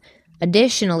concerns.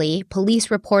 Additionally, police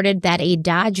reported that a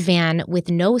Dodge van with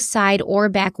no side or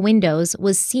back windows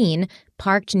was seen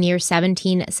parked near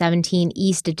 1717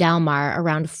 East Delmar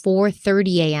around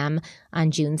 4:30 a.m. on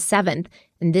June 7th.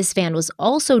 And this van was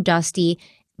also dusty,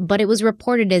 but it was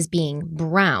reported as being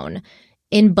brown.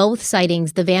 In both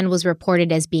sightings, the van was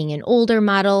reported as being an older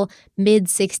model,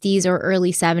 mid-60s or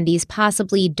early 70s,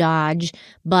 possibly Dodge,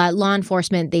 but law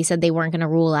enforcement, they said they weren't going to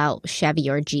rule out Chevy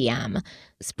or GM.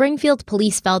 Springfield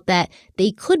police felt that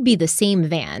they could be the same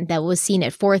van that was seen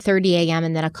at 4:30 a.m.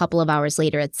 and then a couple of hours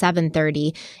later at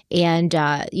 7:30. And,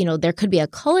 there could be a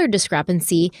color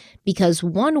discrepancy because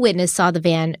one witness saw the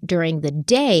van during the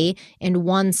day and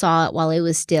one saw it while it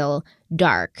was still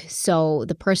dark. So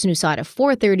the person who saw it at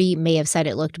 4:30 may have said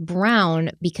it looked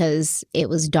brown because it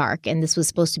was dark. And this was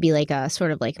supposed to be like a sort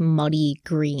of like muddy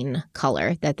green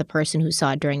color that the person who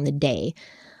saw it during the day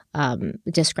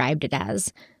described it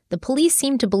as. The police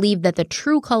seemed to believe that the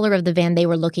true color of the van they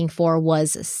were looking for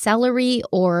was celery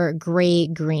or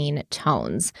gray-green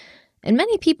tones. And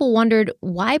many people wondered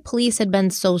why police had been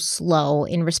so slow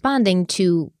in responding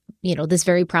to, this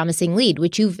very promising lead,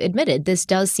 which you've admitted, this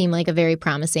does seem like a very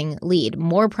promising lead,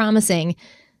 more promising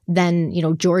than,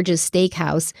 George's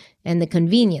Steakhouse and the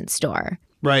convenience store.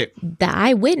 Right. The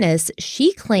eyewitness,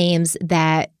 she claims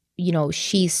that,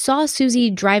 she saw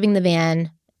Suzie driving the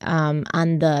van on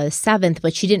the 7th,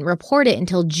 but she didn't report it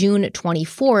until June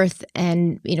 24th.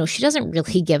 And, she doesn't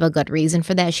really give a good reason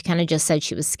for that. She kind of just said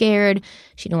she was scared.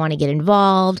 She didn't want to get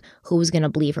involved. Who was going to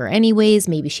believe her anyways?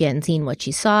 Maybe she hadn't seen what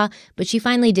she saw, but she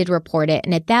finally did report it.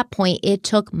 And at that point, it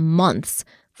took months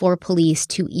for police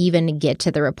to even get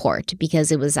to the report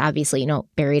because it was obviously,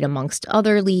 buried amongst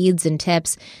other leads and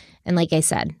tips. And like I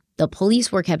said, the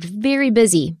police were kept very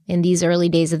busy in these early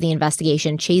days of the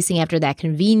investigation, chasing after that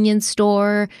convenience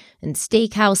store and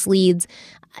steakhouse leads.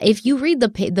 If you read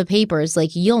the papers,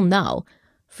 you'll know,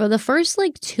 for the first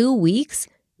 2 weeks,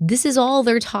 this is all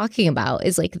they're talking about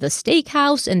is the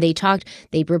steakhouse, and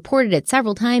they reported it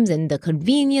several times in the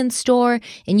convenience store.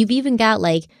 And you've even got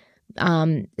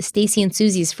Stacy and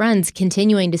Suzie's friends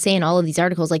continuing to say in all of these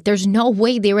articles, there's no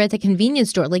way they were at the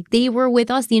convenience store. They were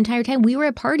with us the entire time. We were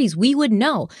at parties. We would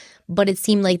know. But it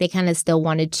seemed like they kind of still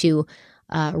wanted to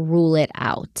rule it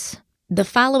out. The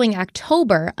following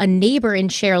October, a neighbor in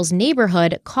Sherrill's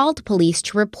neighborhood called police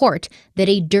to report that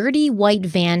a dirty white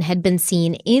van had been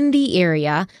seen in the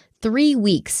area 3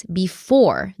 weeks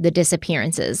before the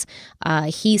disappearances.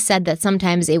 He said that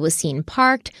sometimes it was seen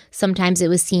parked, sometimes it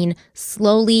was seen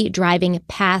slowly driving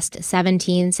past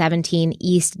 1717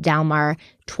 East Delmar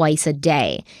twice a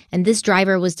day. And this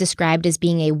driver was described as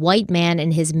being a white man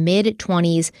in his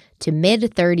mid-20s to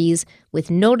mid-30s with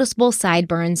noticeable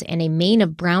sideburns and a mane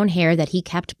of brown hair that he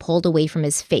kept pulled away from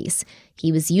his face.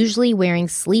 He was usually wearing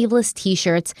sleeveless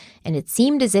t-shirts, and it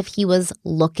seemed as if he was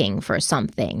looking for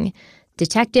something.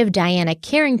 Detective Diana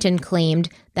Carrington claimed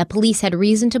that police had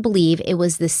reason to believe it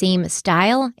was the same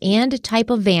style and type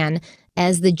of van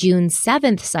as the June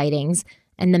 7th sightings,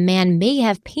 and the man may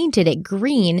have painted it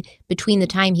green between the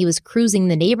time he was cruising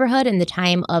the neighborhood and the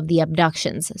time of the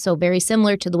abductions. So very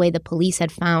similar to the way the police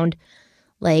had found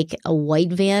a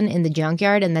white van in the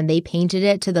junkyard, and then they painted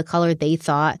it to the color they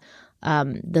thought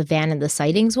the van in the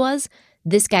sightings was.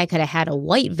 This guy could have had a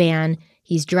white van.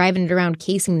 He's driving it around,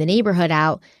 casing the neighborhood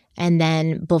out. And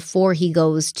then before he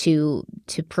goes to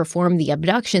perform the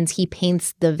abductions, he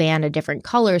paints the van a different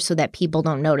color so that people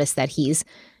don't notice that he's,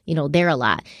 there a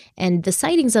lot. And the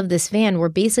sightings of this van were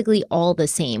basically all the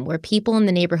same, where people in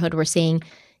the neighborhood were saying,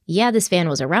 yeah, this van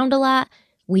was around a lot.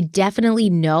 We definitely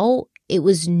know it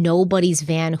was nobody's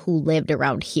van who lived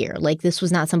around here. This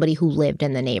was not somebody who lived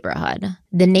in the neighborhood.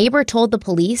 The neighbor told the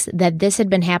police that this had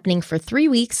been happening for 3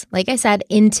 weeks, like I said,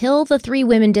 until the 3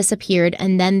 women disappeared,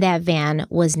 and then that van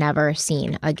was never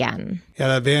seen again. Yeah,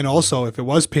 that van also, if it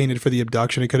was painted for the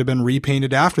abduction, it could have been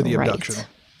repainted after the abduction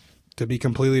to be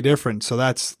completely different. So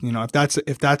that's,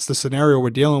 if that's the scenario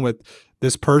we're dealing with,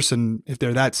 this person, if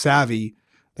they're that savvy,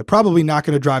 they're probably not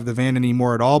going to drive the van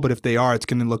anymore at all, but if they are, it's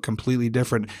going to look completely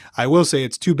different. I will say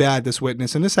it's too bad this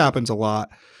witness, and this happens a lot,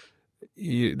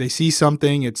 they see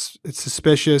something, it's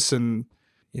suspicious, and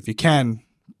if you can,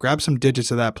 grab some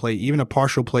digits of that plate. Even a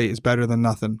partial plate is better than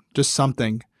nothing. Just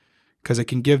something, because it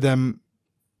can give them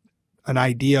an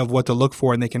idea of what to look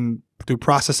for, and they can, through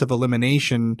process of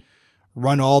elimination,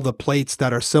 run all the plates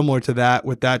that are similar to that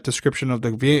with that description of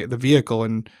the vehicle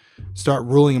and start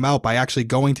ruling them out by actually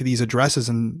going to these addresses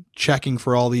and checking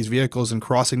for all these vehicles and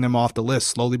crossing them off the list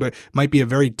slowly. But it might be a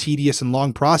very tedious and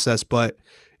long process, but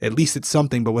at least it's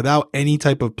something. But without any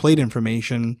type of plate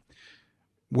information,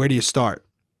 where do you start?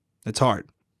 It's hard.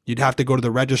 You'd have to go to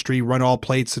the registry, run all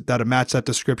plates that match that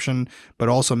description, but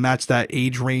also match that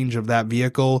age range of that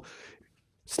vehicle.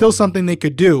 Still something they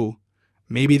could do.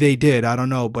 Maybe they did. I don't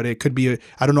know. But it could be,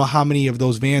 I don't know how many of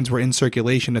those vans were in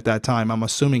circulation at that time. I'm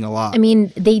assuming a lot. I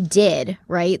mean, they did,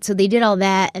 right? So they did all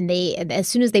that. And as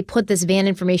soon as they put this van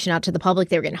information out to the public,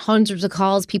 they were getting hundreds of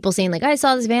calls, people saying I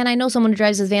saw this van. I know someone who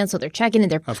drives this van. So they're checking and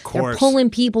they're pulling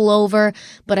people over.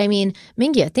 But I mean,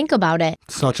 Mingya, think about it.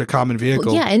 Such a common vehicle.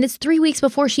 Well, yeah. And it's 3 weeks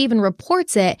before she even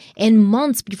reports it and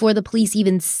months before the police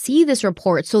even see this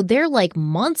report. So they're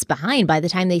months behind by the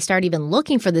time they start even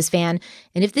looking for this van.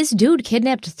 And if this dude kidnapped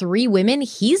 3 women,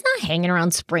 he's not hanging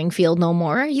around Springfield no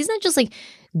more. He's not just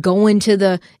going to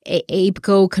the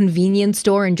Apeco convenience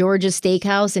store in Georgia's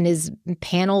Steakhouse in his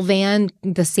panel van,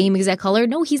 the same exact color.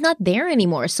 No, he's not there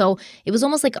anymore. So it was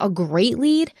almost a great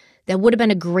lead. That would have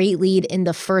been a great lead in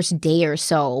the first day or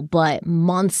so, but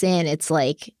months in, it's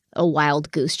a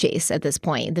wild goose chase at this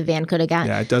point. The van could have gotten...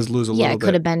 Yeah, it does lose a little bit. Yeah, it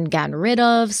could have been gotten rid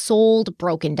of, sold,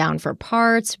 broken down for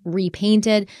parts,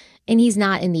 repainted, and he's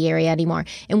not in the area anymore.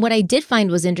 And what I did find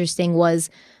was interesting was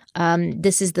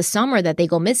this is the summer that they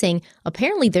go missing.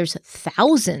 Apparently, there's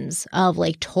thousands of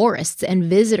tourists and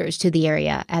visitors to the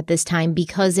area at this time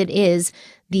because it is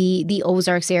the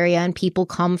Ozarks area and people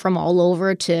come from all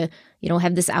over to,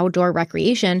 have this outdoor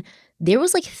recreation. there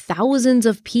was like thousands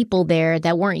of people there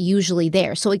that weren't usually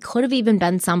there. So it could have even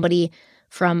been somebody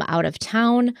from out of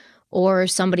town or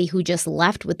somebody who just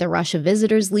left with the rush of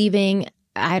visitors leaving.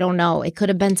 I don't know. It could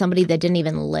have been somebody that didn't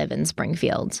even live in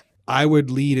Springfield. I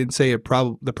would lead and say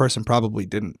the person probably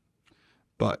didn't.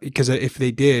 But because if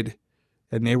they did,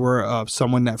 and they were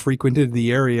someone that frequented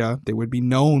the area, they would be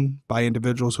known by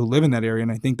individuals who live in that area.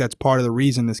 And I think that's part of the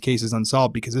reason this case is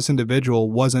unsolved, because this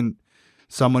individual wasn't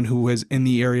someone who was in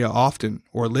the area often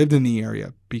or lived in the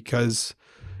area. Because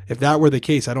if that were the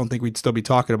case, I don't think we'd still be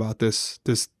talking about this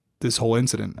whole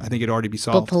incident. I think it'd already be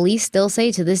solved. But police still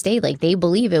say to this day, like, they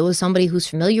believe it was somebody who's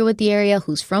familiar with the area,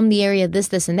 who's from the area,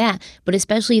 this, and that. But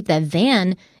especially if that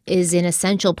van is an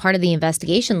essential part of the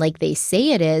investigation, like they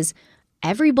say it is,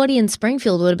 everybody in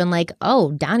Springfield would have been like,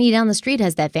 oh, Donnie down the street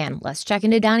has that van. Let's check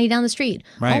into Donnie down the street.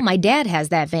 Right. Oh, my dad has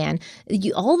that van.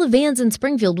 All the vans in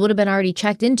Springfield would have been already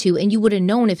checked into, and you would have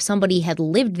known if somebody had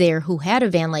lived there who had a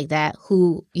van like that,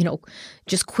 who,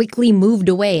 just quickly moved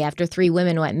away after 3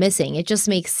 women went missing. It just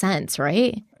makes sense,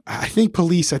 right? I think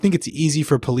it's easy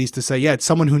for police to say, yeah, it's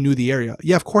someone who knew the area.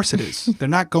 Yeah, of course it is. They're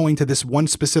not going to this one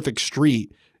specific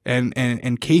street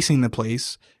and casing the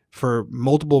place for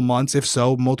multiple months, if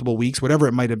so, multiple weeks, whatever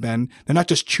it might have been. They're not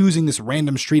just choosing this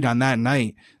random street on that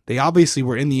night. They obviously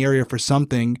were in the area for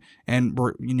something and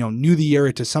were, knew the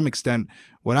area to some extent.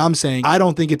 What I'm saying, I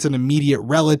don't think it's an immediate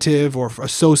relative or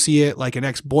associate, like an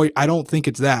ex-boy. I don't think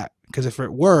it's that, because if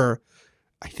it were,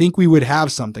 I think we would have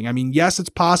something. I mean, yes, it's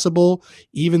possible.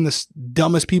 Even the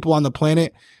dumbest people on the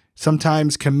planet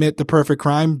sometimes commit the perfect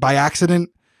crime by accident.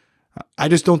 I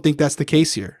just don't think that's the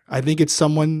case here. I think it's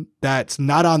someone that's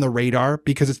not on the radar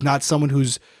because it's not someone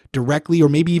who's directly or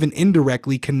maybe even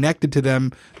indirectly connected to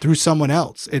them through someone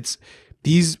else. It's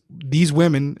these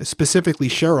women, specifically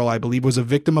Sherrill, I believe, was a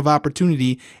victim of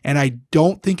opportunity. And I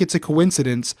don't think it's a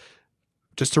coincidence,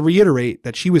 just to reiterate,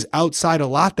 that she was outside a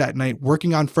lot that night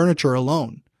working on furniture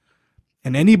alone.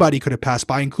 And anybody could have passed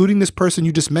by, including this person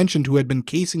you just mentioned who had been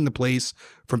casing the place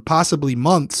for possibly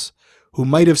months, who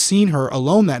might have seen her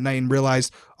alone that night and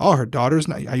realized, oh, her daughter's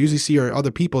not, I usually see her other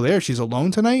people there. She's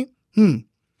alone tonight?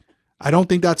 I don't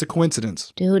think that's a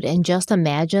coincidence. Dude, and just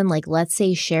imagine, like, let's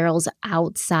say Sherrill's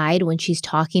outside when she's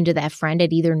talking to that friend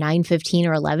at either 9:15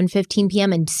 or 11:15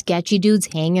 p.m. and sketchy dude's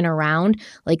hanging around,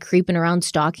 like creeping around,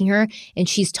 stalking her. And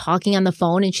she's talking on the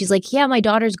phone and she's like, yeah, my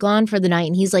daughter's gone for the night.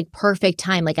 And he's like, perfect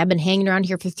time. Like, I've been hanging around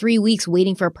here for 3 weeks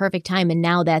waiting for a perfect time. And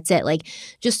now that's it. Like,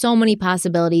 just so many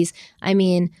possibilities. I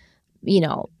mean,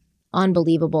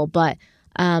 unbelievable. But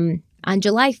on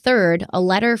July 3rd, a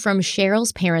letter from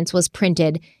Sherrill's parents was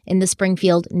printed in the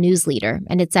Springfield News Leader,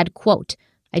 and it said, quote,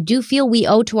 I do feel we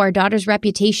owe to our daughter's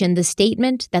reputation the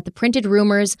statement that the printed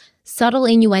rumors, subtle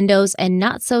innuendos, and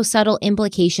not so subtle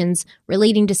implications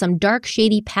relating to some dark,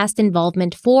 shady past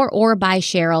involvement for or by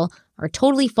Sherrill are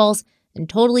totally false and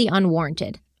totally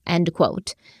unwarranted, end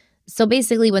quote. So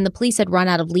basically, when the police had run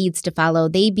out of leads to follow,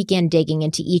 they began digging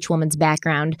into each woman's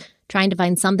background, trying to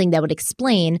find something that would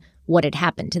explain what had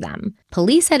happened to them.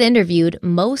 Police had interviewed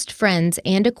most friends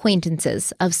and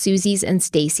acquaintances of Suzie's and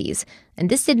Stacy's, and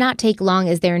this did not take long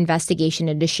as their investigation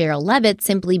into Sherrill Levitt,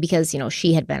 simply because,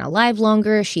 she had been alive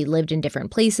longer, she lived in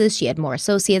different places, she had more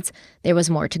associates, there was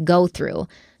more to go through.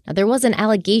 Now, there was an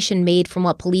allegation made from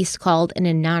what police called an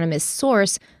anonymous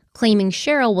source, claiming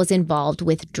Sherrill was involved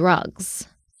with drugs.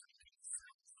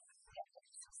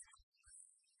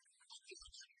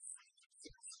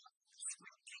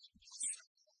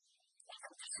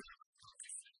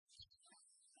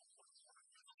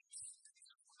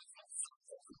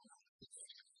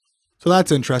 So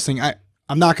that's interesting.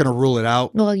 I'm not going to rule it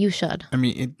out. Well, you should. I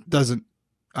mean, it doesn't.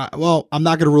 I'm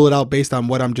not going to rule it out based on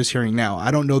what I'm just hearing now. I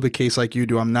don't know the case like you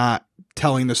do. I'm not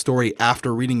telling the story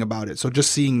after reading about it. So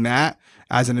just seeing that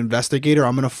as an investigator,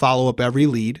 I'm going to follow up every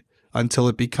lead until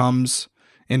it becomes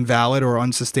invalid or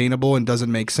unsustainable and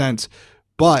doesn't make sense.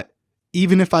 But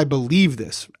even if I believe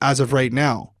this as of right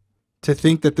now, to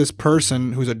think that this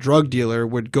person who's a drug dealer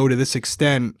would go to this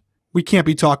extent, we can't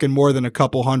be talking more than a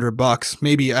couple $100,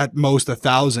 maybe at most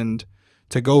 $1,000,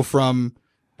 to go from,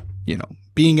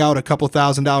 being out a couple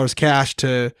 $1,000 cash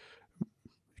to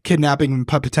kidnapping and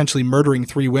potentially murdering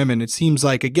 3 women. It seems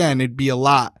like, again, it'd be a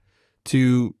lot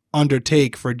to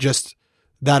undertake for just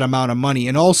that amount of money.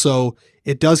 And also,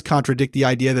 it does contradict the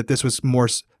idea that this was more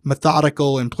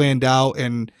methodical and planned out.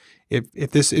 And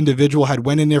if this individual had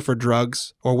went in there for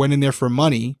drugs or went in there for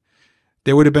money,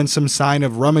 there would have been some sign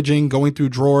of rummaging, going through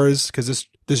drawers, because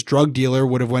this drug dealer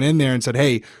would have went in there and said,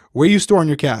 hey, where are you storing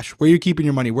your cash? Where are you keeping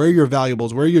your money? Where are your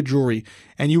valuables? Where are your jewelry?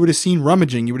 And you would have seen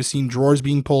rummaging. You would have seen drawers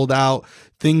being pulled out,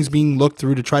 things being looked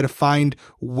through to try to find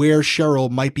where Sherrill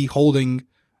might be holding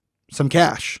some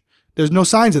cash. There's no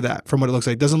signs of that from what it looks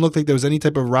like. It doesn't look like there was any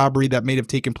type of robbery that may have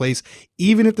taken place,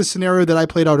 even if the scenario that I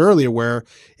played out earlier where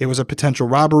it was a potential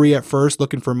robbery at first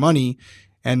looking for money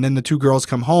and then the two girls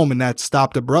come home and that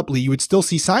stopped abruptly, you would still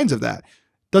see signs of that.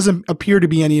 Doesn't appear to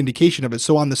be any indication of it.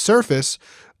 So on the surface,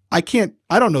 I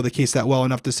don't know the case that well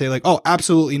enough to say like, oh,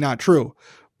 absolutely not true.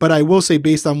 But I will say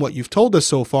based on what you've told us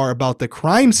so far about the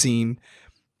crime scene,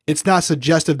 it's not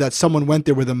suggestive that someone went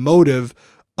there with a motive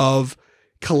of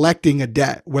collecting a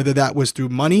debt, whether that was through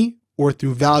money or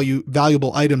through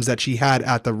valuable items that she had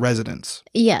at the residence.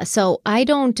 Yeah, so I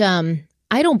don't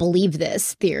believe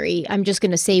this theory. I'm just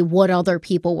going to say what other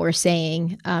people were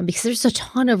saying because there's a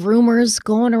ton of rumors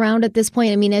going around at this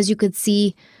point. I mean, as you could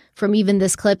see from even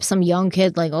this clip, some young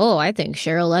kid like, oh, I think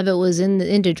Sherrill Levitt was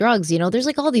into drugs. You know, there's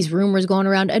like all these rumors going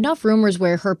around, enough rumors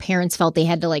where her parents felt they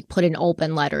had to like put an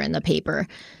open letter in the paper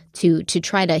to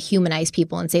try to humanize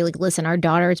people and say like, listen, our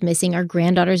daughter is missing, our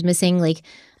granddaughter's missing, like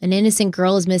an innocent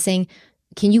girl is missing.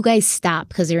 Can you guys stop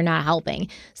because you're not helping?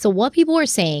 So what people are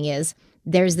saying is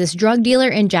there's this drug dealer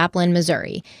in Joplin,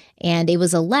 Missouri, and it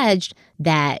was alleged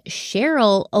that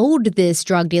Sherrill owed this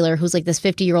drug dealer, who's like this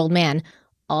 50-year-old man,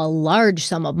 a large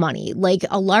sum of money, like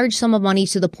a large sum of money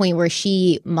to the point where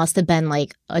she must have been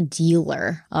like a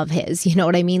dealer of his. You know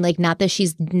what I mean? Like not that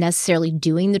she's necessarily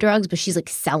doing the drugs, but she's like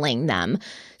selling them.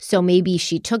 So maybe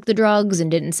she took the drugs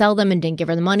and didn't sell them and didn't give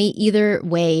her the money. Either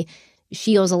way,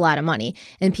 she owes a lot of money.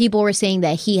 And people were saying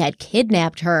that he had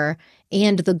kidnapped her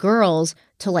and the girls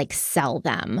to like sell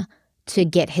them to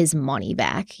get his money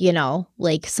back, you know,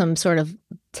 like some sort of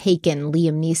taken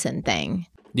Liam Neeson thing.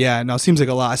 Yeah, no, it seems like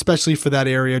a lot, especially for that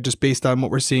area, just based on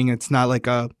what we're seeing. It's not like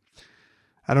I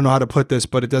don't know how to put this,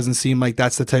 but it doesn't seem like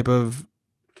that's the type of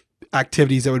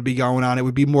activities that would be going on. It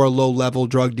would be more low-level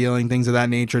drug dealing, things of that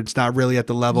nature. It's not really at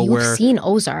the level where... You've seen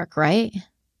Ozark, right?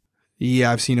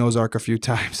 Yeah, I've seen Ozark a few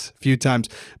times.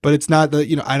 But it's not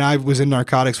the, and I was in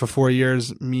narcotics for 4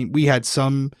 years. I mean, we had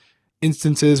some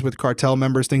instances with cartel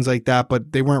members, things like that,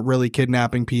 but they weren't really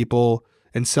kidnapping people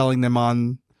and selling them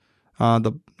on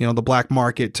the black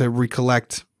market to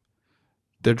recollect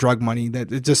their drug money.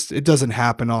 That it doesn't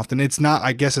happen often. It's not,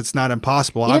 I guess it's not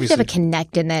impossible. You'd obviously have to have a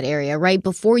connect in that area, right?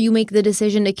 Before you make the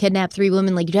decision to kidnap 3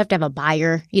 women, like you'd have to have a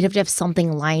buyer. You'd have to have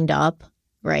something lined up,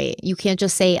 right? You can't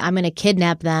just say, I'm going to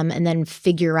kidnap them and then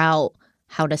figure out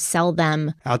how to sell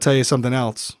them. I'll tell you something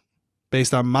else.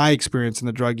 Based on my experience in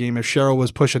the drug game, if Sherrill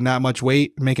was pushing that much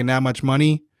weight, making that much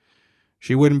money,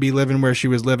 she wouldn't be living where she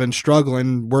was living,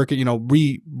 struggling, working,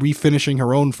 refinishing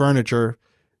her own furniture.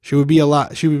 She would be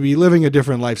living a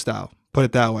different lifestyle, put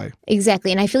it that way.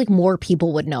 Exactly. And I feel like more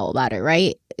people would know about it,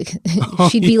 right?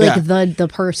 She'd be like the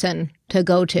person to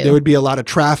go to. There would be a lot of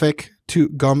traffic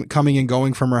coming and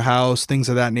going from her house, things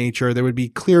of that nature. There would be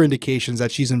clear indications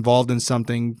that she's involved in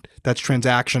something that's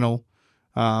transactional.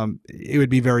 It would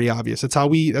be very obvious. That's how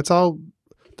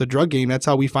the drug game, that's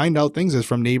how we find out things, is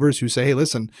from neighbors who say, hey,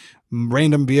 listen,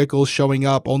 random vehicles showing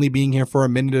up, only being here for a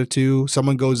minute or two.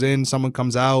 Someone goes in, someone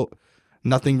comes out,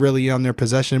 nothing really on their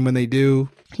possession when they do.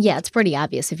 Yeah, it's pretty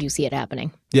obvious if you see it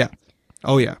happening. Yeah.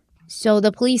 Oh, yeah. So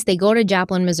the police, they go to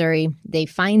Joplin, Missouri. They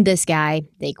find this guy.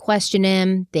 They question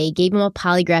him. They gave him a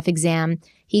polygraph exam.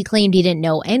 He claimed he didn't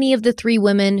know any of the 3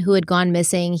 women who had gone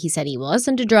missing. He said he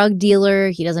wasn't a drug dealer.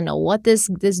 He doesn't know what this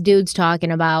dude's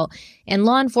talking about. And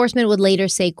law enforcement would later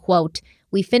say, quote,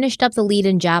 "We finished up the lead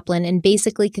in Joplin and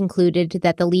basically concluded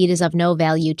that the lead is of no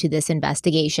value to this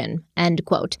investigation," end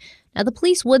quote. Now, the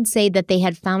police would say that they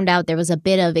had found out there was a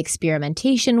bit of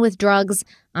experimentation with drugs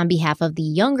on behalf of the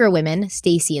younger women,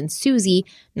 Stacy and Suzie.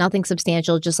 Nothing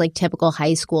substantial, just like typical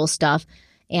high school stuff.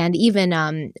 And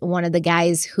even one of the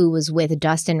guys who was with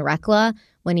Dustin Rekla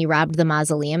when he robbed the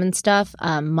mausoleum and stuff,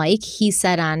 Mike, he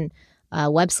said on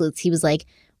Web Sleuths, he was like,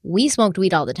 we smoked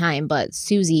weed all the time, but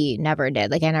Suzie never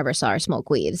did. Like, I never saw her smoke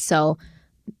weed. So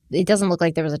it doesn't look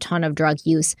like there was a ton of drug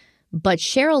use. But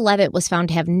Sherrill Levitt was found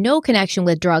to have no connection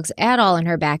with drugs at all in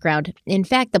her background. In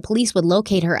fact, the police would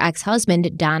locate her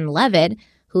ex-husband, Don Levitt,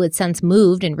 who had since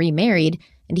moved and remarried,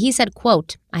 and he said,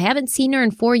 quote, "I haven't seen her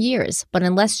in 4 years, but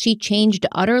unless she changed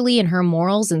utterly in her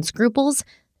morals and scruples,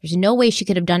 there's no way she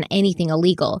could have done anything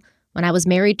illegal. When I was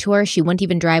married to her, she wouldn't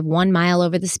even drive 1 mile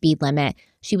over the speed limit.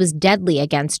 She was deadly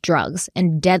against drugs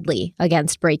and deadly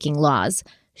against breaking laws.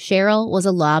 Sherrill was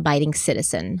a law-abiding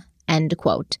citizen," end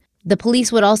quote. The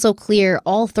police would also clear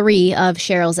all 3 of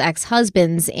Sherrill's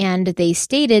ex-husbands, and they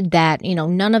stated that,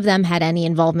 none of them had any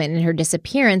involvement in her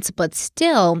disappearance, but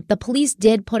still, the police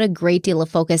did put a great deal of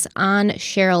focus on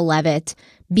Sherrill Levitt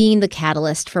being the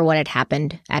catalyst for what had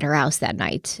happened at her house that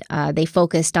night. They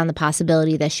focused on the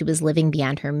possibility that she was living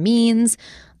beyond her means,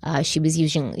 She was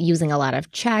using a lot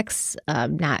of checks,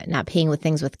 not paying with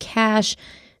things with cash.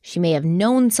 She may have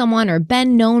known someone or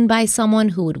been known by someone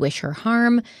who would wish her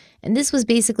harm. And this was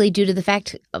basically due to the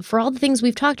fact, for all the things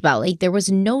we've talked about, like there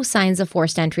was no signs of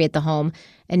forced entry at the home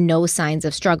and no signs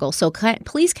of struggle. So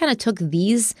police kind of took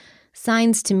these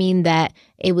signs to mean that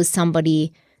it was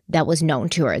somebody that was known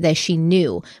to her, that she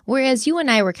knew. Whereas you and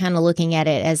I were kind of looking at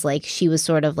it as like she was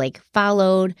sort of like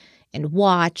followed and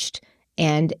watched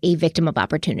and a victim of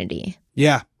opportunity.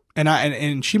 Yeah.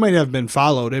 And she might have been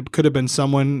followed. It could have been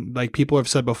someone, like people have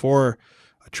said before,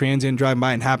 a transient driving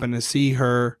by and happened to see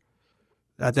her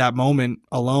at that moment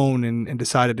alone and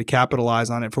decided to capitalize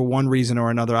on it for one reason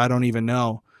or another. I don't even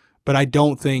know. But I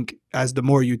don't think, as the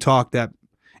more you talk, that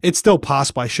it's still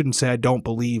possible. I shouldn't say I don't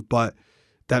believe, but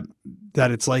that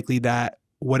it's likely that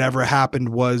whatever happened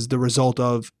was the result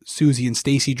of Suzie and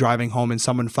Stacy driving home and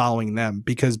someone following them.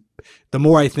 Because the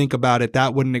more I think about it,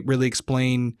 that wouldn't really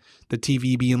explain the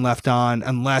TV being left on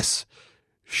unless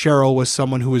Sherrill was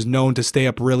someone who was known to stay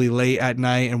up really late at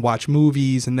night and watch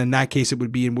movies. And then in that case, it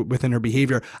would be within her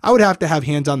behavior. I would have to have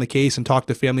hands on the case and talk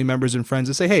to family members and friends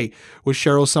and say, hey, was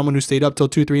Sherrill someone who stayed up till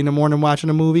 2, 3 in the morning watching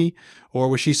a movie? Or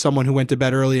was she someone who went to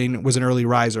bed early and was an early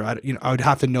riser? I would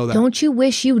have to know that. Don't you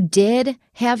wish you did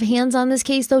have hands on this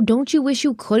case, though? Don't you wish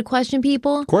you could question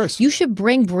people? Of course. You should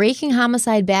bring Breaking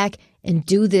Homicide back and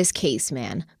do this case,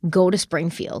 man. Go to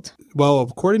Springfield. Well,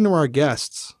 according to our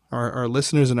guests, our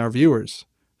listeners and our viewers,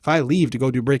 if I leave to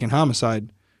go do Breaking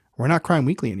Homicide, we're not Crime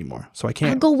Weekly anymore, so I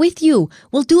can't. I'll go with you.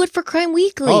 We'll do it for Crime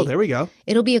Weekly. Oh, there we go.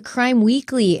 It'll be a Crime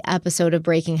Weekly episode of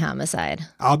Breaking Homicide.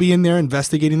 I'll be in there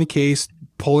investigating the case,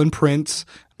 pulling prints,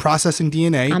 processing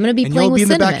DNA. I'm going to be and playing with you'll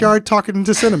be in Cinnamon. the backyard talking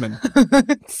to Cinnamon.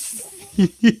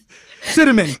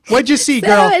 Cinnamon, what'd you see,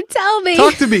 girl? Cinnamon, tell me.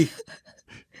 Talk to me.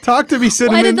 Talk to me,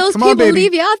 Cinnamon. Why did those Come on, people baby.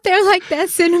 leave you out there like that,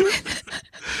 Cinnamon?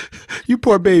 You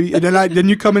poor baby. And then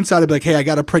you come inside and be like, hey, I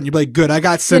got a print. You'd be like, good, I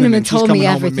got Cinnamon. Cinnamon told She's me coming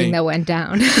home with everything that went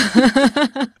down.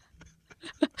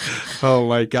 Oh,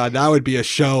 my God. That would be a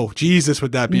show. Jesus,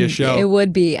 would that be a show? It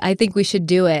would be. I think we should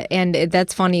do it. And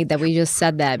that's funny that we just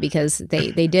said that because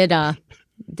they did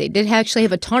actually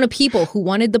have a ton of people who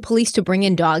wanted the police to bring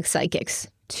in dog psychics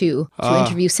to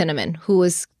interview Cinnamon, who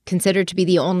was considered to be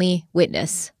the only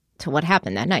witness to what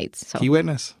happened that night. So. Key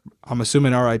witness. I'm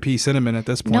assuming R.I.P. Cinnamon at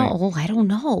this point. No, I don't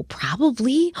know.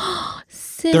 Probably.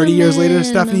 30 years later,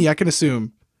 Stephanie, I can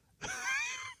assume.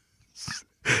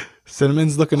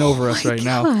 Cinnammon's looking over us right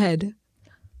now. God.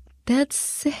 That's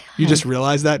sad. You just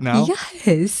realized that now?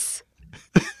 Yes.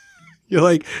 You're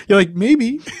like,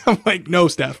 maybe. I'm like, no,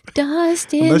 Steph.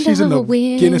 Dust in Unless she's the in the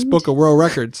wind. Guinness Book of World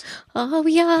Records. All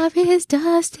we are is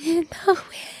dust in the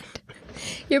wind.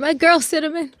 You're my girl,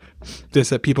 Cinnamon. Just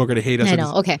that people are going to hate us. I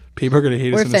know. Okay. People are going to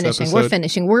hate us in this episode. We're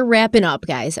finishing. We're wrapping up,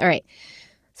 guys. All right.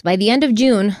 So by the end of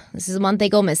June, this is the month they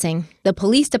go missing, the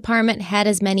police department had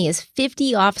as many as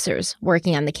 50 officers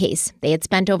working on the case. They had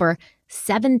spent over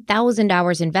 7,000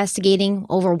 hours investigating.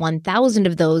 Over 1,000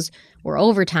 of those were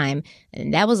overtime.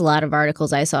 And that was a lot of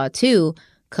articles I saw, too,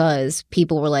 because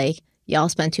people were like, y'all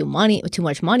spent too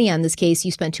much money on this case.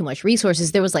 You spent too much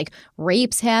resources. There was like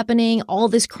rapes happening, all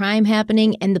this crime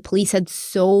happening, and the police had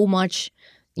so much,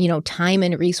 time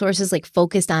and resources like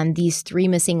focused on these 3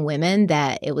 missing women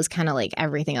that it was kind of like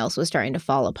everything else was starting to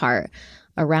fall apart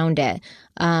around it.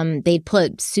 They'd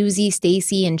put Suzie,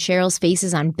 Stacy, and Sherrill's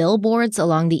faces on billboards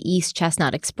along the East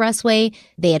Chestnut Expressway.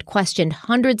 They had questioned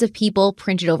hundreds of people,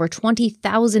 printed over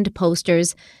 20,000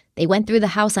 posters. They went through the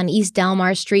house on East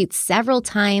Delmar Street several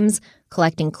times,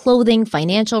 collecting clothing,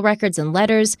 financial records, and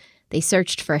letters. They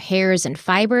searched for hairs and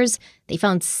fibers. They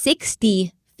found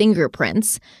 60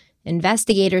 fingerprints.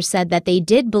 Investigators said that they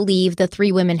did believe the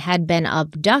 3 women had been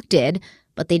abducted,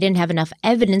 but they didn't have enough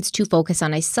evidence to focus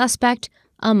on a suspect,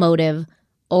 a motive,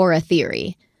 or a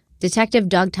theory. Detective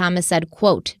Doug Thomas said,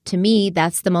 quote, "To me,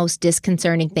 that's the most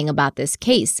disconcerting thing about this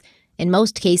case. In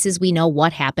most cases, we know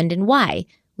what happened and why.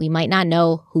 We might not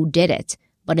know who did it.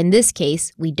 But in this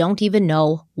case, we don't even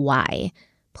know why."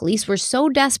 Police were so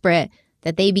desperate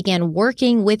that they began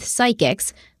working with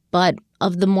psychics, but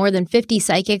of the more than 50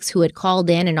 psychics who had called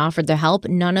in and offered their help,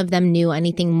 none of them knew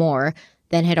anything more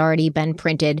than had already been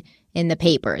printed in the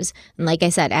papers. And like I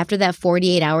said, after that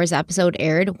 48 Hours episode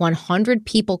aired, 100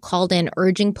 people called in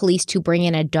urging police to bring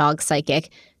in a dog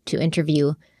psychic to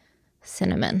interview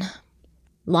Cinnamon.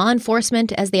 Law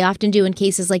enforcement, as they often do in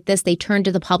cases like this, they turned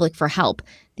to the public for help.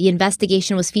 The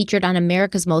investigation was featured on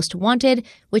America's Most Wanted,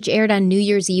 which aired on New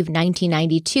Year's Eve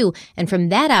 1992. And from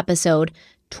that episode,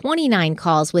 29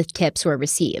 calls with tips were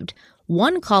received.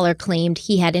 One caller claimed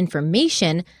he had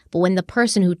information, but when the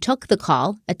person who took the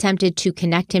call attempted to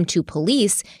connect him to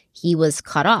police, he was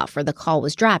cut off or the call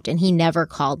was dropped and he never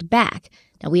called back.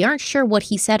 Now, we aren't sure what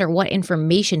he said or what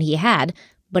information he had,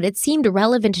 but it seemed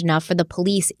relevant enough for the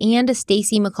police and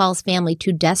Stacy McCall's family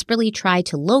to desperately try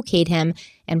to locate him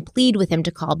and plead with him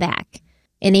to call back.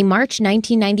 In a March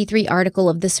 1993 article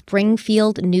of the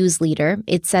Springfield News Leader,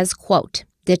 it says, quote,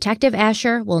 Detective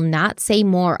Asher will not say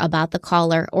more about the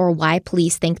caller or why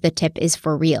police think the tip is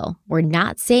for real. We're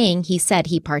not saying he said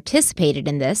he participated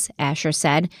in this, Asher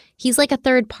said. He's like a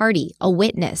third party, a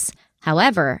witness.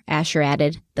 However, Asher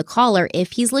added, the caller,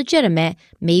 if he's legitimate,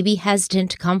 may be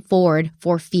hesitant to come forward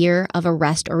for fear of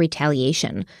arrest or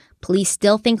retaliation. Police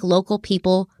still think local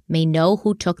people may know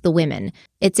who took the women.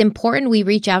 It's important we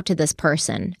reach out to this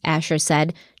person, Asher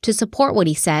said. To support what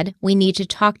he said, we need to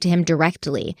talk to him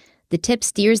directly. The tip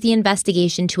steers the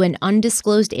investigation to an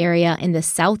undisclosed area in the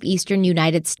southeastern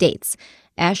United States.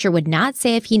 Asher would not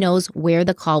say if he knows where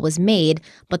the call was made,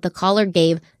 but the caller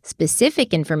gave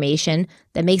specific information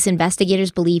that makes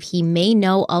investigators believe he may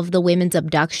know of the women's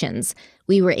abductions.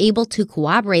 We were able to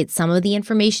corroborate some of the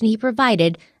information he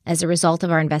provided as a result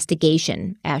of our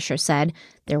investigation, Asher said.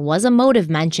 There was a motive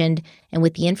mentioned, and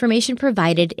with the information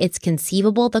provided, it's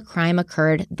conceivable the crime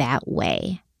occurred that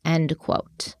way. End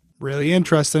quote. Really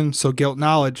interesting. So guilt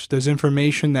knowledge, there's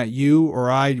information that you or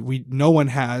no one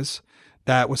has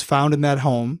that was found in that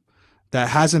home that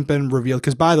hasn't been revealed.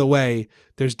 Because by the way,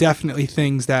 there's definitely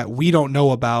things that we don't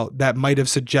know about that might have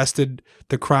suggested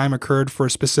the crime occurred for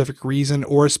a specific reason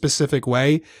or a specific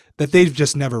way that they've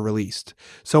just never released.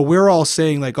 So we're all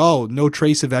saying like, oh, no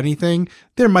trace of anything.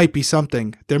 There might be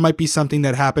something. There might be something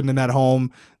that happened in that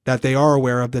home that they are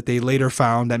aware of that they later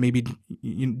found that maybe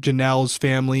Janelle's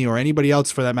family or anybody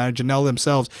else for that matter, Janelle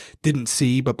themselves didn't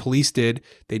see, but police did.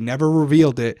 They never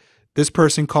revealed it. This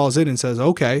person calls in and says,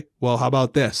 okay, well, how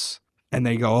about this? And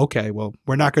they go, okay, well,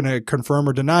 we're not going to confirm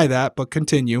or deny that, but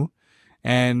continue.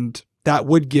 And that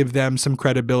would give them some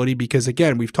credibility because,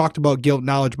 again, we've talked about guilt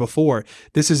knowledge before.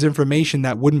 This is information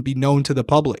that wouldn't be known to the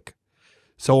public.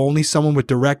 So only someone with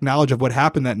direct knowledge of what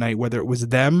happened that night, whether it was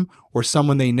them or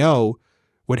someone they know,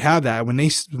 would have that. When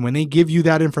they give you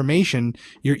that information,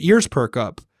 your ears perk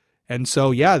up. And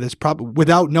so, yeah, this probably,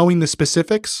 without knowing the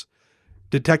specifics,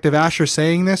 Detective Asher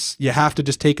saying this, you have to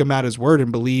just take him at his word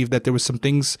and believe that there was some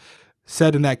things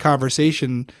said in that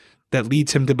conversation that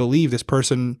leads him to believe this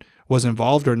person was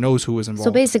involved or knows who was involved.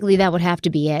 So basically that would have to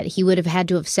be it. He would have had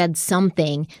to have said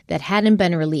something that hadn't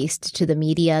been released to the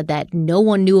media that no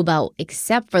one knew about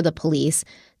except for the police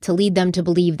to lead them to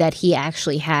believe that he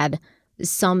actually had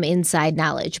some inside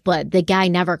knowledge. But the guy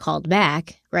never called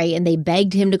back, right? And they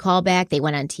begged him to call back. They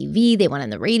went on TV, they went on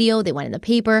the radio, they went in the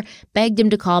paper, begged him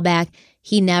to call back.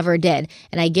 He never did.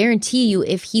 And I guarantee you,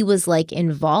 if he was like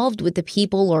involved with the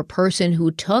people or person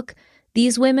who took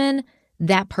these women,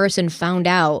 that person found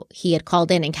out he had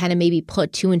called in and kind of maybe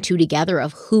put two and two together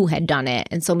of who had done it.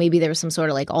 And so maybe there was some sort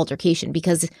of like altercation,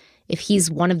 because if he's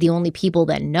one of the only people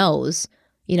that knows,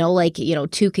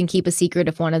 two can keep a secret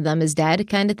if one of them is dead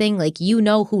kind of thing. Like,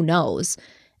 who knows.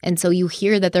 And so you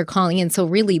hear that they're calling in. So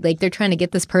really, like, they're trying to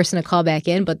get this person to call back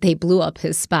in, but they blew up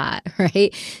his spot,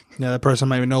 right? Yeah, that person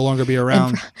might no longer be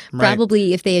around.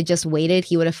 Probably if they had just waited,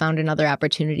 he would have found another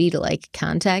opportunity to, like,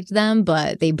 contact them,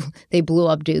 but they blew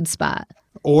up dude's spot.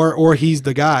 Or he's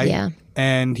the guy. Yeah.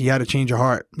 And he had a change of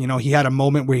heart. He had a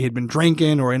moment where he had been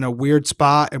drinking or in a weird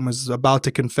spot and was about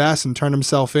to confess and turn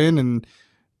himself in, and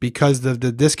because of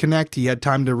the disconnect, he had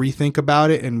time to rethink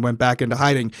about it and went back into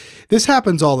hiding. This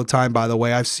happens all the time, by the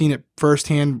way. I've seen it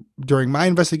firsthand during my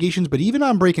investigations, but even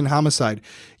on Breaking Homicide.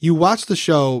 You watch the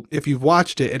show, if you've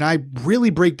watched it, and I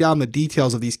really break down the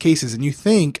details of these cases, and you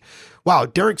think, wow,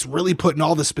 Derek's really putting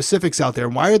all the specifics out there.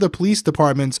 Why are the police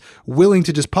departments willing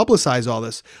to just publicize all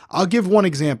this? I'll give one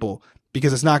example,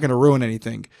 because it's not going to ruin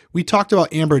anything. We talked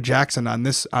about Amber Jackson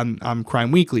on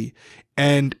Crime Weekly,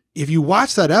 and if you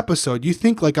watch that episode, you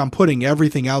think like I'm putting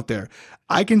everything out there.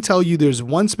 I can tell you there's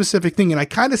one specific thing, and I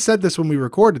kind of said this when we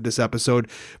recorded this episode,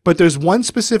 but there's one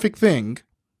specific thing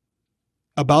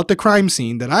about the crime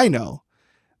scene that I know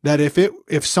that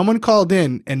if someone called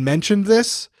in and mentioned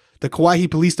this, the Kauai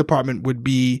Police Department would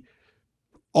be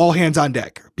all hands on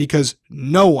deck, because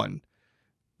no one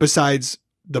besides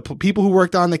the people who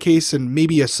worked on the case and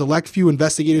maybe a select few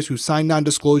investigators who signed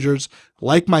non-disclosures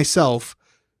like myself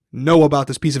know about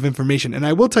this piece of information. And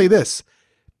I will tell you this,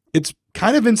 it's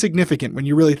kind of insignificant when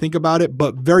you really think about it,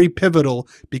 but very pivotal,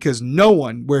 because no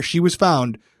one where she was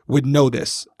found would know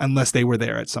this unless they were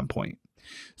there at some point.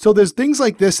 So there's things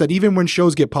like this that even when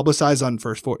shows get publicized on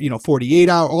 48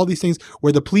 hour, all these things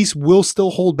where the police will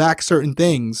still hold back certain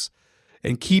things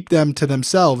and keep them to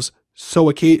themselves. So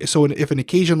if an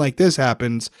occasion like this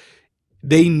happens,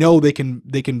 they know they can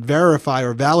verify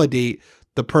or validate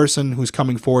the person who's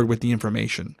coming forward with the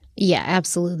information. Yeah,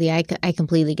 absolutely. I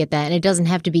completely get that. And it doesn't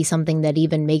have to be something that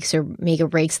even make or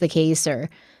breaks the case or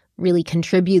really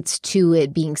contributes to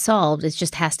it being solved. It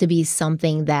just has to be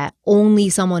something that only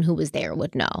someone who was there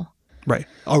would know. Right.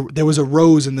 Oh, there was a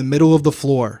rose in the middle of the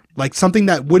floor, like something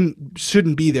that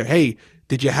shouldn't be there. Hey,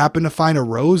 did you happen to find a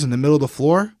rose in the middle of the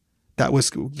floor? That was,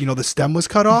 the stem was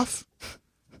cut off.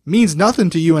 Means nothing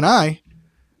to you and I,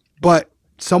 but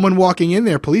someone walking in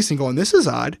there, policing, going, this is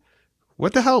odd.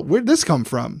 What the hell? Where'd this come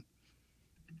from?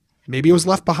 Maybe it was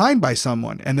left behind by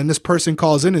someone. And then this person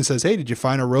calls in and says, hey, did you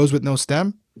find a rose with no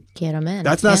stem? Get them in.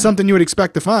 That's not something you would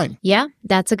expect to find. Yeah,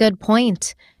 that's a good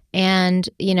point. And,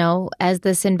 as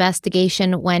this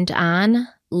investigation went on,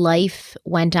 life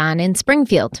went on in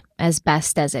Springfield as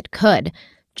best as it could.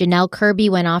 Janelle Kirby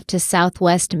went off to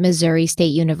Southwest Missouri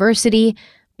State University.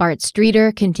 Bart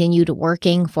Streeter continued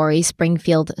working for a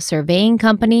Springfield surveying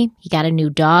company. He got a new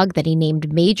dog that he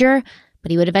named Major,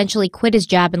 but he would eventually quit his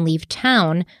job and leave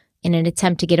town in an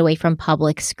attempt to get away from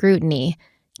public scrutiny.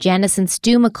 Janice and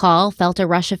Stu McCall felt a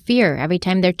rush of fear every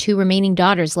time their two remaining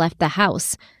daughters left the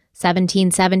house.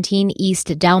 1717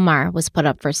 East Delmar was put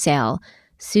up for sale.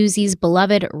 Suzie's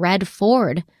beloved red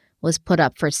Ford was put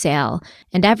up for sale.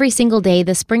 And every single day,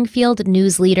 the Springfield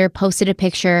News Leader posted a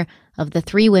picture of the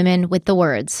three women with the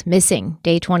words, missing,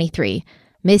 day 23,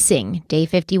 missing, day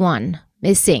 51,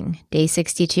 missing, day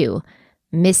 62,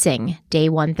 missing, day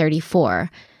 134.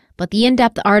 But the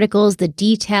in-depth articles, the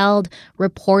detailed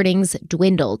reportings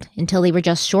dwindled until they were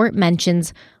just short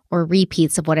mentions or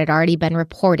repeats of what had already been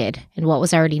reported and what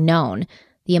was already known.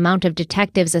 The amount of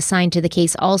detectives assigned to the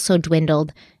case also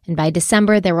dwindled, and by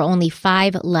December, there were only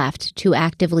 5 left to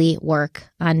actively work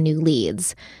on new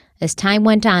leads. As time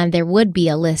went on, there would be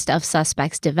a list of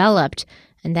suspects developed,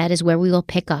 and that is where we will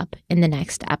pick up in the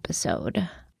next episode.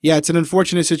 Yeah, it's an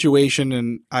unfortunate situation,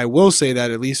 and I will say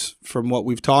that, at least from what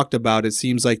we've talked about, it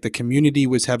seems like the community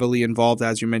was heavily involved,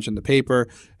 as you mentioned, the paper,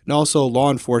 and also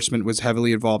law enforcement was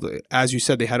heavily involved. As you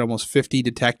said, they had almost 50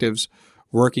 detectives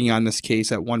working on this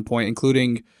case at one point,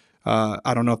 including,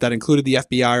 I don't know if that included the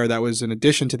FBI or that was in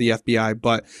addition to the FBI,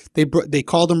 but they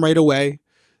called them right away.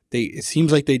 It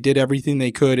seems like they did everything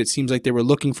they could. It seems like they were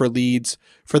looking for leads.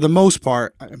 For the most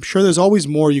part, I'm sure there's always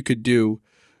more you could do,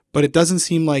 but it doesn't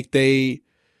seem like they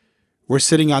were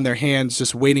sitting on their hands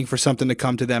just waiting for something to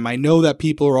come to them. I know that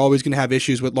people are always going to have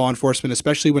issues with law enforcement,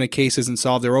 especially when a case isn't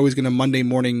solved. They're always going to Monday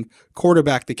morning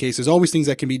quarterback the case. There's always things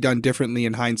that can be done differently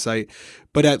in hindsight.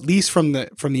 But at least from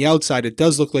the outside, it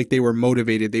does look like they were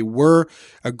motivated. They were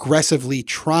aggressively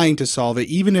trying to solve it,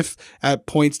 even if at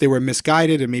points they were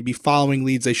misguided and maybe following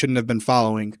leads they shouldn't have been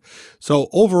following. So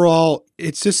overall,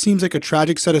 it just seems like a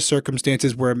tragic set of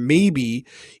circumstances where maybe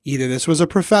either this was a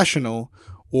professional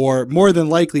or more than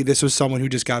likely, this was someone who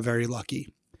just got very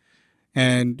lucky.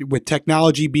 And with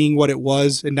technology being what it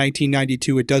was in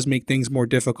 1992, it does make things more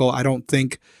difficult. I don't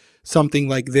think something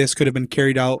like this could have been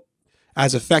carried out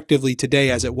as effectively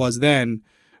today as it was then.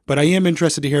 But I am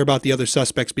interested to hear about the other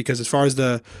suspects because as far as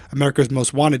the America's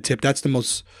Most Wanted tip, that's the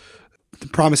most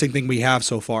promising thing we have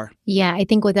so far. Yeah, I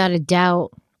think without a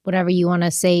doubt, whatever you want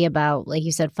to say about, like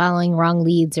you said, following wrong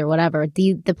leads or whatever,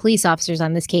 the police officers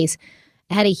on this case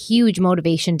had a huge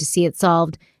motivation to see it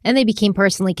solved, and they became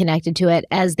personally connected to it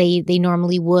as they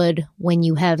normally would when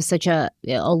you have such a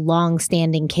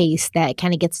long-standing case that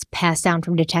kind of gets passed down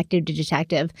from detective to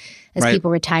detective as Right.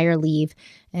 people retire, leave,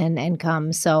 and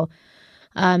come. So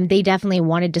they definitely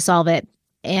wanted to solve it.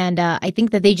 And I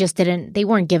think that they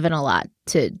weren't given a lot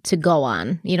to go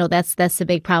on. That's the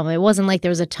big problem. It wasn't like there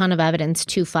was a ton of evidence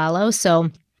to follow. So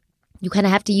you kind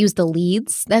of have to use the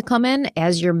leads that come in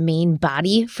as your main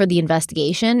body for the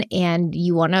investigation. And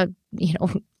you want to,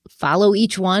 follow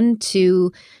each one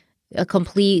to a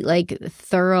complete,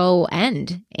 thorough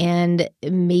end. And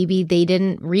maybe they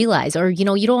didn't realize, or, you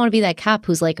don't want to be that cop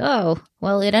who's like, oh,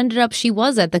 well, it ended up she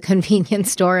was at the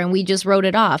convenience store and we just wrote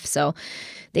it off. So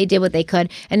they did what they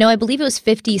could. And no, I believe it was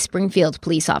 50 Springfield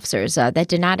police officers. That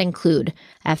did not include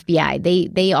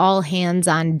FBI. They all hands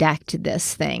on decked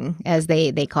this thing, as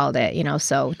they called it,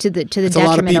 so to the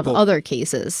detriment of other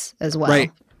cases as well.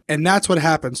 Right. And that's what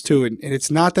happens too. And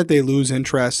it's not that they lose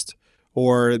interest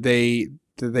or they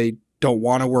don't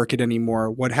want to work it anymore.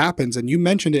 What happens, and you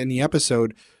mentioned it in the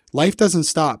episode, life doesn't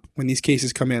stop when these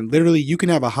cases come in. Literally, you can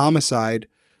have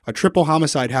a triple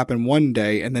homicide happen one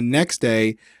day, and the next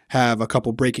day have a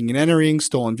couple breaking and entering,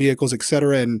 stolen vehicles,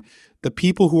 etc. And the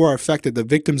people who are affected, the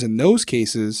victims in those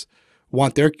cases,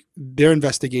 want their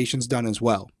investigations done as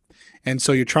well. And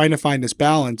so you're trying to find this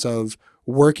balance of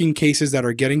working cases that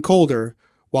are getting colder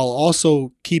while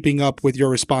also keeping up with your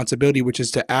responsibility, which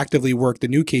is to actively work the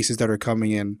new cases that are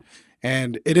coming in.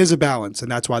 And it is a balance,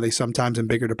 and that's why they sometimes in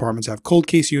bigger departments have cold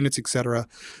case units, etc.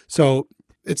 So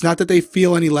it's not that they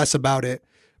feel any less about it,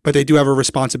 but they do have a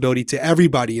responsibility to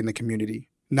everybody in the community,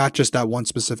 not just that one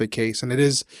specific case. And it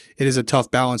is a tough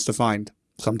balance to find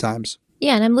sometimes.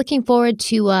 Yeah, and I'm looking forward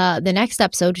to the next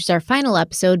episode, which is our final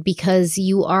episode, because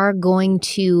you are going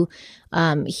to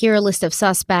hear a list of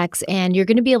suspects, and you're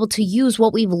going to be able to use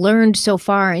what we've learned so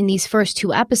far in these first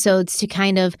 2 episodes to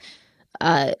kind of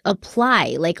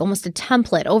apply like almost a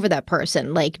template over that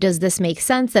person. Like, does this make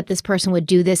sense that this person would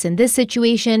do this in this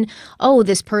situation? Oh,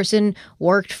 this person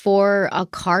worked for a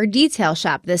car detail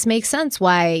shop. This makes sense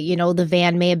why, the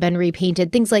van may have been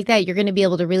repainted, things like that. You're going to be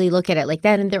able to really look at it like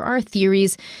that. And there are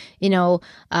theories,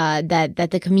 that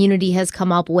the community has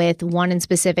come up with. One in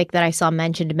specific that I saw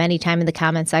mentioned many times in the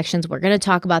comment sections. We're going to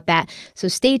talk about that. So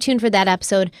stay tuned for that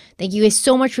episode. Thank you guys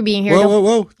so much for being here.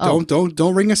 Whoa. Oh.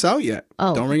 Don't ring us out yet.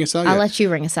 Oh, don't ring us out yet. I'll let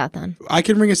you ring us out then. I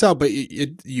can ring us out, but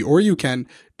you can.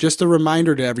 Just a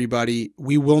reminder to everybody,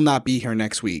 we will not be here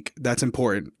next week. That's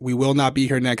important. We will not be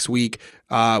here next week.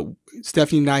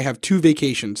 Stephanie and I have 2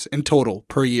 vacations in total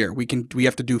per year. We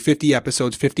have to do 50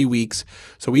 episodes, 50 weeks.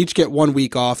 So we each get 1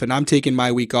 week off, and I'm taking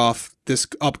my week off this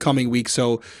upcoming week.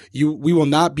 So we will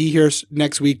not be here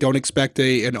next week. Don't expect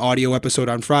an audio episode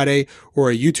on Friday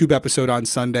or a YouTube episode on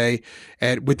Sunday.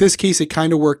 And with this case, it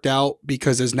kind of worked out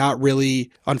because there's not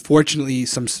really, unfortunately,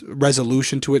 some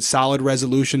resolution to it, solid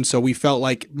resolution. So we felt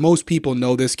like most people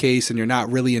know this case and you're not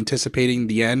really anticipating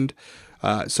the end.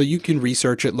 So you can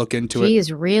research it, look into it.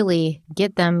 Geez, really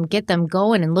get them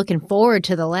going and looking forward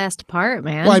to the last part,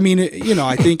 man. Well, I mean,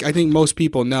 I think most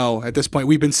people know at this point.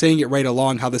 We've been saying it right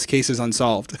along how this case is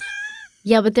unsolved.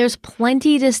 Yeah, but there's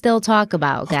plenty to still talk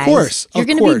about, guys. Of course. You're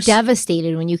going to be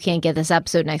devastated when you can't get this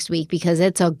episode next week because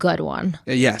it's a good one.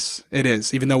 Yes, it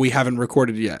is, even though we haven't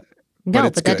recorded it yet. No,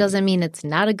 but that doesn't mean it's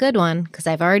not a good one because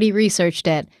I've already researched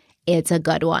it. It's a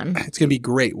good one. It's going to be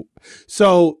great.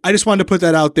 So I just wanted to put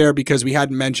that out there because we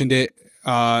hadn't mentioned it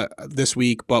this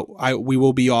week, but we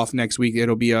will be off next week.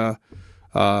 It'll be a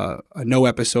no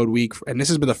episode week. And this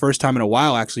has been the first time in a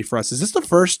while, actually, for us. Is this the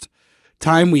first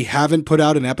time we haven't put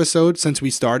out an episode since we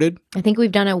started? I think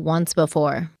we've done it once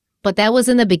before. But that was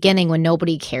in the beginning when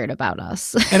nobody cared about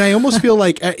us. And I almost feel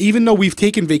like even though we've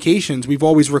taken vacations, we've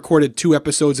always recorded 2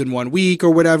 episodes in 1 week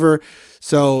or whatever.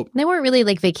 So they weren't really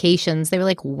like vacations. They were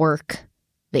like work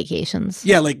vacations.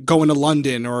 Yeah, like going to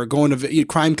London or going to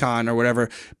CrimeCon or whatever.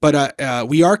 But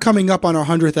we are coming up on our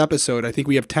 100th episode. I think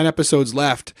we have 10 episodes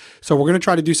left. So we're going to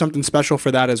try to do something special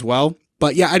for that as well.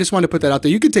 But yeah, I just wanted to put that out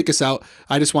there. You could take us out.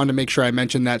 I just wanted to make sure I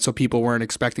mentioned that so people weren't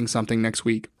expecting something next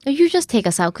week. You just take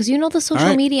us out because you know the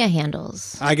social media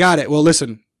handles. I got it. Well,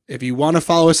 listen, if you want to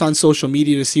follow us on social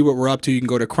media to see what we're up to, you can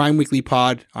go to Crime Weekly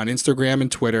Pod on Instagram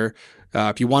and Twitter.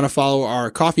 If you want to follow our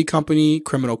coffee company,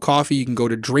 Criminal Coffee, you can go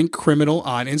to Drink Criminal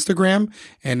on Instagram,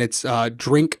 and it's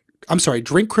Drink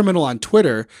Criminal on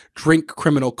Twitter, Drink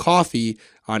Criminal Coffee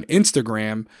on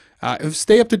Instagram.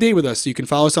 Stay up to date with us. You can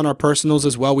follow us on our personals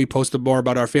as well. We posted more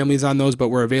about our families on those, but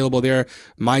we're available there.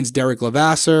 Mine's Derek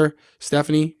Lavasser.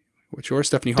 Stephanie, what's yours?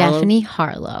 Stephanie Harlow? Stephanie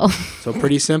Harlow. So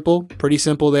pretty simple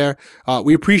there.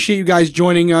 We appreciate you guys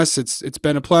joining us. It's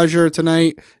been a pleasure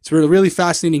tonight. It's a really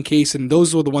fascinating case, and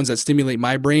those are the ones that stimulate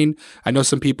my brain. I know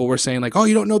some people were saying like, oh,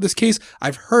 you don't know this case?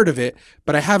 I've heard of it,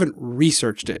 but I haven't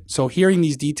researched it. So hearing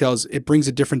these details, it brings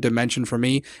a different dimension for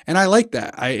me, and I like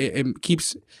that. It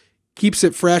keeps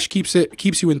it fresh, keeps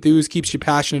you enthused, keeps you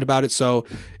passionate about it. So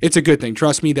it's a good thing.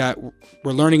 Trust me that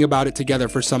we're learning about it together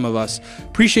for some of us.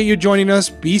 Appreciate you joining us.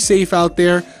 Be safe out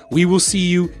there. We will see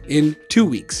you in 2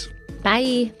 weeks.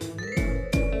 Bye.